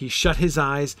him. He shut his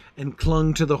eyes and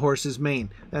clung to the horse's mane.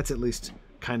 That's at least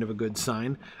kind of a good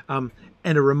sign. And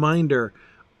a reminder,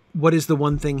 what is the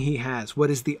one thing he has? What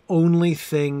is the only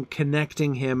thing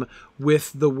connecting him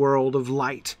with the world of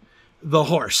light? The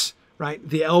horse, right?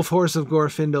 The elf horse of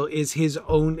Glorfindel is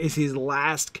his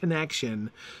last connection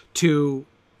to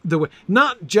the way,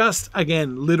 not just,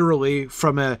 again, literally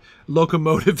from a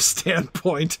locomotive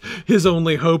standpoint, his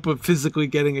only hope of physically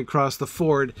getting across the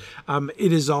ford.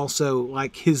 It is also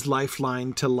like his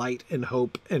lifeline to light and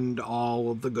hope and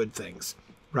all of the good things,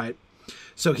 right?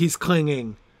 So he's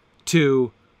clinging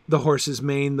to the horse's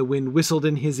mane. The wind whistled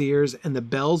in his ears, and the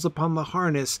bells upon the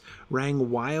harness rang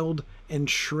wild and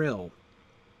shrill.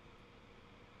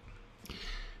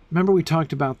 Remember, we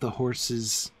talked about the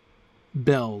horse's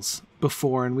bells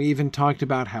before, and we even talked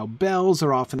about how bells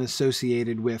are often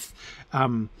associated with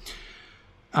are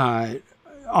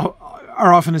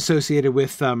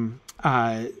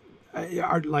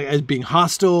like as being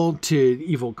hostile to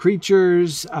evil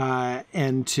creatures,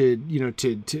 and to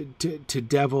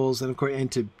devils, and of course,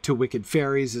 and to wicked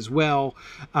fairies as well.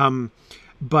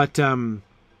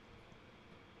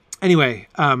 Anyway,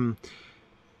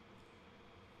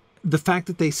 the fact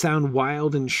that they sound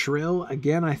wild and shrill,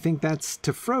 again, I think that's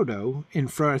to Frodo.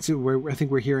 I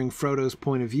think we're hearing Frodo's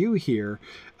point of view here.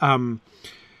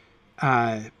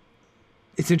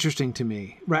 It's interesting to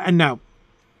me, right? And now,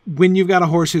 when you've got a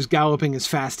horse who's galloping as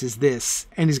fast as this,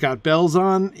 and he's got bells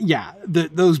on, yeah,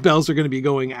 those bells are going to be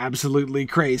going absolutely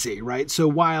crazy, right? So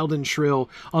wild and shrill,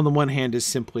 on the one hand, is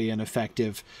simply an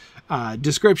effective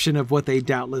description of what they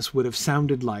doubtless would have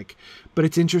sounded like. But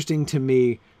it's interesting to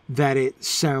me that it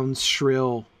sounds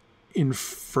shrill in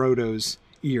Frodo's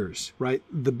ears, right?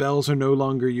 The bells are no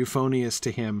longer euphonious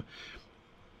to him.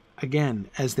 Again,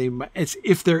 as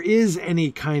if there is any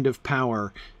kind of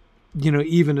power,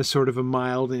 even a sort of a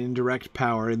mild and indirect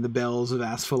power in the bells of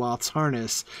Asphalot's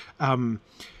harness,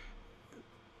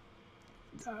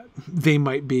 they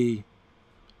might be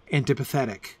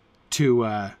antipathetic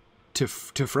to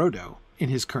Frodo in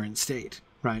his current state,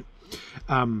 right?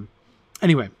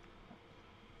 Anyway.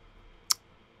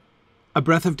 A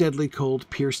breath of deadly cold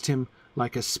pierced him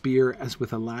like a spear as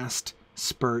with a last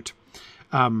spurt,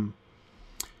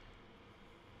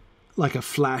 like a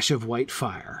flash of white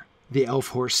fire. The elf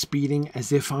horse, speeding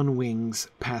as if on wings,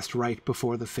 passed right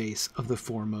before the face of the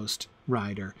foremost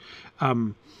rider.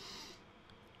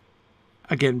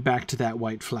 Again, back to that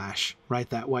white flash, right?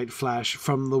 That white flash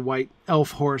from the white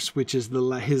elf horse, which is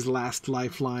his last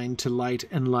lifeline to light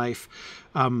and life.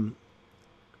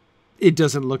 It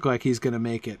doesn't look like he's going to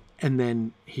make it. And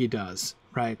then he does,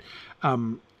 right?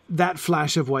 That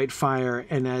flash of white fire,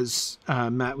 and as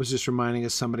Matt was just reminding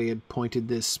us, somebody had pointed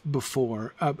this out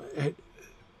before,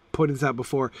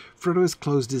 Frodo has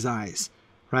closed his eyes,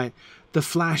 right? The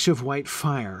flash of white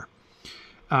fire.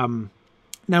 Now,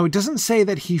 it doesn't say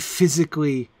that he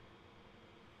physically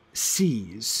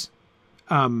sees.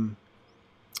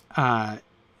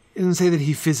 it doesn't say that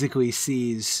he physically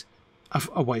sees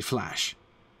a white flash,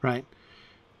 right?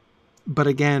 But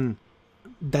again,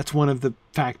 that's one of the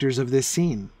factors of this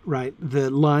scene, right? The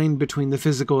line between the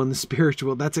physical and the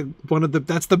spiritual. That's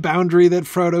the boundary that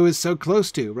Frodo is so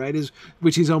close to, right?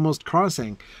 Which he's almost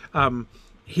crossing.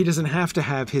 He doesn't have to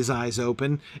have his eyes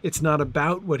open. It's not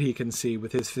about what he can see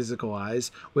with his physical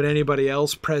eyes. Would anybody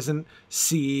else present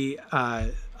see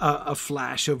a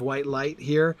flash of white light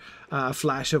here? A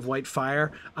flash of white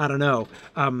fire? I don't know.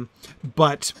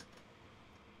 But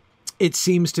it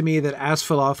seems to me that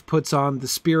Asphaleth puts on the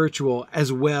spiritual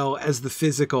as well as the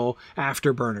physical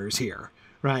afterburners here,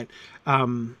 right?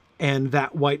 And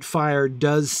that white fire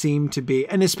does seem to be,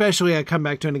 and especially I come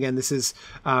back to, and again, this is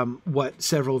what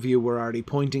several of you were already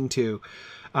pointing to,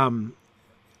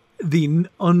 the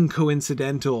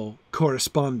uncoincidental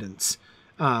correspondence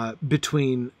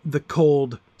between the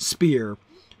cold spear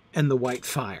and the white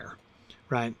fire,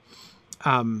 right?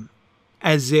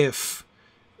 As if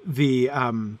the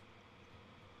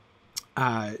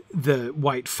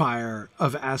white fire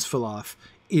of Asphaleth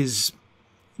is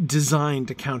designed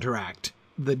to counteract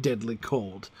the deadly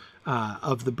cold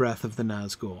of the breath of the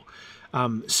Nazgul,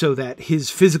 so that his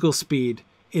physical speed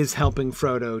is helping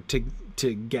Frodo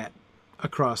to get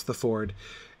across the ford.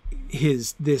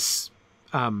 The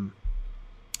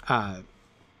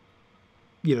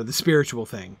spiritual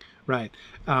thing, right,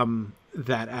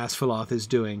 that Asphaleth is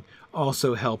doing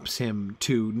also helps him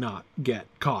to not get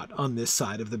caught on this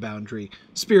side of the boundary,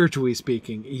 spiritually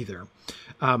speaking, either.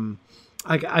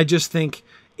 I just think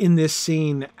in this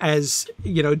scene, as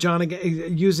you know, John,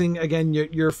 using again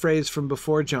your phrase from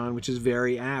before, John, which is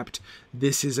very apt,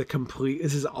 this is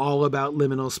all about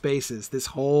liminal spaces. This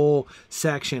whole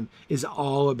section is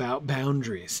all about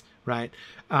boundaries, right?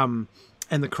 And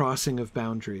the crossing of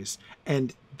boundaries.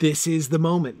 And this is the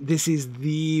moment. This is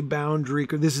the boundary.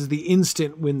 This is the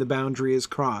instant when the boundary is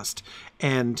crossed,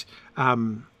 and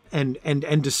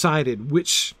decided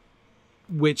which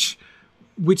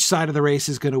side of the race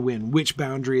is going to win, which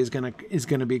boundary is going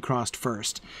to be crossed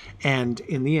first. And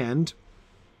in the end,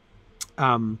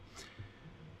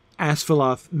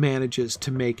 Asphaleth manages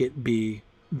to make it be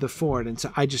the ford. And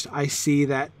so I see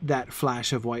that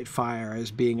flash of white fire as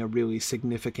being a really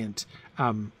significant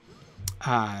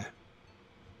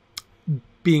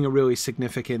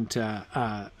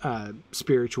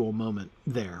spiritual moment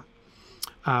there.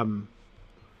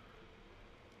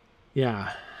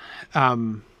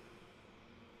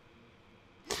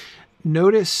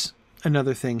 Notice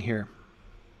another thing here.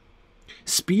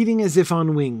 Speeding as if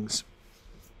on wings.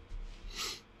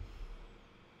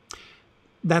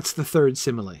 That's the third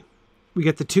simile. We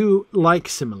get the two like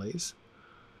similes,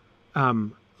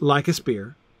 like a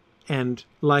spear and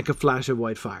like a flash of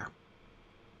white fire.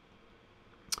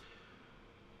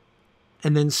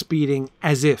 And then speeding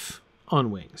as if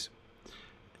on wings.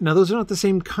 Now, those are not the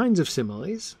same kinds of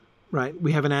similes, right?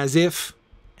 We have an as if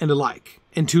and a like,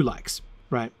 and two likes,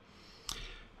 right?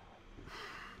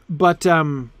 But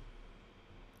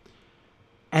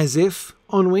as if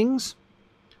on wings,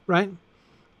 right,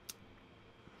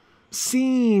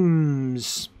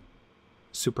 seems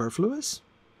superfluous,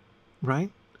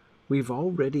 right? We've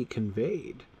already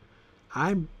conveyed.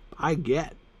 I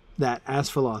get that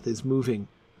Asphaleth is moving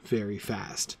very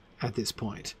fast at this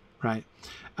point, right?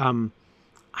 I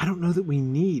don't know that we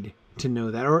need to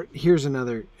know that. Or here's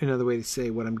another way to say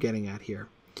what I'm getting at here.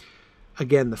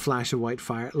 Again, the flash of white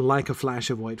fire, like a flash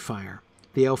of white fire.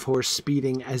 The elf horse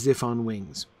speeding as if on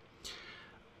wings.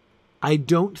 I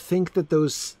don't think that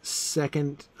those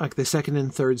the second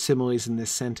and third similes in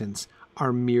this sentence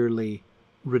are merely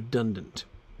redundant.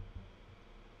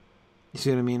 You see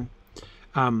what I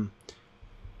mean?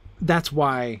 That's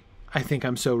why I think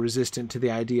I'm so resistant to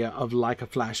the idea of like a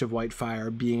flash of white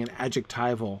fire being an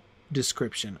adjectival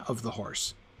description of the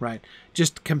horse, right?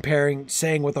 Just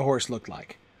saying what the horse looked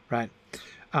like, right?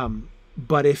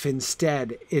 But if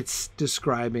instead it's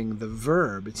describing the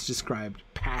verb, it's described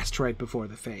passed right before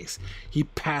the face. He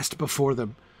passed before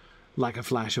them like a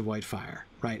flash of white fire,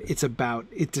 right?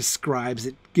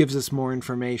 It gives us more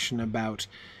information about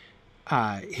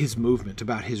his movement,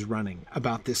 about his running,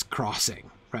 about this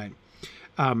crossing, right?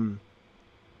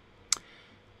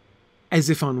 As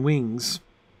if on wings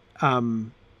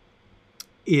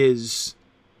is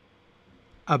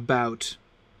about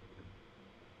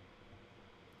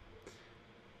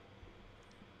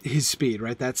his speed,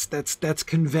 right? That's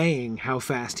conveying how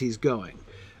fast he's going,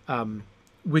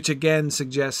 which again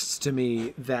suggests to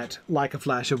me that like a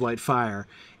flash of white fire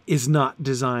is not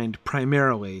designed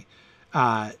primarily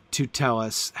to tell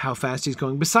us how fast he's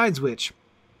going. Besides which,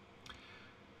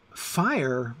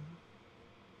 fire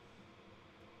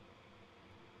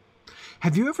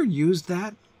Have you ever used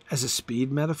that as a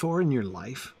speed metaphor in your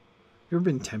life? You ever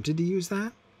been tempted to use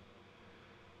that?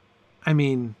 I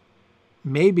mean,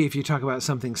 maybe if you talk about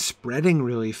something spreading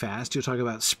really fast, you'll talk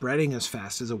about spreading as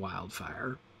fast as a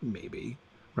wildfire. Maybe,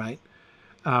 right?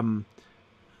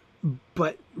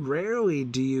 But rarely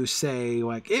do you say,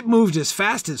 like, it moved as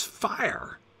fast as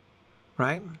fire,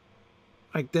 right?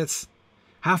 Like, that's,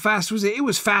 how fast was it? It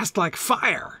was fast like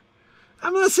fire.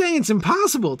 I'm not saying it's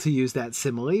impossible to use that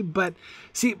simile, but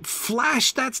see,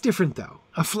 flash, that's different though.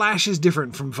 A flash is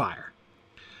different from fire.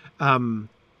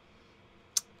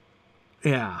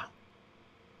 Yeah.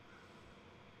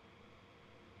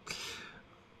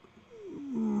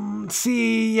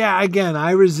 See, yeah, again,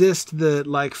 I resist the,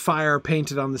 like, fire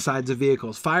painted on the sides of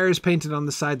vehicles. Fire is painted on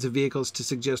the sides of vehicles to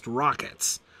suggest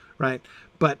rockets, right?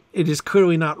 But it is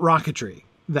clearly not rocketry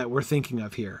that we're thinking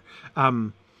of here.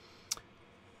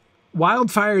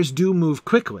 Wildfires do move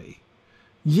quickly.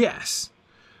 Yes.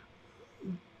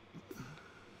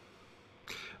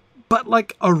 But,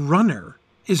 like, a runner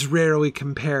is rarely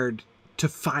compared to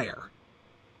fire,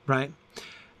 right?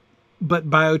 But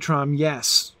Biotrom,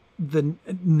 yes, the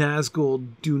Nazgul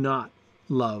do not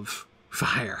love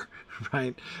fire,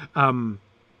 right?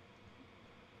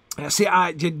 See,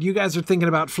 you guys are thinking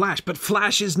about Flash, but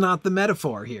Flash is not the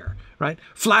metaphor here, right?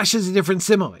 Flash is a different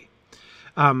simile.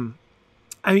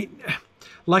 I mean,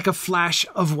 like a flash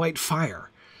of white fire.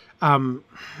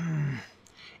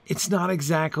 It's not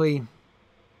exactly...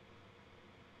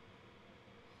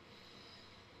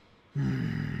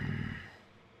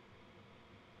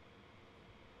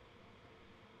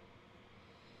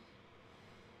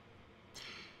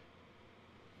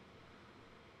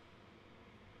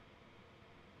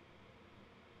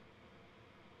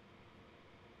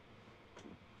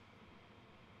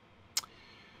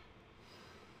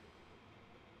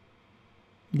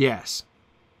 Yes.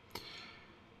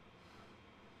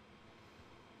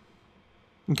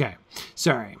 Okay.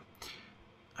 Sorry.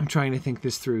 I'm trying to think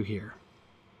this through here.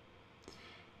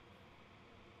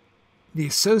 The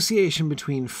association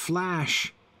between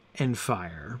flash and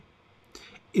fire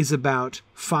is about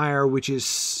fire which is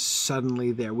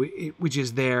suddenly there, which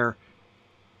is there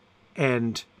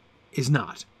and is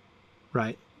not,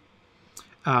 right?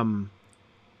 A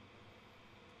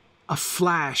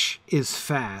flash is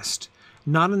fast,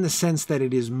 not in the sense that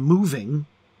it is moving,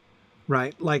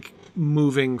 right? Like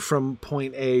moving from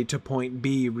point A to point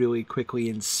B really quickly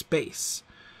in space.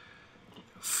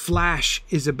 Flash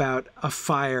is about a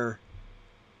fire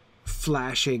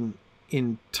flashing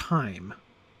in time,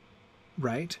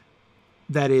 right?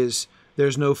 That is,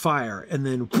 there's no fire, and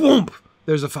then whoomp,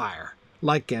 there's a fire,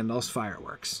 like Gandalf's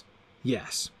fireworks.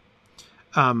 Yes.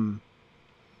 The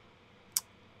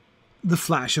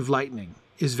flash of lightning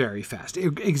is very fast.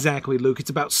 Exactly, Luke. It's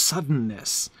about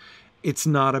suddenness. It's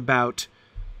not about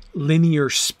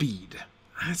linear speed.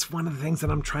 That's one of the things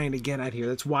that I'm trying to get at here.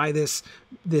 That's why this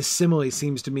simile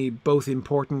seems to me both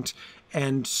important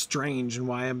and strange, and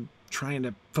why I'm trying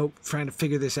to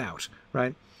figure this out,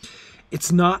 right?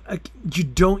 It's not you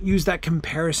don't use that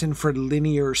comparison for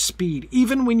linear speed,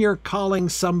 even when you're calling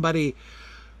somebody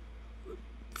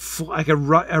like a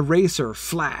racer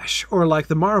Flash, or like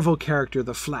the Marvel character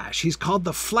the Flash. He's called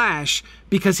the Flash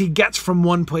because he gets from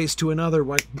one place to another,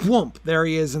 like whoomp, there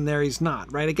he is and there he's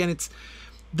not, right? Again, it's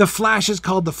the Flash is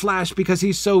called the Flash because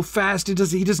he's so fast he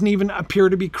doesn't even appear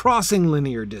to be crossing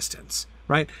linear distance,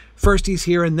 right? First he's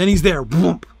here and then he's there,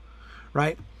 whoomp,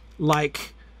 right?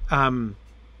 Like,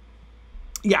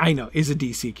 yeah, I know, is a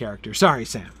DC character. Sorry,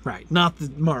 Sam. Right, not the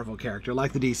Marvel character,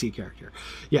 like the DC character.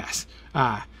 Yes,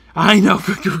 I know.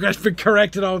 I've been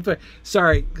corrected all the time.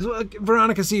 Sorry,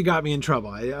 Veronica. See, you got me in trouble.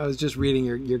 I was just reading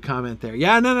your comment there.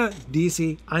 Yeah, no,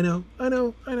 DC. I know.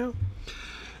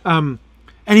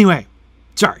 Anyway,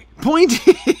 sorry. Point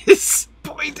is,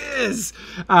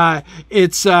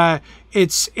 it's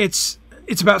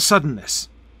about suddenness,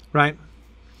 right?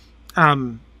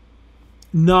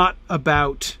 Not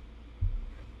about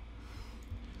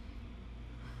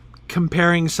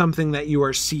comparing something that you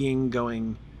are seeing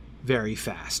going very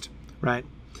fast, right?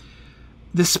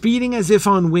 The speeding as if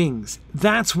on wings,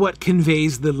 that's what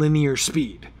conveys the linear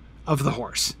speed of the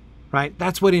horse, right?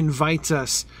 That's what invites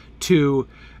us to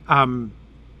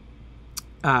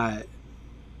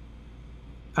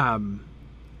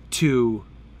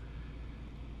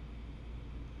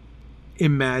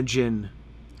imagine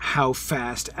how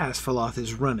fast Asphiloth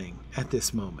is running at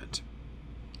this moment.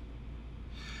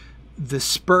 The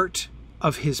spurt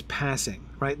of his passing,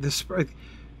 right?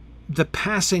 The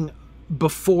passing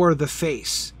before the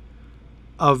face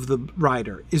of the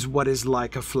rider is what is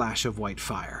like a flash of white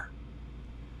fire.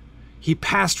 He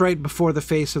passed right before the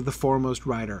face of the foremost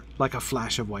rider, like a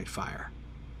flash of white fire.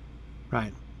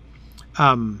 Right.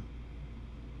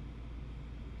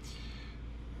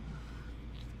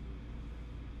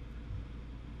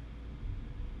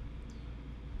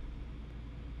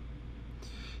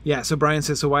 Yeah, so Brian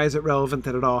says, so why is it relevant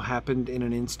that it all happened in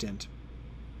an instant?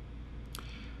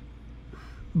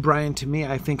 Brian, to me,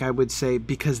 I think I would say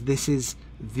because this is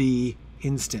the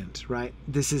instant, right?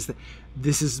 This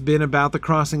has been about the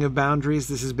crossing of boundaries.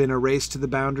 This has been a race to the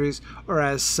boundaries, or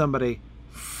as somebody,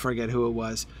 forget who it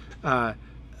was,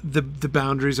 the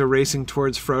boundaries are racing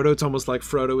towards Frodo. It's almost like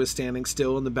Frodo is standing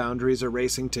still and the boundaries are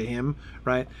racing to him,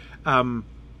 right?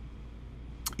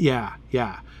 Yeah.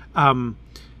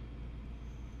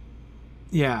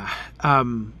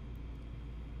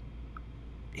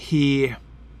 He...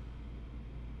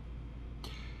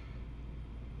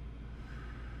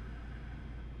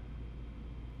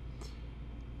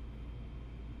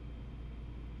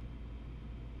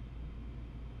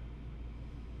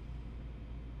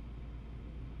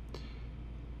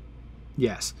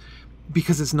 Yes,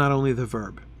 because it's not only the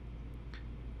verb.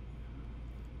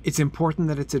 It's important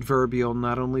that it's adverbial,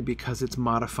 not only because it's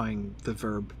modifying the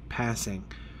verb passing,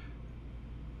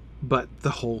 but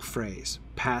the whole phrase,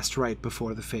 passed right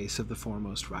before the face of the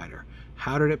foremost rider.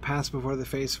 How did it pass before the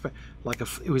face?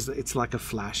 It's like a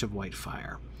flash of white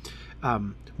fire.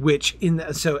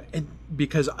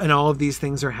 Because all of these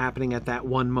things are happening at that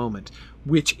one moment,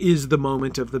 which is the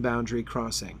moment of the boundary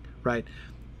crossing, right?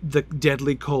 The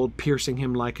deadly cold piercing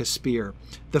him like a spear,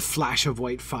 the flash of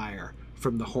white fire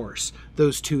from the horse,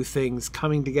 those two things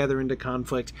coming together into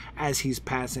conflict as he's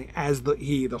passing, as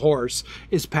the horse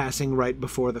is passing right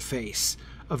before the face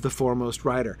of the foremost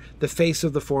rider. The face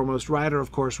of the foremost rider,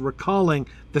 of course, recalling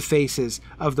the faces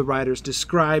of the riders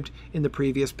described in the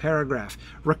previous paragraph,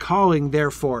 recalling,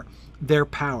 therefore, their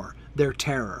power, their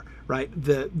terror, right?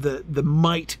 The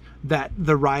might that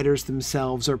the riders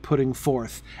themselves are putting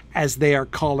forth as they are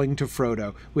calling to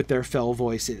Frodo with their fell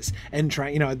voices and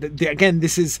trying, again,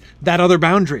 this is that other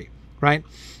boundary, right?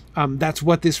 That's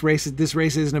what this race is. This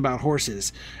race isn't about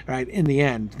horses, right? In the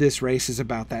end, this race is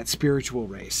about that spiritual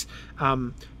race.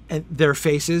 And their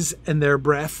faces and their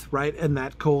breath, right? And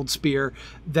that cold spear,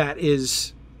 that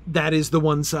is the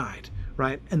one side,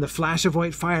 right? And the flash of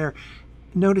white fire,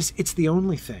 notice it's the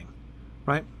only thing,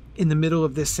 right? In the middle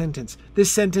of this sentence,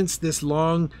 this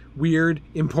long, weird,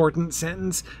 important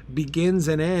sentence begins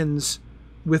and ends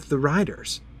with the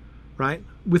riders, right?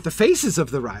 With the faces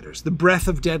of the riders, the breath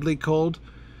of deadly cold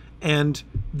and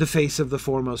the face of the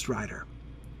foremost rider,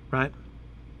 right?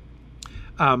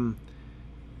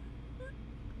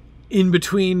 In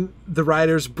between the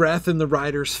rider's breath and the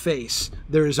rider's face,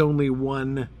 there is only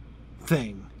one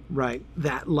thing, right?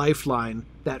 That lifeline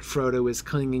that Frodo is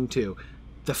clinging to,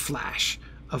 the flash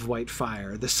of white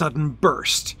fire, the sudden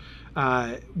burst,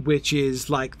 which is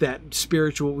like that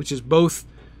spiritual, which is both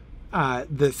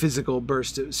the physical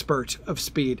spurt of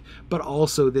speed, but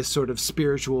also this sort of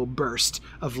spiritual burst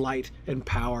of light and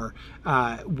power,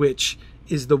 which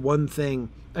is the one thing.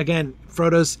 Again,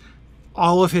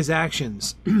 all of his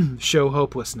actions show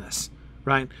hopelessness,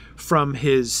 right? From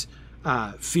his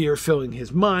fear filling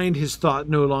his mind, his thought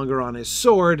no longer on his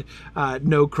sword,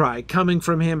 no cry coming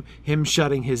from him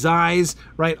shutting his eyes,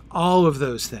 right? All of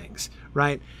those things,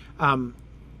 right?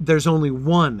 There's only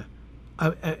one,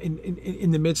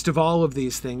 in the midst of all of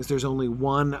these things, there's only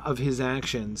one of his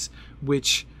actions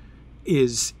which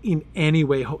is in any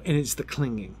way, and it's the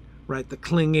clinging, right? The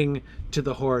clinging to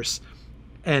the horse,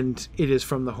 and it is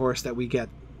from the horse that we get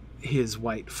his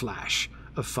white flash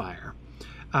of fire.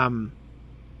 And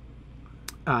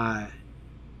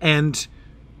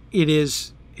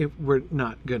we're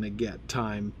not going to get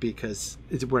time because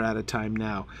we're out of time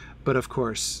now. But of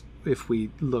course, if we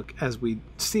look, as we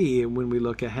see, and when we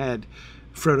look ahead,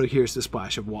 Frodo hears the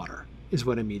splash of water is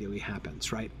what immediately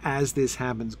happens, right? As this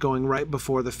happens, going right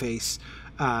before the face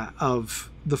of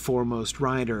the foremost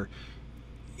rider,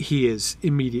 he is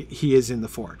in the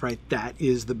fort, right? That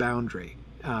is the boundary.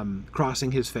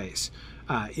 Crossing his face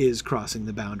is crossing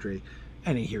the boundary,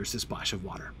 and he hears the splash of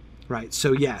water, right?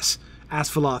 So yes,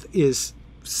 Asphaleth is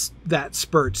that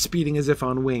spurt, speeding as if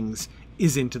on wings,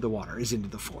 is into the water, is into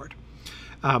the ford.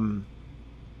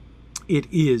 It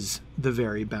is the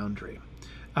very boundary.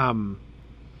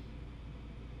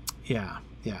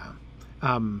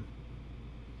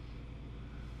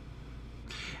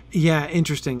 Yeah,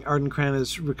 interesting. Arden Cran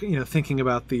is, thinking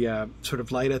about the sort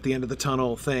of light at the end of the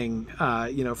tunnel thing,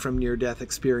 from near-death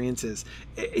experiences.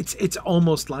 It's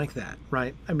almost like that,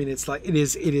 right? I mean, it's like it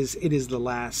is the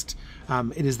last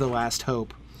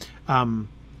hope.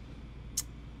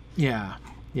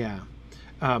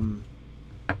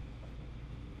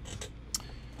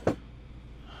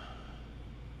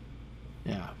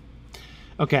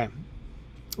 Okay,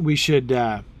 we should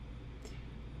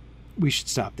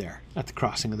stop there at the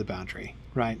crossing of the boundary,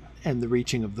 right, and the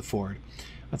reaching of the ford.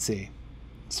 Let's see.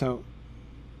 So,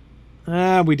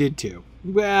 we did 2.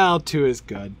 Well, 2 is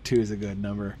good. 2 is a good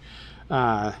number.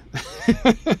 But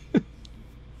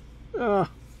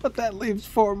that leaves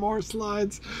 4 more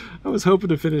slides. I was hoping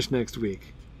to finish next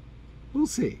week. We'll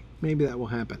see. Maybe that will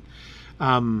happen.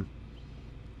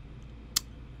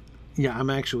 Yeah, I'm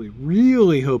actually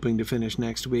really hoping to finish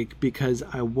next week because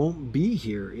I won't be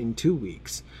here in 2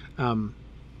 weeks. Yeah,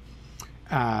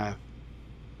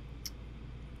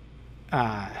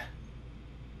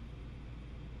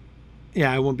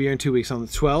 I won't be here in 2 weeks. On the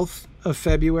 12th of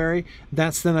February,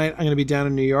 that's the night I'm going to be down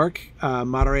in New York,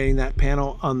 moderating that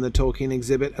panel on the Tolkien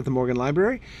exhibit at the Morgan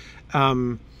Library.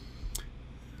 So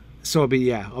I'll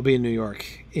be in New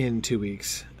York in 2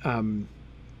 weeks.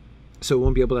 So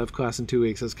won't be able to have class in 2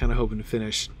 weeks. I was kind of hoping to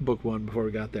finish book 1 before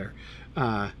we got there.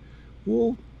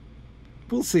 We'll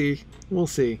see. We'll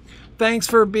see. Thanks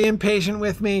for being patient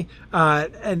with me.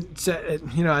 And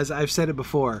you know, as I've said it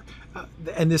before,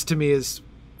 and this to me is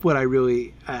what I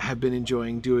really have been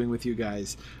enjoying doing with you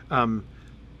guys. A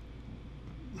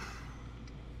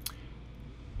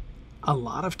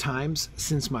lot of times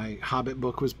since my Hobbit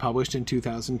book was published in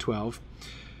 2012,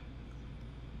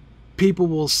 people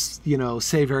will, you know,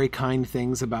 say very kind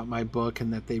things about my book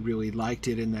and that they really liked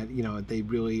it and that, you know, they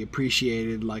really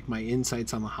appreciated like my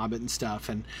insights on the Hobbit and stuff.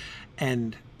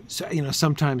 And so, you know,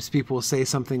 sometimes people will say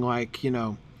something like, you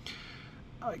know,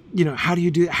 how do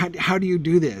you do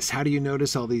this? How do you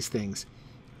notice all these things?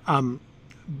 You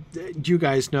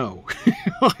guys know,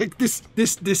 like this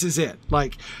is it.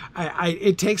 Like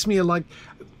it takes me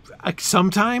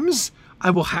sometimes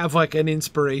I will have like an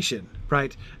inspiration,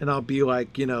 right? And I'll be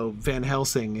like, you know, Van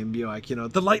Helsing and be like, you know,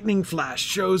 the lightning flash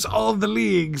shows all the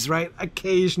leagues, right?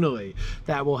 Occasionally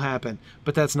that will happen,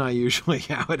 but that's not usually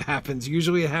how it happens.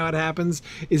 Usually how it happens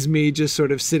is me just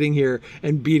sort of sitting here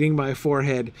and beating my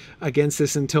forehead against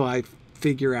this until I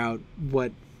figure out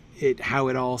how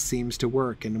it all seems to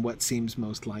work and what seems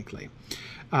most likely.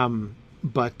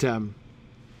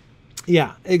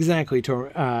 Yeah, exactly.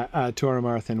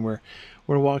 Tormarthen,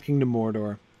 we're walking to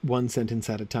Mordor, one sentence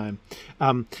at a time.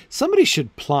 Somebody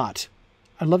should plot.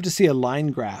 I'd love to see a line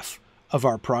graph of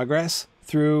our progress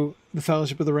through the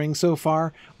Fellowship of the Ring so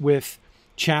far, with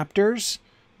chapters,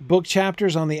 book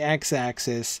chapters on the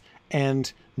x-axis,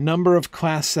 and number of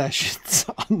class sessions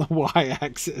on the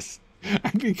y-axis.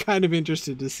 I'd be kind of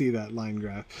interested to see that line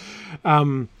graph.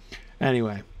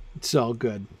 Anyway, it's all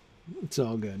good. It's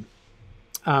all good.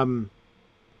 All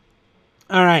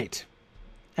right.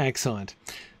 Excellent.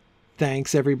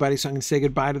 Thanks, everybody. So I'm going to say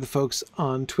goodbye to the folks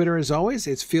on Twitter. As always,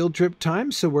 it's field trip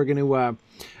time. So we're going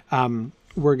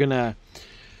to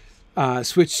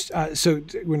switch. So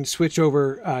we're going to switch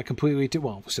over completely to,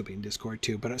 well, we'll still be in Discord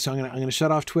too, but so I'm going to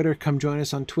shut off Twitter. Come join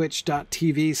us on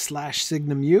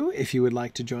twitch.tv/SignumU if you would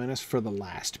like to join us for the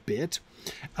last bit.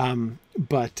 Thanks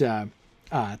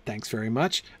very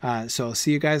much. So I'll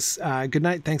see you guys. Good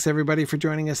night. Thanks everybody for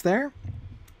joining us there.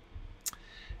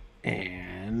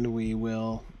 And we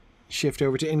will shift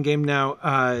over to in-game now.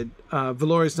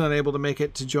 Valoria's not able to make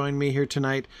it to join me here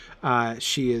tonight.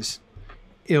 She is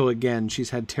ill again.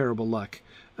 She's had terrible luck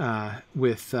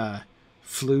with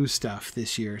flu stuff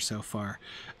this year so far.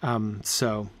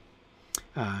 So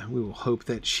we will hope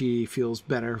that she feels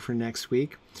better for next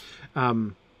week.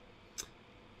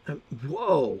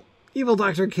 Whoa! Evil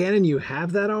Dr. Cannon, you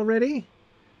have that already?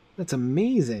 That's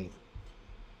amazing.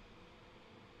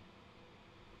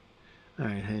 All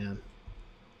right, hang on.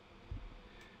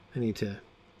 I need to...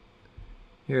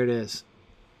 Here it is.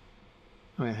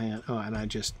 Oh, wait, hang on. Oh, and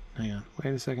hang on.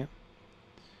 Wait a second.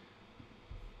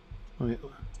 Let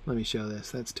me show this.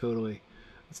 That's totally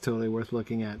worth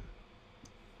looking at.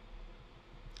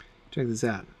 Check this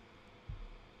out.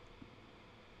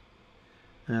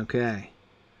 Okay.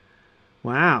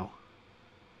 Wow.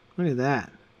 Look at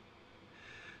that.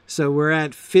 So we're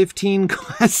at 15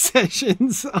 class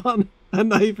sessions on a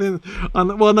knife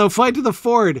Flight to the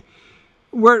Ford.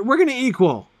 We're going to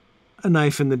equal A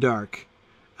Knife in the Dark.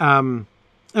 And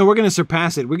we're going to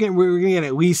surpass it. We're going to get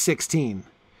at least 16.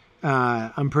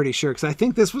 I'm pretty sure, because I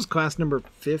think this was class number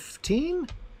 15.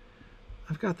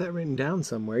 I've got that written down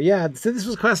somewhere. Yeah, so this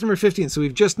was class number 15. So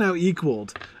we've just now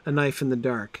equaled A Knife in the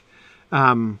Dark.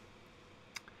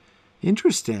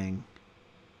 Interesting.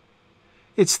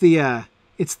 It's the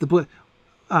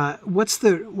what's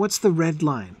the red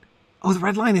line? Oh, the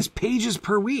red line is pages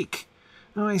per week.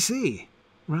 Oh, I see.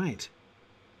 Right.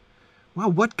 Wow,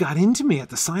 what got into me at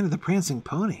the Sign of the Prancing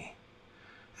Pony?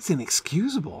 That's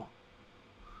inexcusable.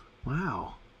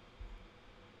 Wow.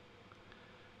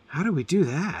 How do we do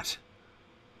that?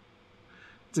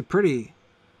 It's a pretty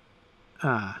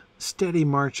steady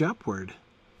march upward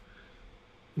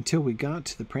until we got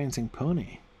to the prancing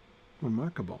pony.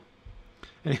 Remarkable.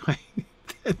 Anyway,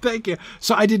 thank you.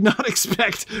 So I did not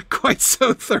expect quite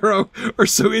so thorough or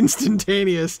so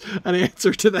instantaneous an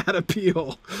answer to that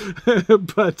appeal.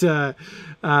 But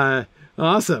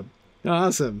awesome.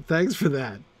 Awesome. Thanks for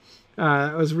that.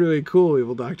 That was really cool,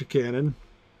 Evil Dr. Cannon.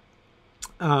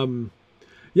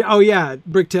 Yeah. Oh, yeah.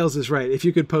 Bricktails is right. If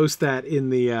you could post that in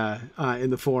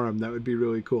the forum, that would be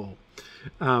really cool.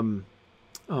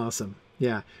 Awesome.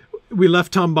 Yeah. We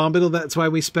left Tom Bombadil. That's why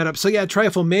we sped up. So yeah,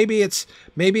 Trifle. Maybe it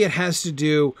has to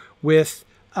do with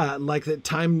like the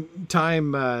time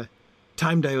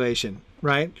dilation,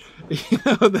 right? We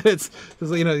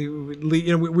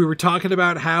were talking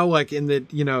about how like in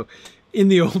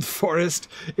the old forest,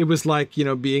 it was like,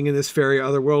 being in this fairy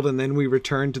other world, and then we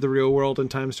returned to the real world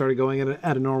and time started going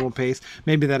at a normal pace.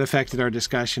 Maybe that affected our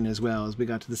discussion as well as we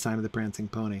got to the sign of the prancing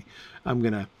pony. I'm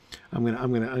gonna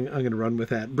run with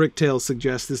that. Bricktail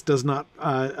suggests this does not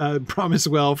promise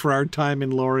well for our time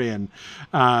in Lorien.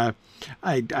 I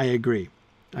agree.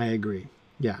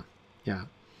 Yeah. Yeah.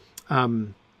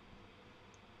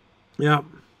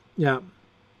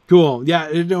 Cool.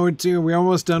 Yeah, we're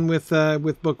almost done with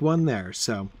book 1 there.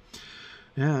 So,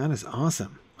 yeah, that is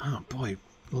awesome. Oh boy,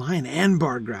 line and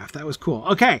bar graph. That was cool.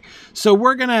 Okay, so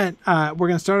we're gonna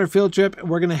start our field trip.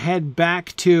 We're gonna head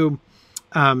back to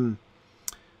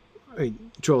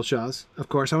Trollshaws, of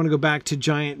course. I want to go back to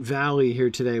Giant Valley here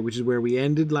today, which is where we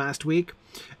ended last week,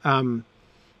 and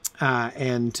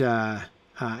go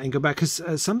back because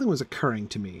something was occurring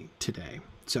to me today.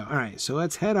 So, all right, so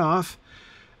let's head off.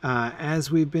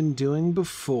 As we've been doing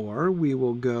before, we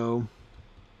will go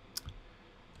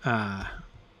by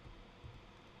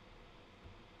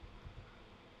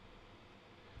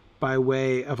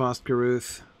way of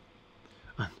Ostgaruth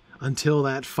until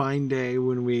that fine day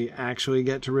when we actually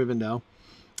get to Rivendell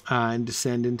and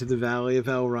descend into the Valley of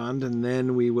Elrond, and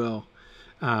then we will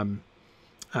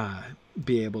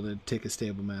be able to take a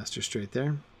stable master straight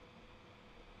there.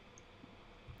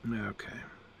 Okay.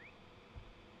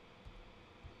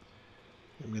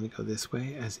 I'm going to go this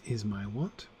way, as is my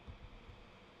wont.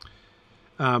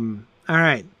 All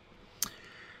right.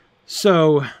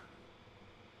 So,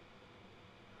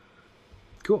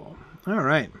 cool. All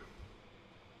right.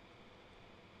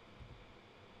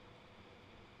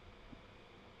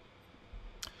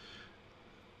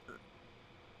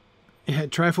 Yeah,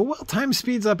 Trifle. Well, time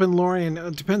speeds up in Lorien.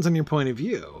 It depends on your point of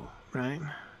view, right?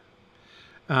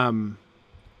 Yeah.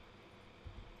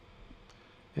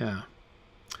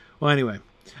 Well, anyway.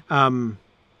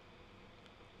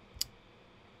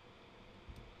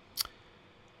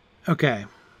 Okay.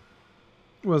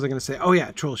 What was I going to say? Oh,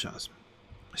 yeah, Trollshaws.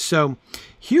 So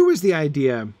here was the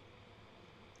idea.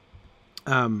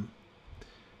 Here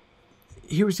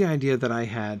was the idea that I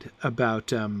had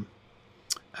about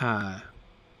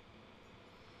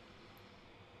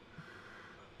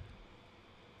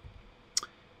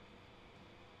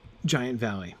Giant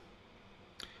Valley.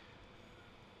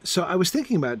 So I was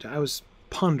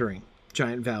pondering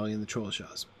Giant Valley and the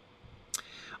Trollshaws.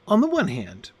 On the one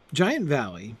hand, Giant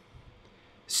Valley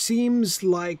seems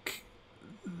like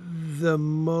the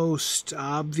most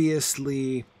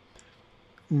obviously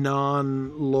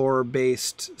non-lore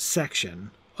based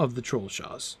section of the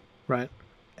Trollshaws, right?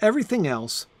 Everything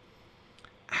else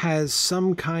has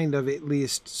some kind of at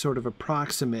least sort of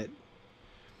approximate,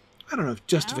 I don't know if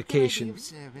justification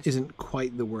isn't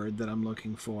quite the word that I'm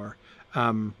looking for,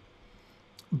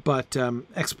 but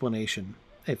explanation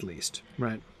at least,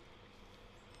 right?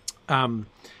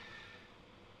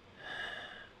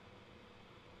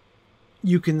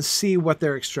 You can see what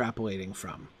they're extrapolating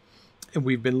from. And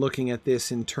we've been looking at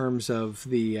this in terms of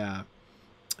the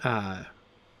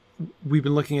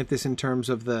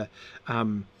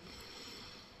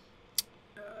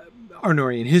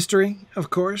Arnorian history, of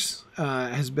course,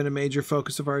 has been a major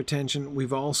focus of our attention.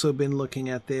 We've also been looking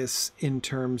at this in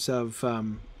terms of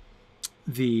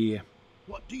the...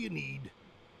 What do you need?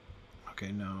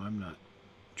 Okay, no, I'm not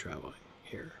traveling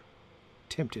here.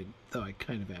 Tempted, though I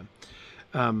kind of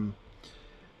am.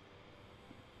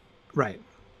 Right.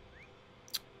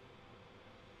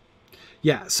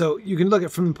 Yeah, so you can look at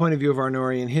it from the point of view of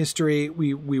Arnorian history.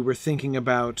 We were thinking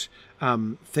about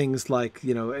things like,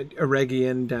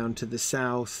 Eregion down to the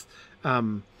south.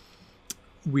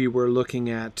 We were looking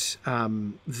at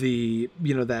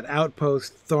that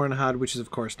outpost, Thornhod, which is,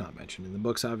 of course, not mentioned in the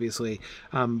books, obviously.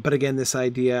 But again, this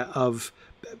idea of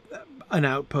an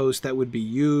outpost that would be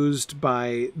used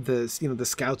by the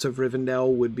scouts of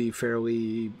Rivendell would be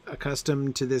fairly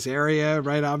accustomed to this area,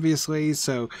 right? Obviously,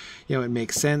 so it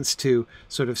makes sense to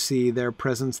sort of see their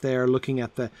presence there, looking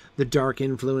at the dark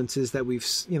influences that we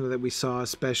saw,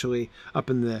 especially up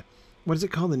in the, what is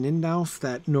it called, the Nindalf,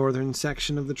 that northern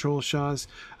section of the Trollshaws,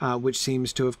 which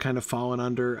seems to have kind of fallen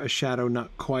under a shadow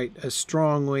not quite as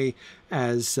strongly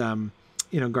as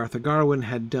Garth Garwin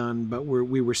had done, but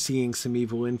we were seeing some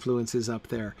evil influences up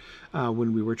there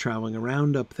when we were traveling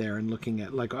around up there and looking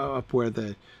at up where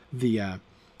the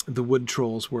wood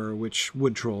trolls were, which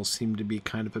wood trolls seem to be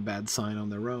kind of a bad sign on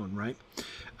their own, right?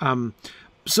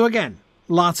 So again,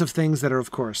 lots of things that are, of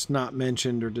course, not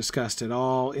mentioned or discussed at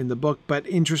all in the book, but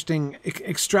interesting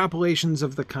extrapolations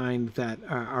of the kind that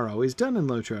are always done in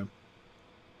Lotro.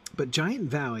 But Giant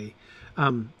Valley.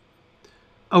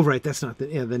 Oh, right, that's not the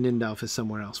Nindalf is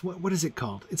somewhere else. What is it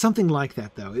called? It's something like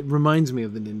that, though. It reminds me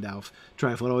of the Nindalf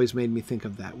trifle. It always made me think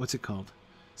of that. What's it called?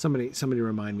 Somebody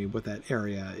remind me what that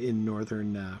area in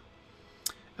northern,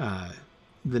 the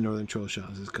northern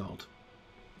Trollshaws is called.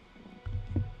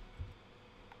 I'm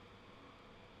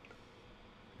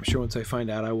sure once I find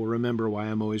out, I will remember why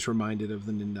I'm always reminded of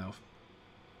the Nindalf.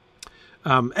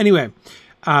 Anyway,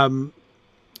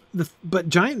 but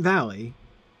Giant Valley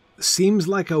seems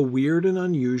like a weird and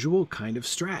unusual kind of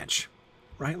stretch,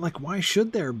 right? Like, why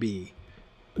should there be?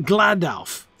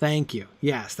 Gladalf. Thank you.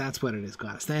 Yes, that's what it is,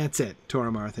 Gladys. That's it.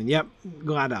 Toramarthan. Yep,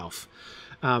 Gladalf.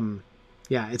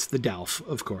 Yeah, it's the Delph,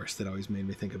 of course, that always made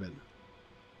me think of it.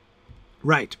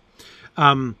 Right.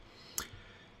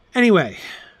 Anyway,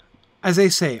 as I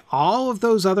say, all of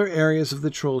those other areas of the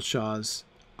Trollshaws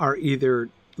are either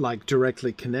like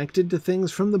directly connected to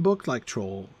things from the book, like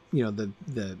Troll, the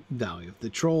Valley of the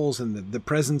Trolls and the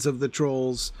presence of the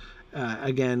trolls,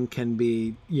 again, can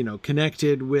be,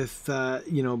 connected with,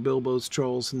 Bilbo's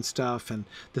trolls and stuff, and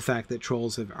the fact that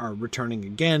trolls are returning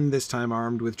again, this time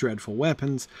armed with dreadful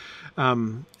weapons,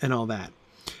 and all that.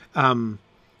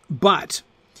 But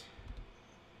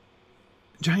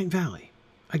Giant Valley,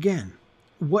 again,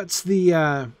 what's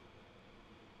the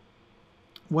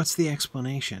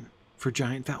explanation for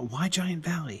Giant Valley? Why Giant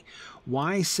Valley?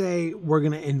 Why say we're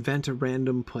going to invent a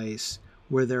random place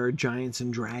where there are giants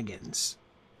and dragons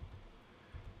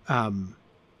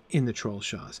in the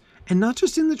Trollshaws? And not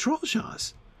just in the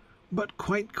Trollshaws, but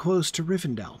quite close to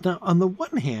Rivendell. Now, on the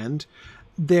one hand,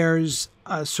 there's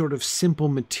a sort of simple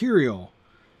material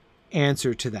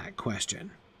answer to that question,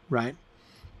 right?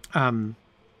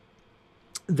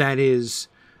 That is,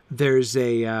 there's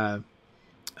a...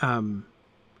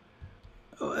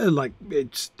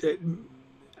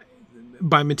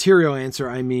 by material answer,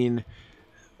 I mean,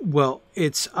 well,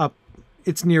 it's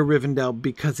near Rivendell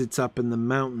because it's up in the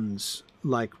mountains,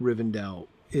 like Rivendell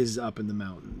is up in the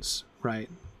mountains, right?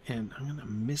 And I'm gonna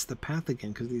miss the path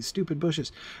again because of these stupid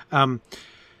bushes. So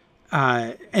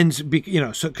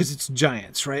because it's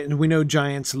giants, right? And we know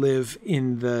giants live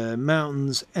in the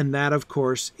mountains, and that, of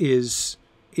course, is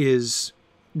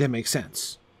that makes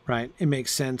sense, right? It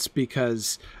makes sense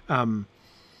because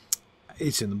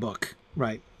it's in the book,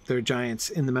 right? There are giants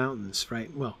in the mountains,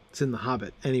 right? Well, it's in The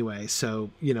Hobbit anyway, so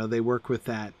they work with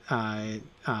that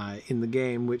in the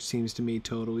game, which seems to me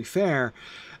totally fair.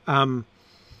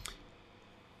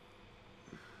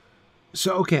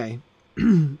 So okay,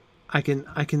 I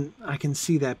can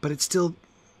see that, but it still,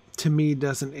 to me,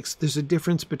 doesn't. There's a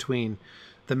difference between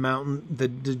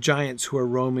the giants who are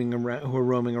roaming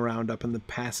around up in the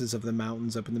passes of the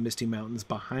mountains, up in the misty mountains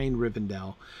behind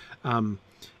Rivendell, and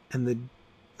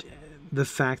the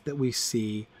fact that we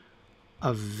see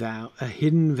a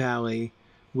hidden valley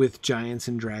with giants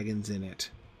and dragons in it,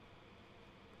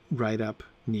 right up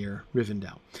near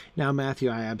Rivendell. Now, Matthew,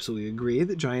 I absolutely agree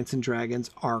that giants and dragons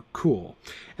are cool.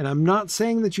 And I'm not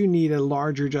saying that you need a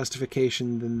larger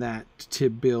justification than that to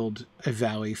build a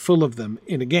valley full of them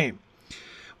in a game.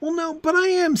 Well, no, but I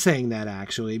am saying that,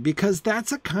 actually, because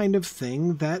that's a kind of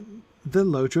thing that the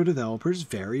Lotro developers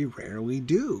very rarely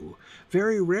do.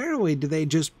 Very rarely do they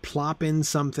just plop in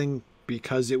something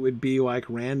because it would be like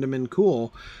random and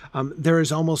cool. There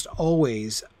is almost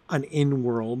always an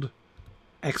in-world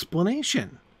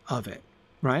explanation of it,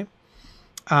 right?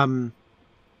 And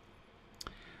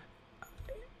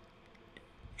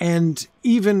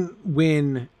even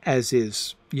when, as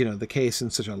is, the case in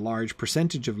such a large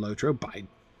percentage of Lotro, by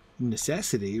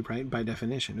necessity, right, by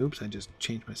definition. Oops, I just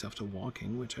changed myself to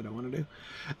walking, which I don't want to do.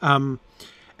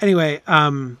 Anyway,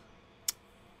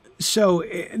 so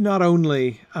not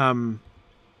only,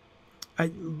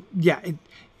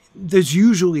 there's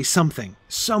usually something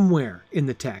somewhere in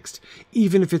the text,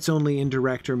 even if it's only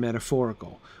indirect or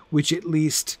metaphorical, which at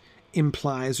least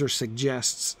implies or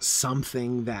suggests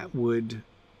something that would,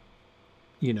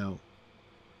 you know,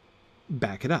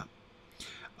 back it up.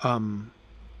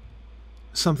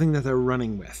 Something that they're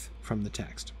running with from the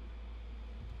text.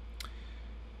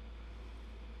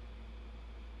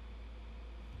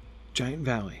 Giant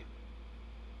Valley.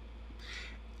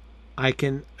 I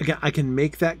can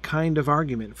make that kind of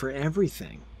argument for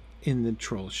everything in the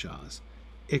Troll Shaws,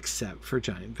 except for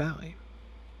Giant Valley.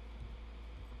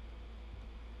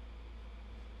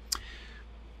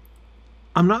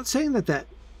 I'm not saying that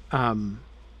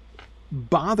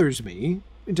bothers me.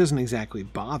 It doesn't exactly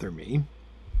bother me,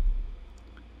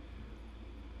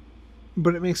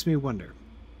 but it makes me wonder.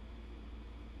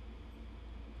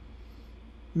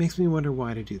 It makes me wonder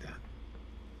why to do that.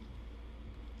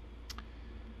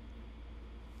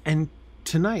 And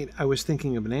tonight I was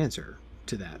thinking of an answer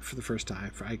to that for the first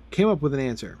time. I came up with an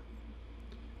answer,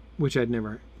 which I'd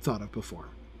never thought of before.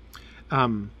 Yeah.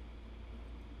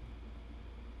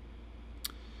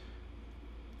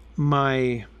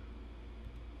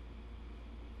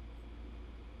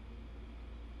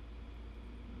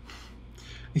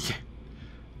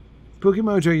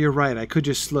 Pokemojo, you're right. I could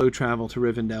just slow travel to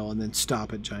Rivendell and then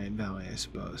stop at Giant Valley, I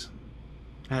suppose.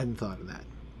 I hadn't thought of that.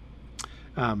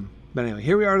 But anyway,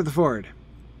 here we are to the ford.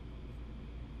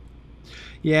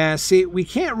 Yeah, see, we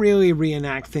can't really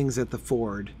reenact things at the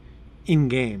ford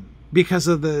in-game because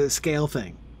of the scale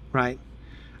thing, right?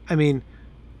 I mean,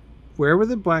 where were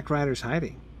the Black Riders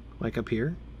hiding? Like up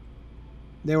here?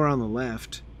 They were on the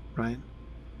left, right?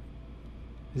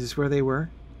 Is this where they were?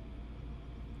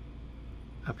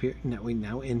 Up here?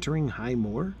 Now entering High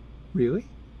Moor? Really?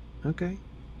 Okay.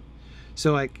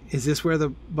 So, like, is this where the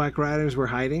Black Riders were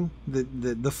hiding?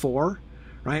 The four?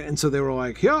 Right? And so they were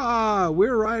like, yeah,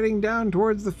 we're riding down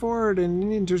towards the ford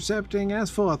and intercepting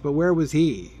Asphalth. But where was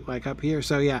he? Like, up here.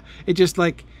 So, yeah, it just,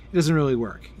 like, it doesn't really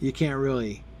work. You can't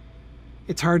really...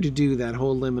 It's hard to do that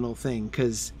whole liminal thing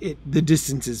because the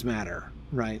distances matter,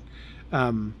 right?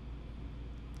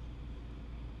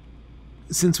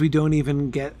 Since we don't even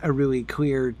get a really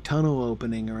clear tunnel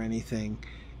opening or anything,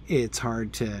 it's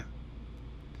hard to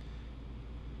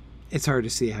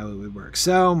see how it would work.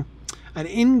 So an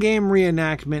in-game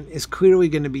reenactment is clearly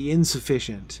going to be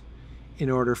insufficient in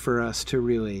order for us to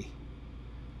really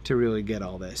get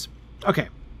all this. Okay.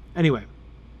 Anyway.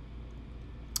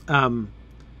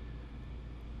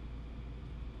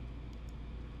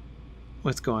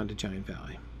 Let's go on to Giant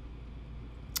Valley.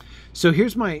 So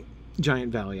here's my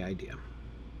Giant Valley idea.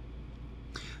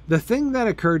 The thing that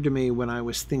occurred to me when I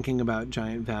was thinking about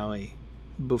Giant Valley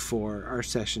before our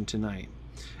session tonight,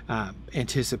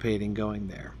 anticipating going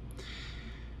there,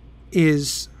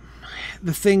 is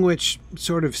the thing which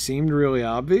sort of seemed really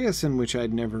obvious and which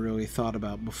I'd never really thought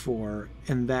about before,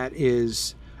 and that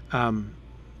is, or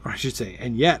I should say,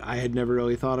 and yet I had never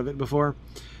really thought of it before,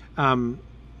 and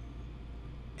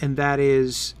that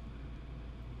is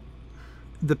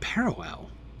the parallel,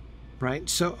 right?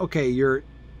 So, okay, you're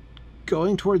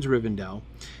going towards Rivendell,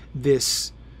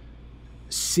 this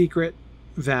secret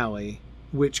valley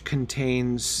which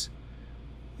contains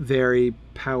very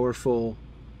powerful,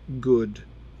 good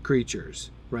creatures,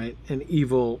 right? And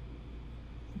evil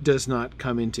does not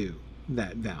come into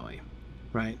that valley,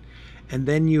 right? And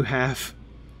then you have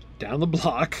down the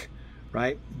block,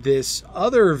 right, this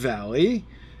other valley,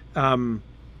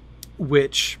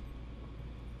 which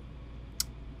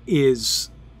is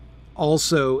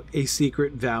also a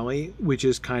secret valley, which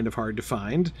is kind of hard to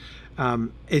find,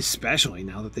 especially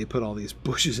now that they put all these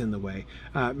bushes in the way.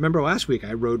 Remember last week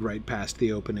I rode right past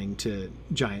the opening to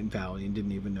Giant Valley and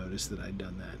didn't even notice that I'd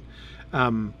done that.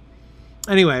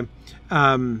 Anyway,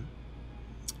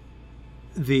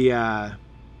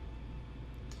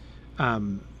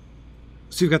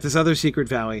 so you've got this other secret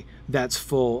valley that's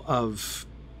full of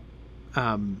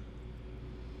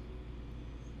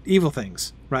evil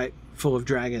things, right? Full of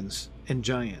dragons and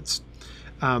giants.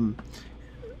 And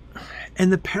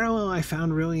the parallel I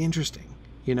found really interesting,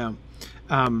 you know.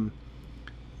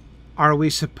 Are we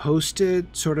supposed to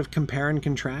sort of compare and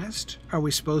contrast? Are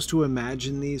we supposed to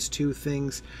imagine these two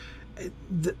things?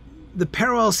 The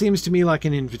parallel seems to me like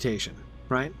an invitation,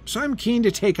 right? So I'm keen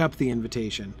to take up the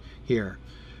invitation here.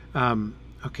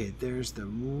 Okay, there's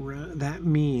that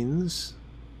means...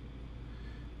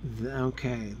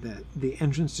 Okay, that the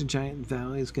entrance to Giant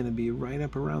Valley is going to be right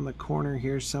up around the corner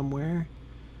here somewhere.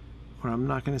 Or I'm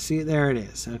not going to see it. There it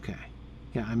is. Okay.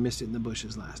 Yeah, I missed it in the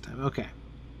bushes last time. Okay.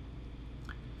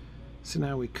 So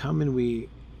now we come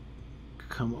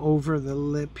over the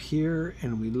lip here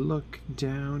and we look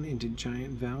down into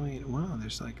Giant Valley. And wow,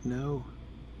 there's like no...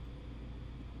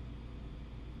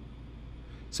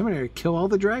 Somebody kill all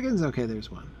the dragons? Okay, there's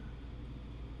one.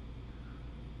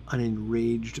 An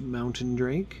enraged mountain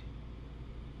drake.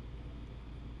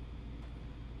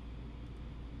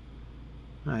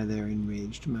 Hi there,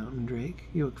 enraged mountain drake.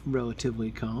 You look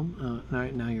relatively calm.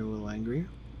 Now you're a little angrier.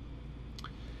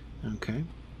 Okay.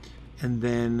 And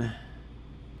then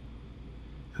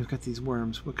we've got these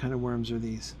worms. What kind of worms are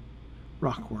these?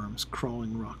 Rock worms,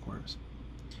 crawling rock worms.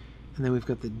 And then we've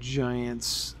got the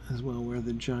giants as well. Where are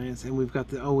the giants? And we've got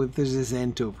the, oh, there's this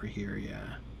ant over here,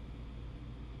 yeah.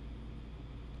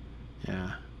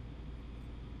 Yeah.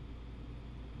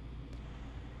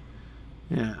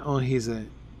 Yeah, oh, he's a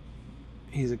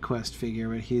quest figure,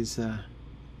 but he's an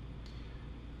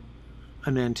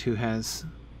ant who has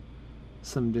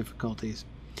some difficulties.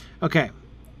 Okay.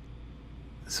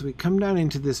 So we come down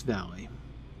into this valley.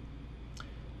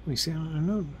 We see, I don't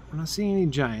know, we're not seeing any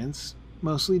giants,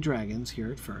 mostly dragons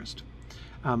here at first.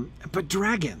 But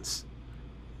dragons.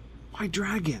 Why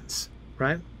dragons?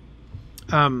 Right?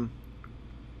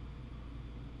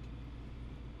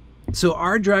 So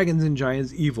are dragons and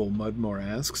giants evil, Mudmore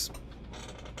asks.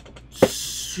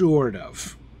 Sort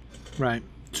of. Right?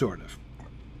 Sort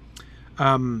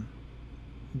of.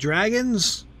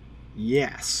 Dragons?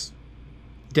 Yes.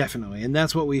 Definitely. And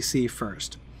that's what we see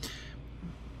first.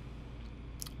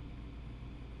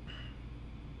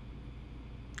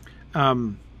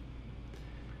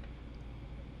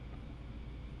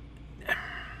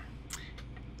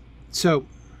 So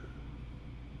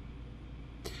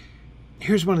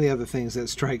here's one of the other things that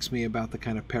strikes me about the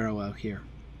kind of parallel here.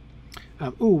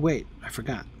 Oh, wait, I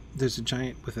forgot. There's a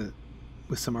giant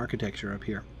with some architecture up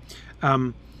here.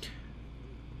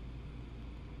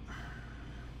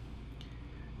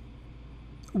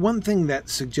 One thing that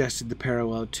suggested the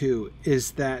parallel, too,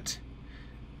 is that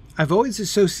I've always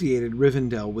associated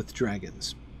Rivendell with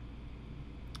dragons.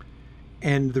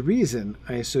 And the reason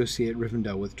I associate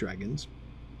Rivendell with dragons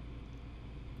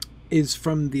is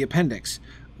from the appendix,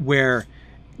 where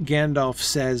Gandalf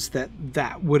says that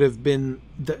that would have been...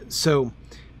 So,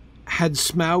 had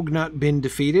Smaug not been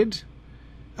defeated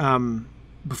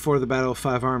before the Battle of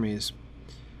Five Armies,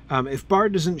 if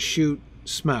Bard doesn't shoot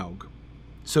Smaug,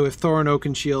 so if Thorin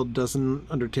Oakenshield doesn't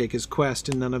undertake his quest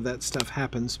and none of that stuff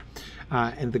happens,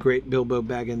 and the great Bilbo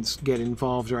Baggins get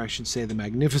involved, or I should say the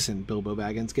magnificent Bilbo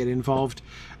Baggins get involved,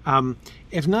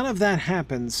 if none of that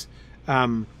happens,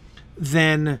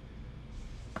 then...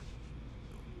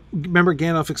 Remember,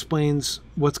 Gandalf explains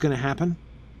what's going to happen,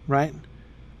 right?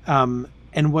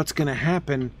 And what's going to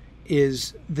happen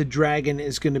is the dragon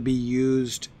is going to be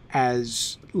used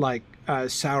as, like,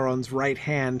 Sauron's right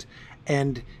hand,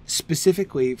 and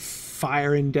specifically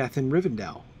fire and death in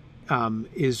Rivendell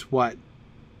is what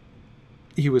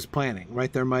he was planning,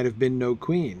 right? There might have been no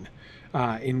queen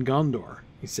in Gondor,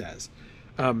 he says.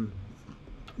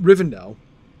 Rivendell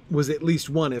was at least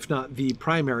one, if not the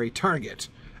primary target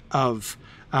of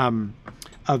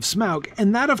Smaug,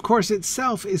 and that, of course,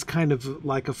 itself is kind of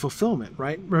like a fulfillment,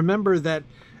 right? Remember that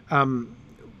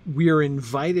we are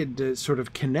invited to sort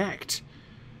of connect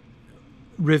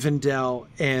Rivendell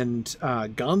and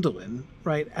Gondolin,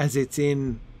 right? As it's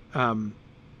in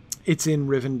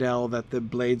Rivendell that the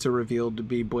blades are revealed to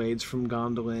be blades from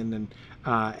Gondolin, and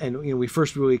you know, we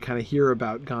first really kind of hear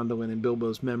about Gondolin and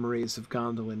Bilbo's memories of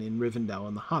Gondolin in Rivendell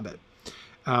and The Hobbit.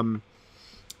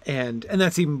 And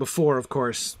that's even before, of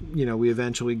course, you know, we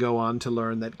eventually go on to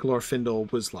learn that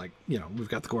Glorfindel was like, you know, we've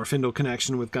got the Glorfindel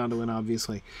connection with Gondolin,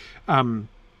 obviously,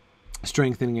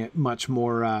 strengthening it much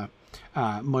more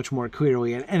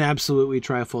clearly, and absolutely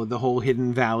trifle the whole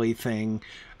Hidden Valley thing,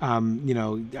 you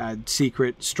know,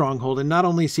 secret stronghold, and not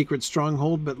only secret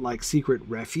stronghold, but like secret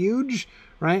refuge,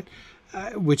 right?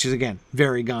 Which is, again,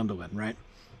 very Gondolin, right?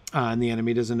 And the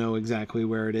enemy doesn't know exactly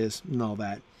where it is and all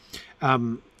that.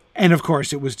 And of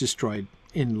course, it was destroyed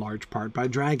in large part by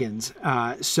dragons.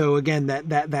 So again,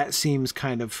 that seems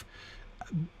kind of,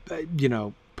 you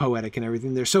know, poetic and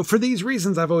everything there. So for these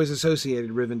reasons, I've always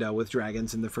associated Rivendell with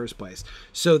dragons in the first place.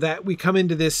 So that we come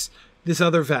into this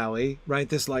other valley, right?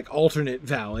 This like alternate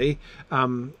valley,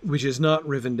 which is not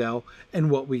Rivendell,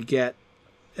 and what we get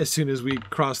as soon as we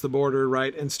cross the border,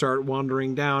 right, and start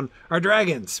wandering down are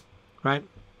dragons, right?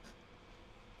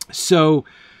 So,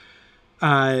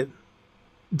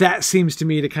 that seems to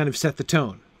me to kind of set the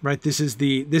tone, right? This is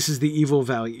the evil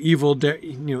valley. Evil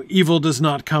does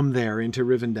not come there into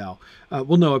Rivendell.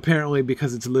 Well, no, apparently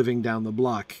because it's living down the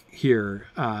block here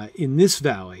in this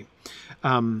valley.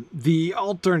 The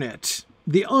alternate,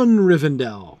 the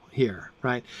un-Rivendell here,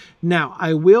 right? Now,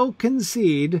 I will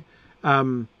concede,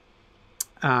 Brunir,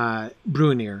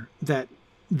 that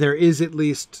there is at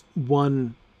least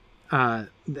one.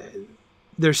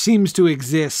 There seems to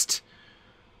exist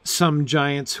some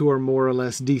giants who are more or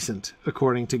less decent,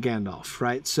 according to Gandalf,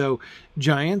 right? So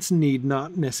giants need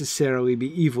not necessarily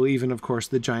be evil. Even, of course,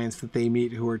 the giants that they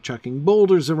meet who are chucking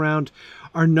boulders around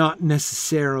are not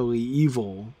necessarily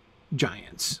evil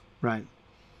giants, right?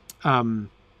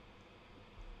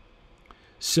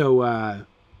 So,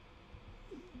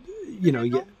 you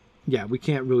know, yeah, we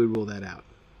can't really rule that out,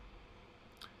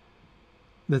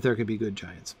 that there could be good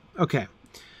giants. Okay.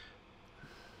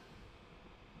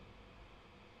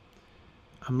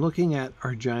 I'm looking at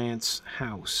our giant's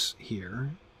house here.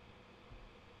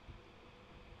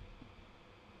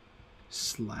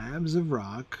 Slabs of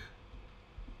rock.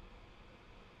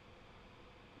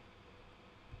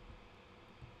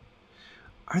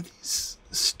 Are these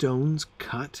stones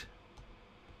cut?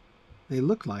 They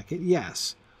look like it,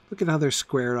 yes. Look at how they're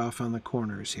squared off on the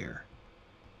corners here.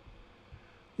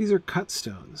 These are cut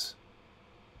stones.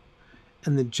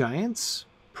 And the giants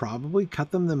probably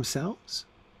cut them themselves?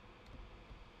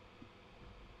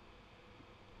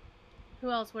 Who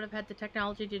else would have had the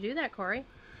technology to do that, Corey?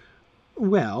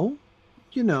 Well,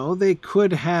 you know, they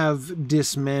could have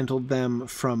dismantled them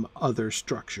from other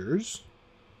structures,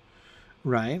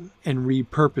 right? And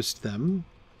repurposed them.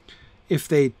 If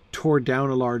they tore down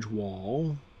a large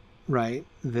wall, right,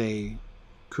 they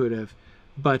could have.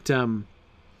 But,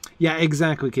 yeah,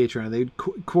 exactly, Katrin. They'd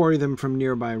quarry them from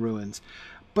nearby ruins.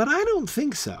 But I don't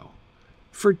think so.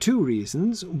 For two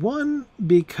reasons. One,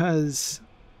 because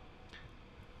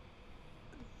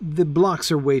the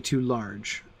blocks are way too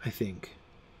large, I think.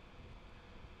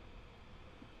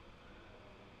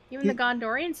 Even the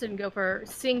Gondorians didn't go for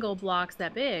single blocks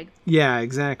that big. Yeah,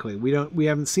 exactly. We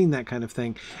haven't seen that kind of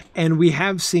thing. And we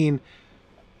have seen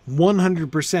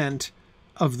 100%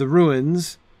 of the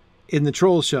ruins in the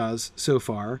Trollshaws so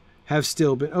far have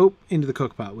still been into the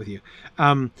cookpot with you.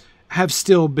 Have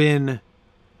still been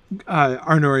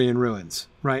Arnorian ruins,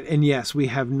 right? And yes, we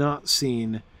have not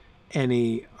seen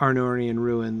any Arnorian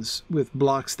ruins with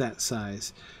blocks that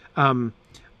size. I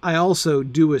also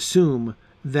do assume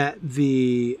that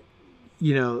these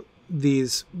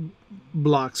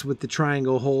blocks with the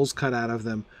triangle holes cut out of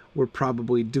them were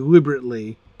probably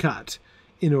deliberately cut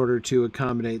in order to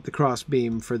accommodate the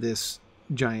crossbeam for this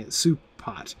giant soup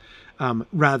pot,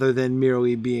 rather than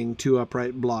merely being two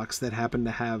upright blocks that happen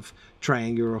to have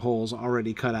triangular holes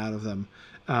already cut out of them,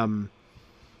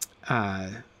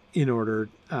 in order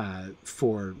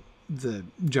for the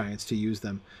giants to use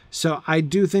them. So I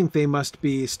do think they must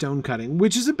be stone cutting,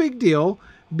 which is a big deal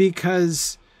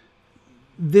because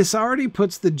this already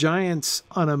puts the giants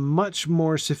on a much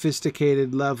more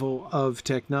sophisticated level of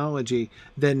technology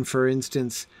than, for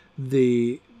instance,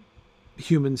 the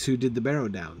humans who did the Barrow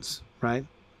Downs, right?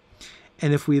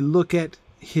 And if we look at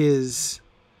his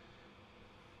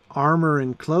armor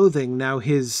and clothing, now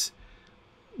his,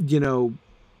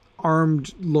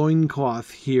 armed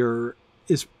loincloth here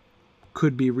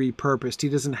could be repurposed. He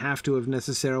doesn't have to have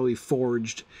necessarily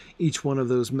forged each one of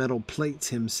those metal plates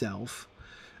himself.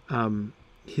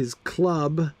 His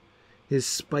club, his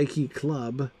spiky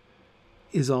club,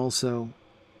 is also...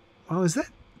 Wow, is that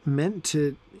meant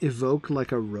to evoke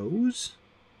like a rose?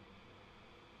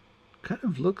 Kind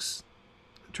of looks...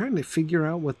 I'm trying to figure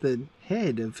out what the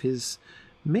head of his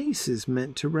mace is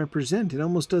meant to represent. It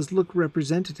almost does look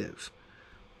representative.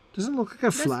 Doesn't it look like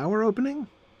a flower opening?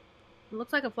 It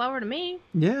looks like a flower to me.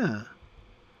 Yeah.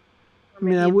 Or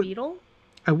maybe a beetle?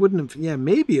 I wouldn't have... Yeah,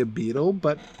 maybe a beetle,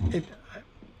 but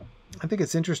I think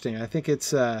it's interesting. I think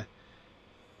it's...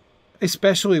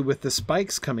 especially with the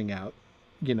spikes coming out,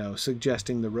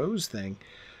 suggesting the rose thing.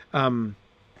 I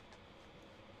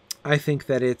think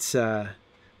that it's... well,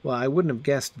 I wouldn't have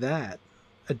guessed that.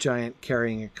 A giant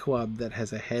carrying a club that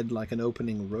has a head like an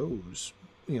opening rose.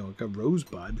 Like a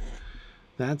rosebud.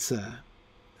 That's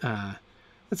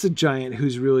a giant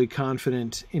who's really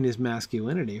confident in his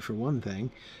masculinity, for one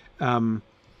thing.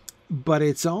 But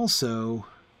it's also...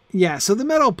 Yeah, so the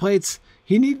metal plates,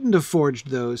 he needn't have forged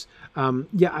those.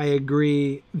 Yeah, I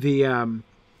agree. The...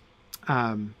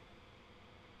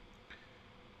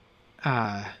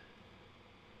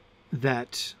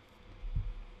 that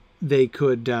they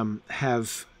could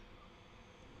have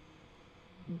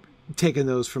taken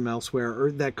those from elsewhere,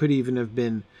 or that could even have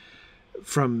been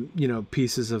from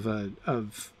pieces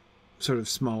of sort of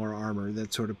smaller armor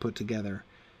that's sort of put together.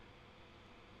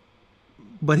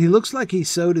 But he looks like he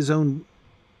sewed his own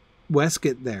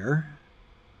waistcoat there.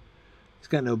 He's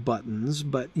got no buttons,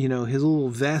 but his little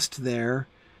vest there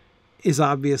is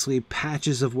obviously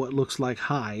patches of what looks like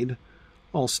hide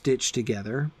all stitched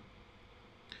together.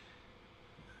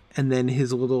 And then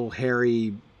his little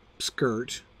hairy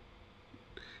skirt.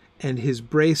 And his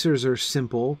bracers are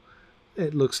simple.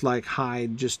 it looks like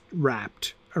hide just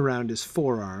wrapped around his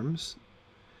forearms.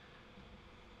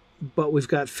 But we've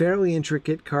got fairly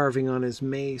intricate carving on his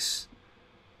mace,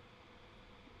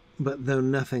 but though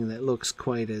nothing that looks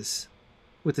quite as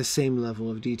with the same level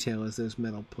of detail as those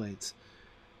metal plates.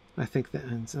 I think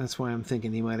that's why I'm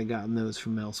thinking he might have gotten those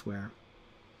from elsewhere.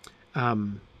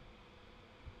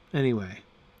 Anyway,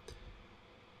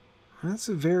 it's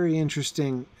a very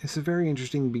interesting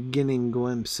beginning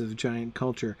glimpse of giant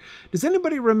culture. Does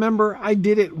anybody remember? I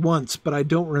did it once, but I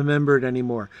don't remember it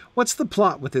anymore. What's the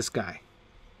plot with this guy?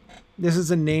 This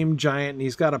is a named giant, and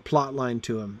he's got a plot line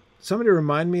to him. Somebody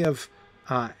remind me of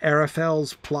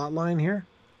Arafel's plot line here?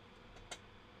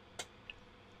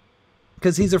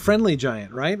 Because he's a friendly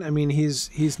giant, right? I mean,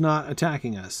 he's not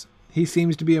attacking us. He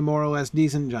seems to be a more or less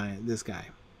decent giant, this guy.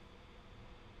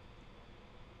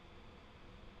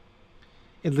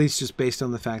 At least just based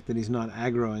on the fact that he's not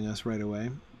aggroing us right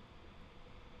away.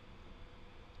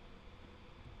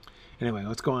 Anyway,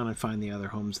 let's go on and find the other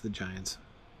homes of the giants.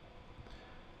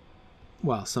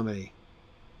 Well, somebody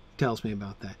tells me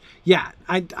about that. Yeah,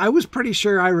 I was pretty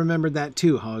sure I remembered that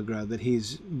too, Hologra, that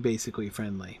he's basically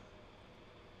friendly.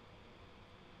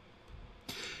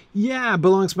 Yeah,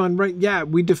 belongs to right. Yeah,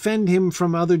 we defend him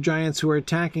from other giants who are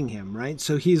attacking him, right?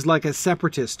 So he's like a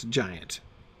separatist giant.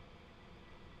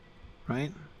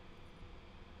 Right?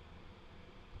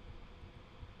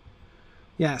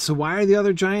 Yeah, so why are the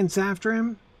other giants after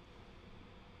him?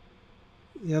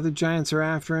 The other giants are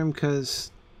after him because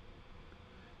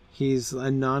he's a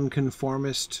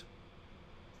nonconformist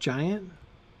giant?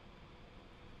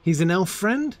 He's an elf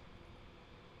friend?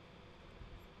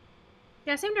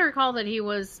 Yeah, I seem to recall that he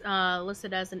was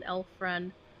listed as an elf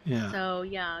friend. Yeah. So,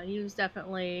 yeah, he was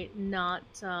definitely not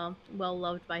well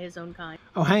loved by his own kind.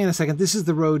 Oh, hang on a second. This is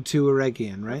the road to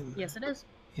Eregion, right? Yes, it is.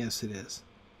 Yes, it is.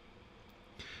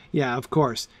 Yeah, of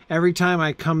course. Every time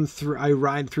I come through, I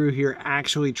ride through here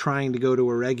actually trying to go to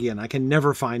Eregion, I can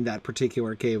never find that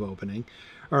particular cave opening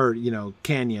or,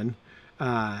 canyon.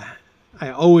 I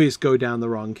always go down the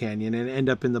wrong canyon and end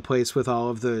up in the place with all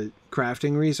of the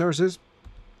crafting resources.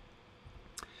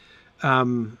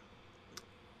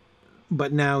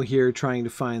 But now here trying to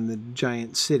find the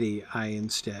giant city, I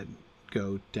instead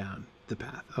go down the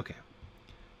path. Okay.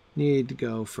 Need to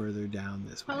go further down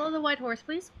this way. Follow the white horse,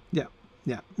 please. Yeah.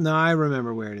 Yeah. No, I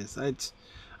remember where it is. It's,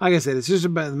 like I said, it's just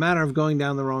about the matter of going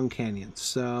down the wrong canyon.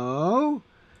 So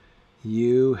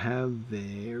you have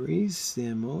very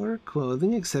similar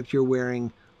clothing, except you're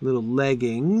wearing little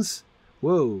leggings.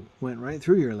 Whoa, went right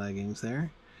through your leggings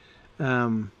there.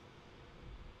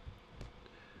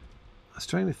 I was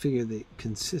trying to figure the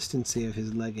consistency of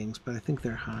his leggings, but I think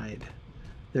they're hide.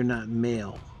 They're not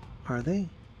mail, are they?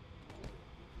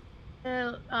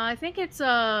 I think it's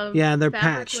yeah, they're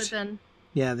patched. Within...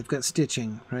 Yeah, they've got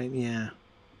stitching, right? Yeah.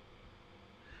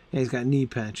 Yeah, he's got knee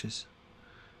patches.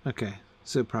 Okay,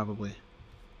 so probably.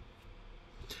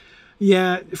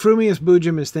 Yeah, Frumius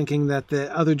Bujum is thinking that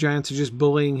the other giants are just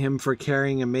bullying him for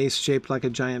carrying a mace shaped like a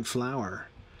giant flower.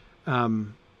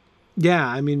 Yeah,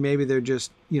 I mean, maybe they're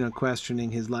just,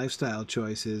 questioning his lifestyle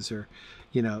choices or,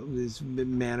 his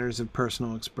manners of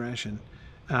personal expression.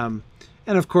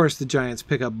 And of course, the giants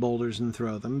pick up boulders and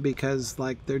throw them because,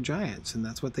 they're giants, and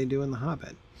that's what they do in The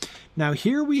Hobbit. Now,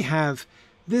 here we have,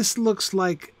 this looks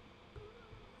like,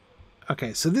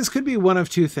 okay, so this could be one of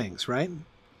two things, right?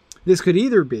 This could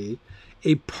either be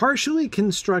a partially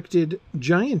constructed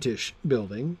giantish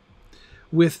building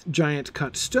with giant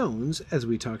cut stones, as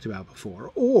we talked about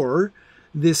before, or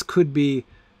this could be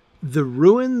the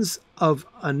ruins of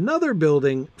another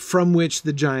building from which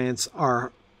the giants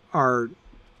are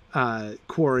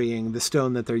quarrying the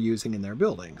stone that they're using in their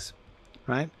buildings,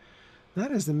 right?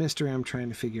 That is the mystery I'm trying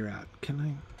to figure out. Can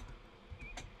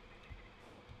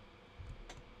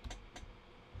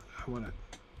I want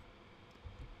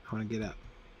to get up.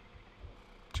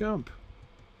 Jump.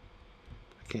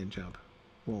 I can't jump.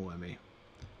 Won't let me.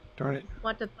 Darn it.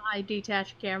 Want to buy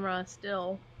detached camera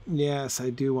still. Yes,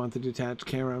 I do want the detached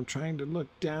camera. I'm trying to look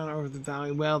down over the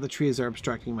valley. Well, the trees are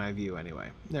obstructing my view anyway.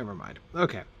 Never mind.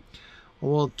 Okay.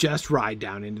 Well, we'll just ride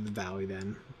down into the valley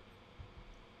then.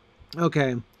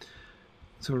 Okay.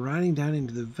 So we're riding down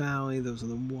into the valley. Those are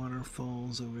the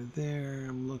waterfalls over there.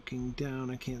 I'm looking down.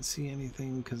 I can't see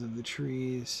anything because of the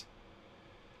trees.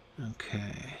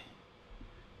 Okay.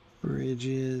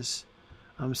 Bridges.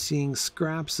 I'm seeing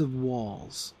scraps of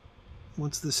walls.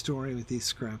 What's the story with these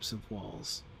scraps of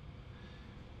walls?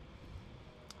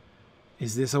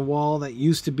 Is this a wall that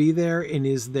used to be there and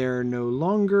is there no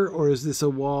longer, or is this a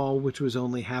wall which was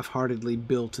only half-heartedly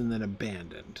built and then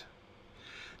abandoned?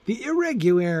 The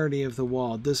irregularity of the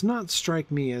wall does not strike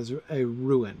me as a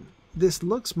ruin. this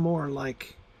looks more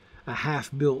like a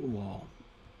half-built wall.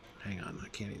 Hang on, I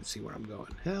can't even see where I'm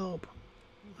going. Help.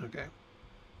 Okay.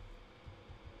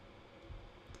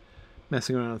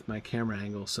 Messing around with my camera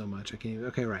angle so much I can't even...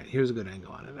 Okay, right. Here's a good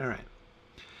angle on it. All right.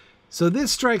 So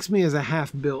this strikes me as a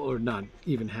half-built, or not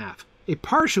even half, a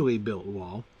partially built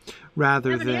wall,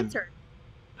 rather than... I have an answer.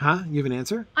 Huh? You have an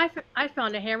answer? I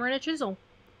found a hammer and a chisel.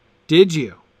 Did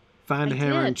you find I a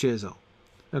hammer did. and chisel?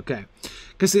 Okay.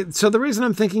 So the reason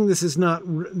I'm thinking this is not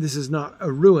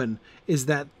a ruin is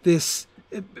that this,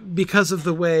 because of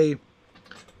the way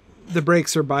the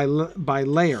breaks are by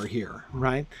layer here,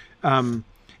 right? And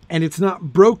it's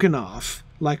not broken off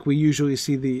like we usually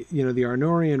see the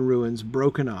Arnorian ruins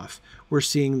broken off. We're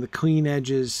seeing the clean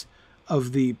edges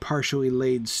of the partially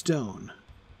laid stone.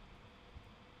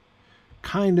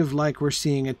 Kind of like we're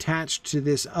seeing attached to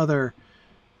this other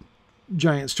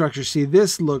giant structure. See,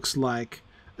 this looks like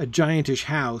a giantish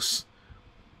house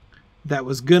that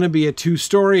was going to be a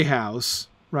 2-story house,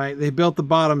 right? They built the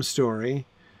bottom story,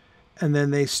 and then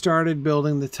they started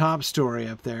building the top story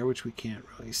up there, which we can't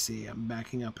really see. I'm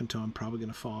backing up until I'm probably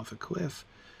going to fall off a cliff.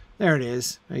 There it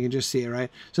is. I can just see it, right?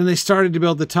 So they started to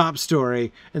build the top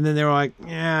story, and then they were like,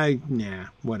 nah,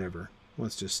 whatever.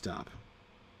 Let's just stop.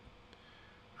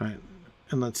 Right?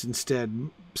 And let's instead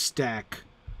stack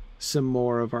some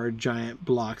more of our giant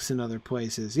blocks in other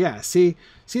places. Yeah, see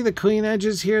the clean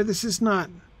edges here? This is not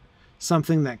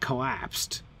something that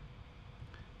collapsed.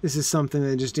 This is something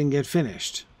that just didn't get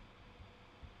finished.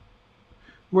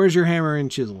 Where's your hammer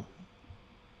and chisel?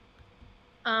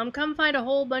 Come find a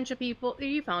whole bunch of people.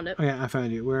 You found it. Oh yeah, I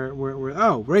found you. Where?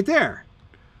 Oh, right there.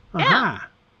 Yeah. Aha.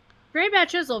 Very bad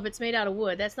chisel if it's made out of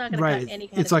wood. That's not going to cut any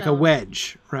kind of It's like a stone.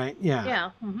 wedge, right? Yeah. Yeah.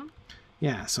 Mm-hmm.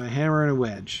 Yeah, so a hammer and a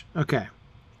wedge. Okay.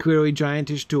 Clearly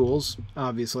giantish tools,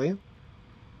 obviously.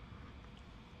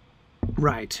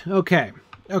 Right. Okay.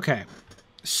 Okay.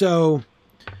 So,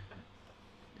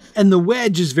 and the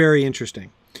wedge is very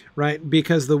interesting, right?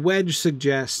 Because the wedge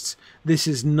suggests this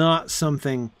is not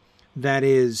something that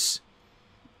is...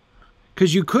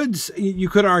 Because you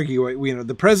could argue,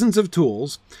 the presence of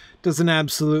tools doesn't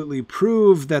absolutely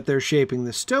prove that they're shaping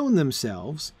the stone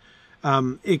themselves.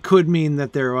 It could mean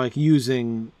that they're like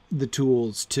using the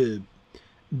tools to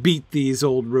beat these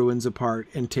old ruins apart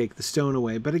and take the stone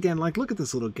away. But again, like, look at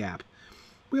this little gap.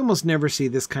 We almost never see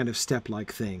this kind of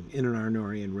step-like thing in an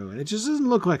Arnorian ruin. It just doesn't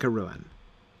look like a ruin.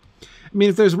 I mean,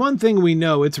 if there's one thing we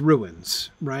know, it's ruins,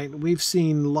 right? We've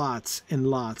seen lots and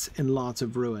lots and lots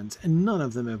of ruins, and none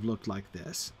of them have looked like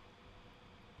this.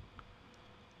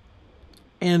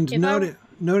 And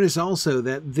notice also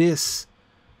that this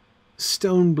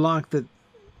stone block that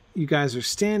you guys are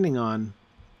standing on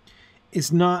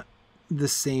is not the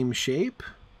same shape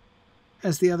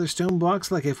as the other stone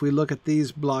blocks. Like if we look at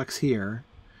these blocks here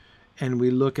and we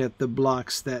look at the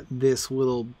blocks that this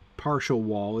little partial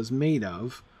wall is made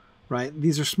of, right?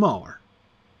 These are smaller.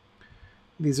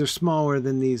 These are smaller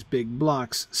than these big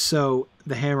blocks. So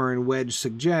the hammer and wedge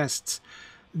suggests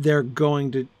they're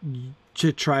going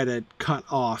to try to cut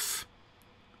off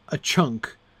a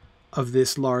chunk of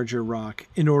this larger rock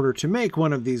in order to make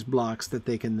one of these blocks that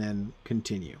they can then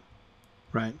continue,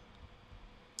 right?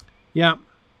 Yeah.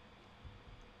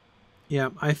 Yeah,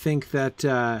 I think that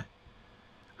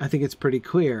I think it's pretty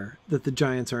clear that the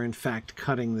giants are in fact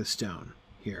cutting the stone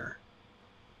here.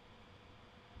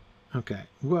 Okay.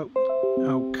 Whoa.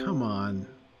 Oh, come on.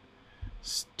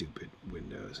 Stupid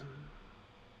Windows.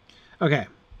 Okay.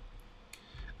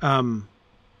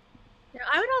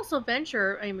 I would also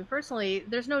venture, I mean, personally,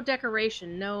 there's no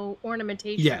decoration, no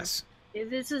ornamentation. Yes.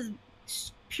 This is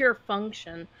pure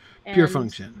function. Pure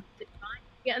function.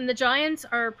 Yeah, and the giants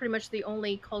are pretty much the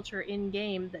only culture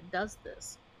in-game that does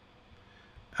this.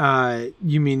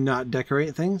 You mean not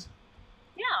decorate things?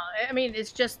 Yeah, I mean,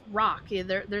 it's just rock.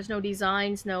 There's no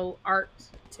designs, no art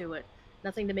to it.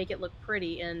 Nothing to make it look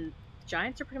pretty, and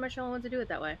giants are pretty much the only ones to do it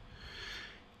that way.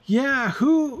 Yeah,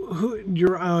 who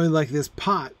you're like this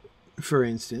pot, for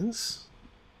instance,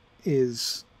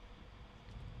 is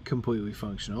completely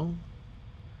functional,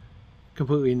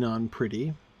 completely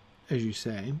non-pretty, as you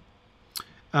say.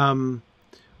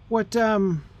 What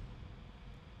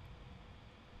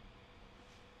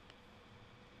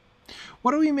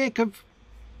do we make of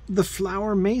the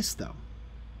flower mace, though?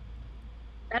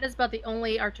 That is about the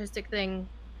only artistic thing,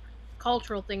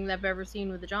 cultural thing that I've ever seen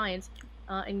with the giants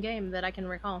in game that I can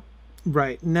recall.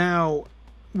 Right. Now,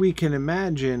 we can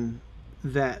imagine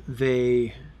that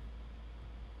they...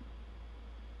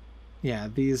 Yeah,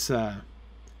 these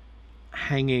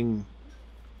hanging,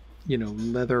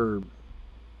 leather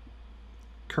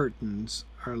curtains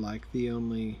are like the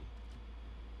only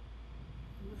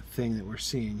thing that we're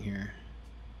seeing here.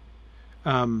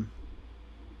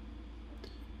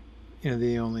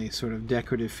 The only sort of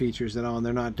decorative features at all, and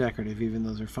they're not decorative, even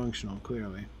those are functional,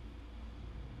 clearly.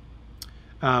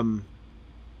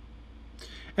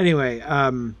 Anyway,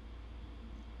 what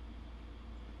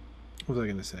was I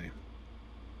going to say?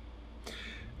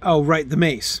 Oh, right, the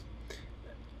mace.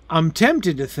 I'm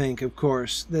tempted to think, of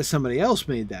course, that somebody else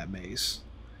made that mace,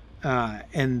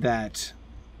 and that,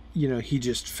 he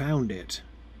just found it.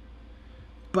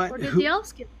 But or did the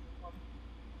elves get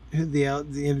it?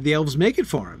 The elves make it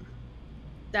for him.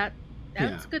 That's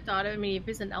a good thought. I mean, if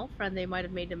he's an elf friend, they might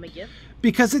have made him a gift.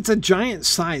 Because it's a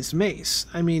giant-sized mace.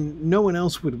 I mean, no one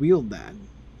else would wield that.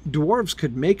 Dwarves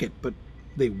could make it, but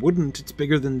they wouldn't. It's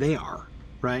bigger than they are,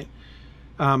 right?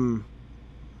 And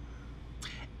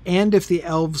if the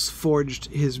elves forged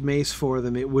his mace for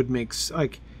them, it would make,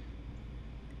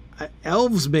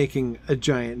 elves making a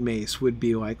giant mace would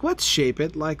be like, let's shape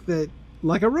it like a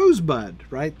rosebud,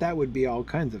 right? That would be all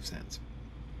kinds of sense.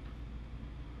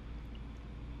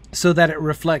 So that it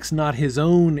reflects not his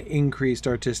own increased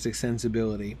artistic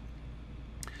sensibility,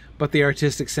 but the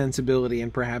artistic sensibility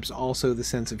and perhaps also the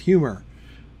sense of humor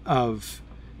of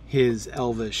his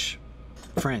elvish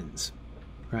friends,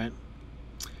 right?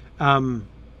 Laura,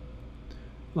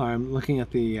 I'm looking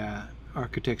at the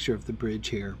architecture of the bridge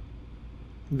here.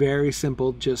 Very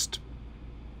simple, just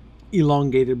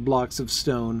elongated blocks of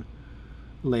stone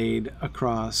laid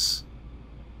across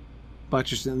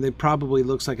buttresses, and it probably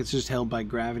looks like it's just held by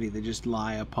gravity. They just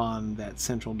lie upon that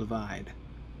central divide.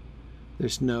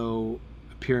 There's no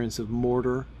appearance of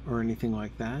mortar or anything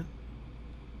like that.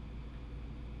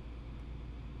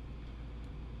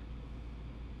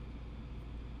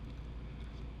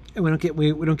 And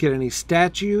we don't get any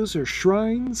statues or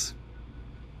shrines.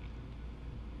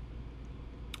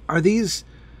 Are these,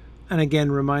 and again,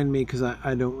 remind me because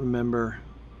I don't remember.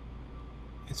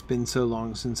 It's been so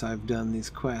long since I've done these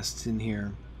quests in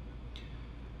here.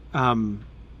 Are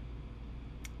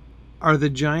the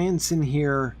giants in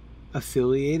here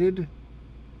affiliated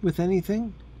with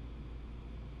anything?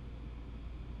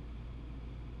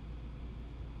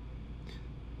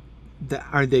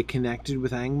 Are they connected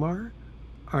with Angmar?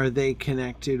 Are they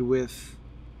connected with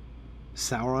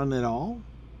Sauron at all?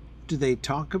 Do they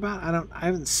talk about? I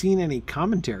haven't seen any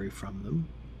commentary from them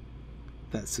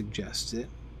that suggests it.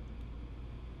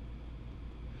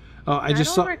 Oh, I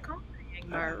just saw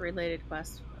related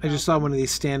quest. I just saw one of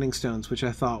these standing stones, which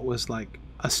I thought was like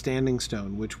a standing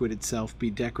stone, which would itself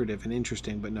be decorative and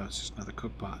interesting, but no, it's just another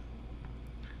cookpot.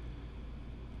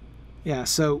 Yeah,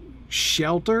 so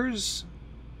shelters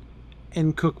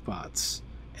and cookpots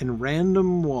and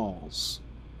random walls.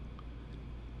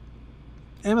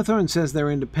 Emma Thorne says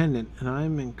they're independent, and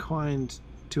I'm inclined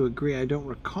to agree. I don't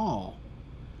recall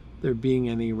there being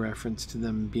any reference to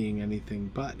them being anything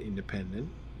but independent.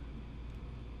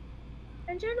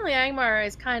 And generally, Angmar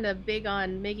is kind of big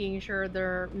on making sure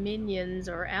their minions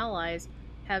or allies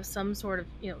have some sort of,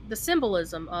 the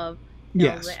symbolism of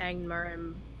yes. The Angmar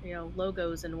and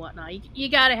logos and whatnot. You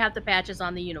got to have the patches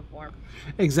on the uniform.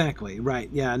 Exactly right.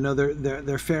 Yeah. No,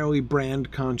 they're fairly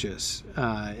brand conscious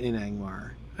in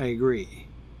Angmar. I agree.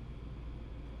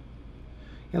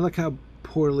 Yeah, look how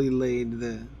poorly laid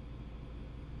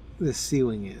the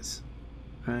ceiling is,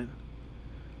 right?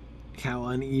 How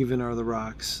uneven are the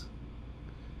rocks?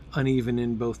 Uneven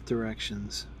in both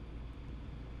directions.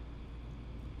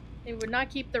 It would not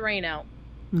keep the rain out.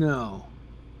 No.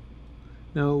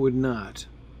 No, it would not.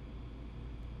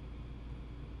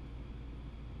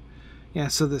 Yeah,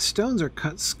 so the stones are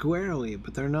cut squarely,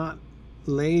 but they're not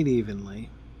laid evenly.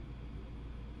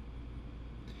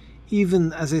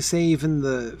 Even, as I say, even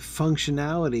the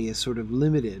functionality is sort of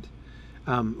limited,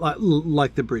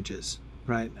 like the bridges,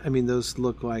 right? I mean, those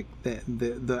look like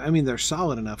I mean, they're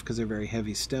solid enough because they're very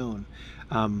heavy stone,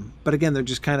 but again, they're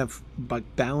just kind of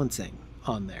like balancing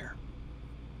on there.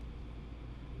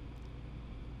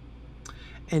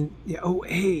 And oh,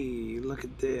 hey, look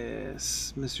at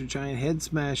this! Mr. Giant Head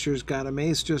Smasher's got a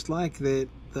mace just like that,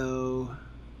 though.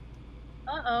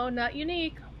 Uh-oh, not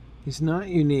unique. He's not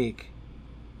unique.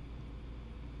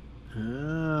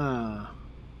 Ah,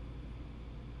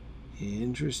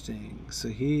 interesting. So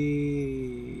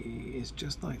he is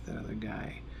just like that other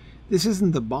guy. This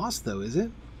isn't the boss, though, is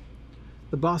it?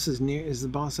 The boss is near. Is the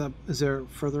boss up? Is there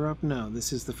further up? No,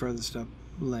 this is the furthest up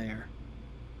layer.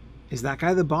 Is that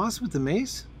guy the boss with the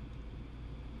mace?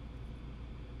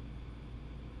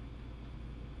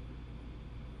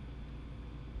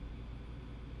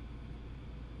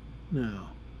 No.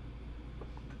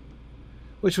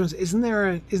 Which one's? Isn't there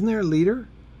a leader?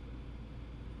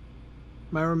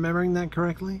 Am I remembering that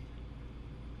correctly?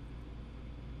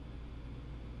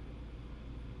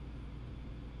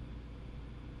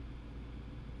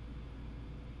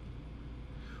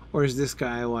 Or is this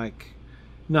guy like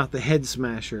not the head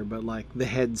smasher, but like the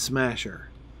head smasher?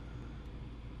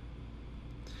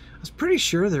 I was pretty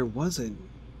sure there was a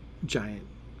giant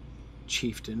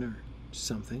chieftain or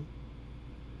something.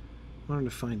 I wanted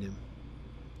to find him.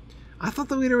 I thought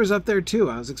the leader was up there too.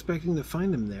 I was expecting to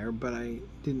find him there, but I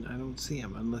don't see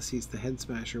him unless he's the head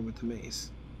smasher with the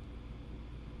mace.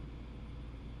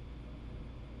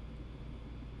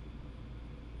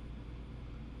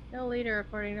 No leader,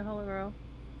 according to Hologro.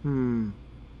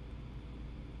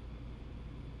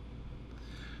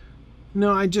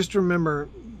 No, I just remember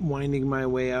winding my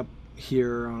way up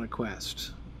here on a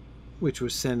quest, which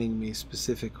was sending me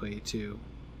specifically to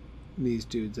these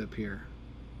dudes up here.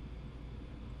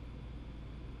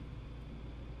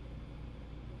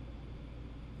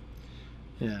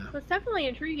 Yeah. Well, it's definitely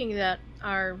intriguing that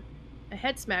our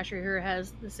head smasher here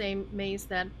has the same mace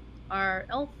that our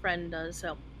elf friend does,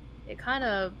 so it kind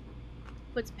of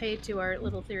puts pay to our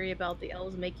little theory about the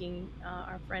elves making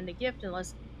our friend a gift,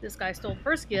 unless this guy stole the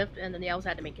first gift and then the elves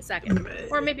had to make a second.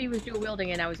 Or maybe he was dual wielding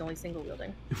and now he's only single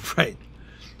wielding. Right.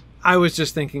 I was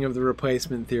just thinking of the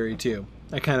replacement theory too.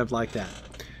 I kind of like that.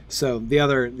 So the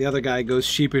other guy goes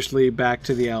sheepishly back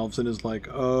to the elves and is like,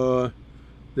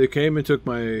 they came and took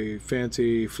my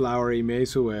fancy flowery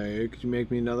mace away. Could you make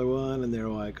me another one? And they're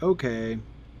like, okay.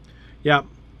 Yeah,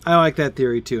 I like that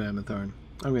theory too, Amathorn.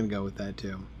 I'm going to go with that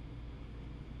too.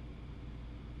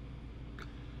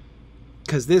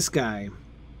 Because this guy,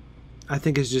 I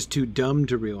think, is just too dumb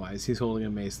to realize he's holding a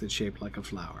mace that's shaped like a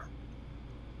flower.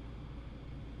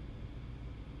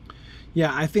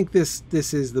 Yeah, I think this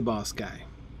is the boss guy.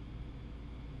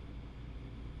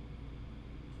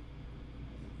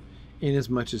 In as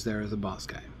much as there is a boss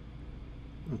guy.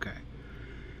 Okay.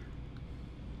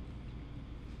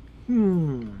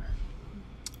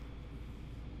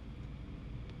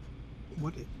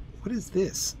 What is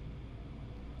this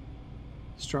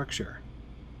structure?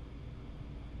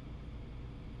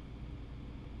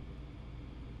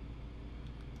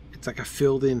 It's like a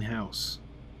filled-in house.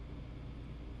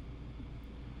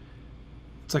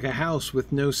 It's like a house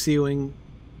with no ceiling,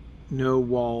 no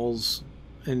walls,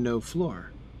 and no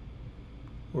floor.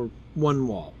 Or one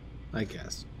wall, I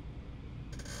guess.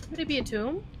 Could it be a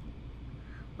tomb?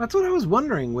 That's what I was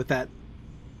wondering with that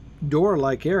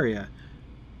door-like area.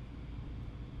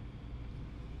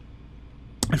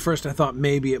 At first I thought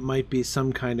maybe it might be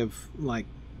some kind of, like,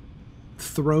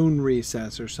 throne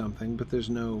recess or something, but there's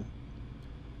no...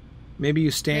 Maybe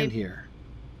you stand here.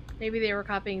 Maybe they were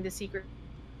copying the secret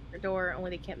door,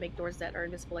 only they can't make doors that are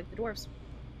invisible like the dwarves.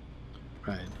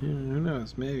 Right. Yeah, who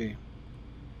knows? Maybe.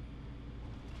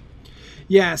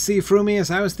 Yeah, see,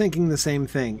 Frumius, I was thinking the same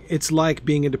thing. It's like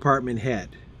being a department head,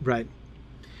 right?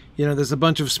 You know, there's a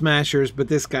bunch of smashers, but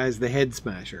this guy's the head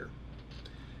smasher.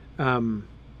 Yeah.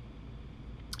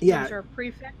 Is a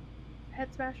prefect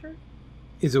head smasher?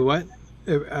 Is a what?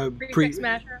 A prefect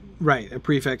smasher? Right, a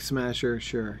prefect smasher,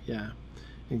 sure, yeah.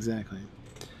 Exactly.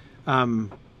 Yeah.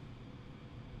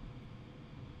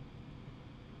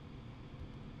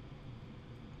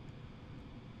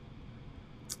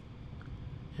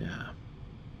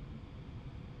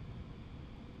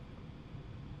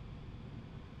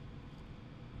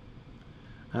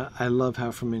 I love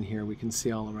how from in here we can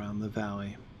see all around the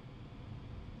valley.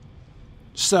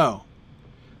 So,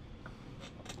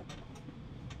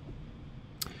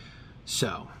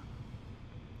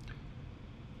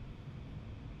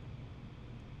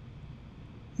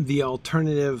 the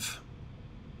alternative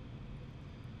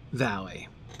valley,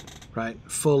 right?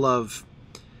 Full of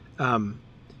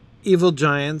evil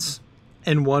giants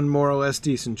and one more or less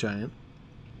decent giant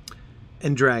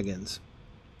and dragons.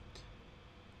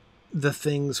 The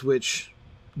things which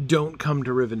don't come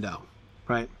to Rivendell,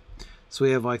 right? So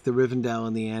we have like the Rivendell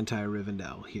and the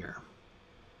anti-Rivendell here.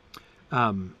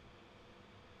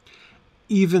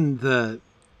 Even the,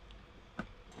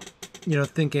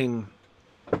 thinking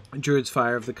Druid's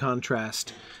Fire of the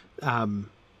contrast,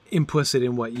 implicit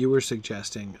in what you were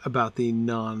suggesting about the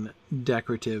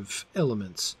non-decorative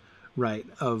elements, right,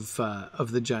 of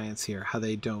the giants here, how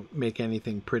they don't make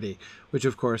anything pretty, which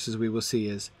of course, as we will see,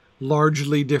 is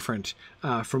largely different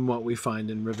from what we find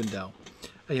in Rivendell.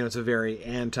 It's a very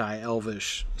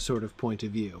anti-elvish sort of point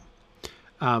of view.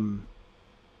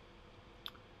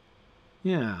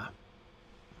 Yeah.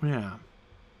 Yeah,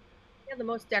 the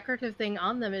most decorative thing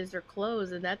on them is their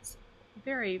clothes, and that's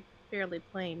fairly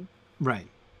plain. Right.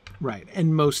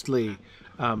 And mostly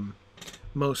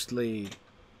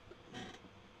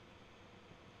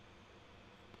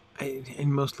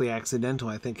accidental,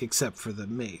 I think, except for the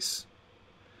mace.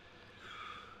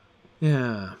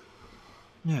 Yeah.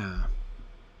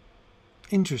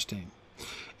 Interesting.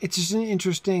 it's just an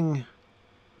interesting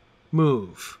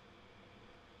move.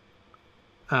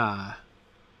 An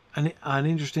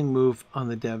interesting move on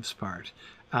the devs' part.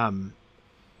 To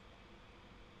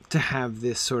have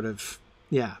this sort of,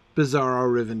 Bizarro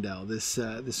Rivendell, this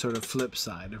sort of flip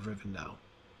side of Rivendell.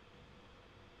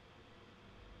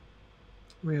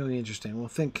 Really interesting.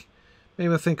 Maybe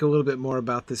we'll think a little bit more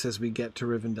about this as we get to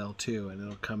Rivendell 2, and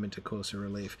it'll come into closer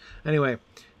relief. Anyway,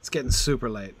 it's getting super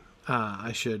late.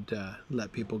 I should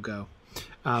let people go.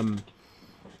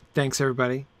 Thanks,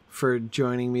 everybody, for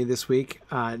joining me this week.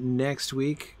 Next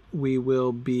week, we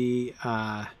will be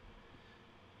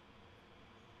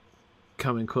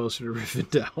coming closer to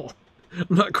Rivendell. I'm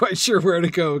not quite sure where to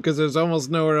go because there's almost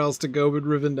nowhere else to go but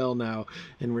Rivendell now.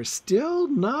 And we're still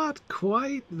not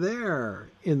quite there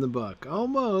in the book.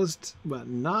 Almost, but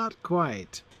not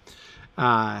quite.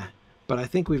 But I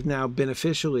think we've now been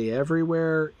officially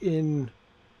everywhere in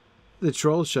the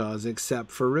Trollshaws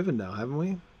except for Rivendell, haven't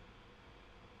we?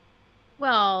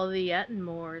 Well, the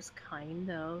Ettenmoors, kind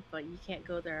of, but you can't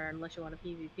go there unless you want a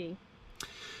PvP.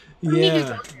 I mean, you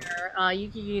can go there. You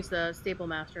can use the Stable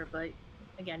Master, but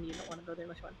again, you don't want to go there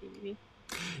unless you want PvP.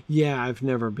 Yeah, I've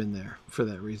never been there for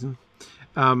that reason.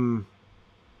 But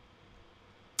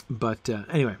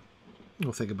anyway,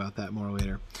 we'll think about that more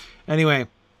later. Anyway,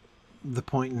 the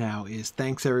point now is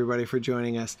thanks everybody for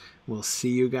joining us. We'll see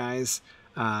you guys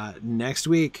next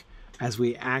week as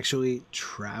we actually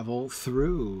travel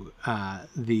through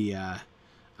the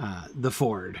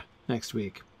Ford next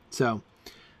week. So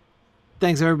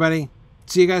thanks everybody.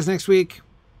 See you guys next week.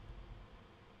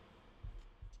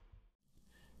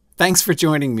 Thanks for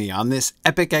joining me on this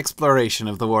epic exploration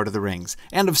of The Lord of the Rings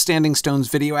and of Standing Stone's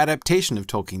video adaptation of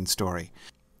Tolkien's story.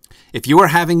 If you are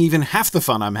having even half the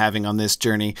fun I'm having on this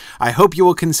journey, I hope you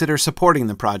will consider supporting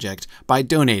the project by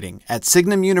donating at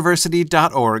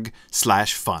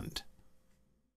signumuniversity.org/fund.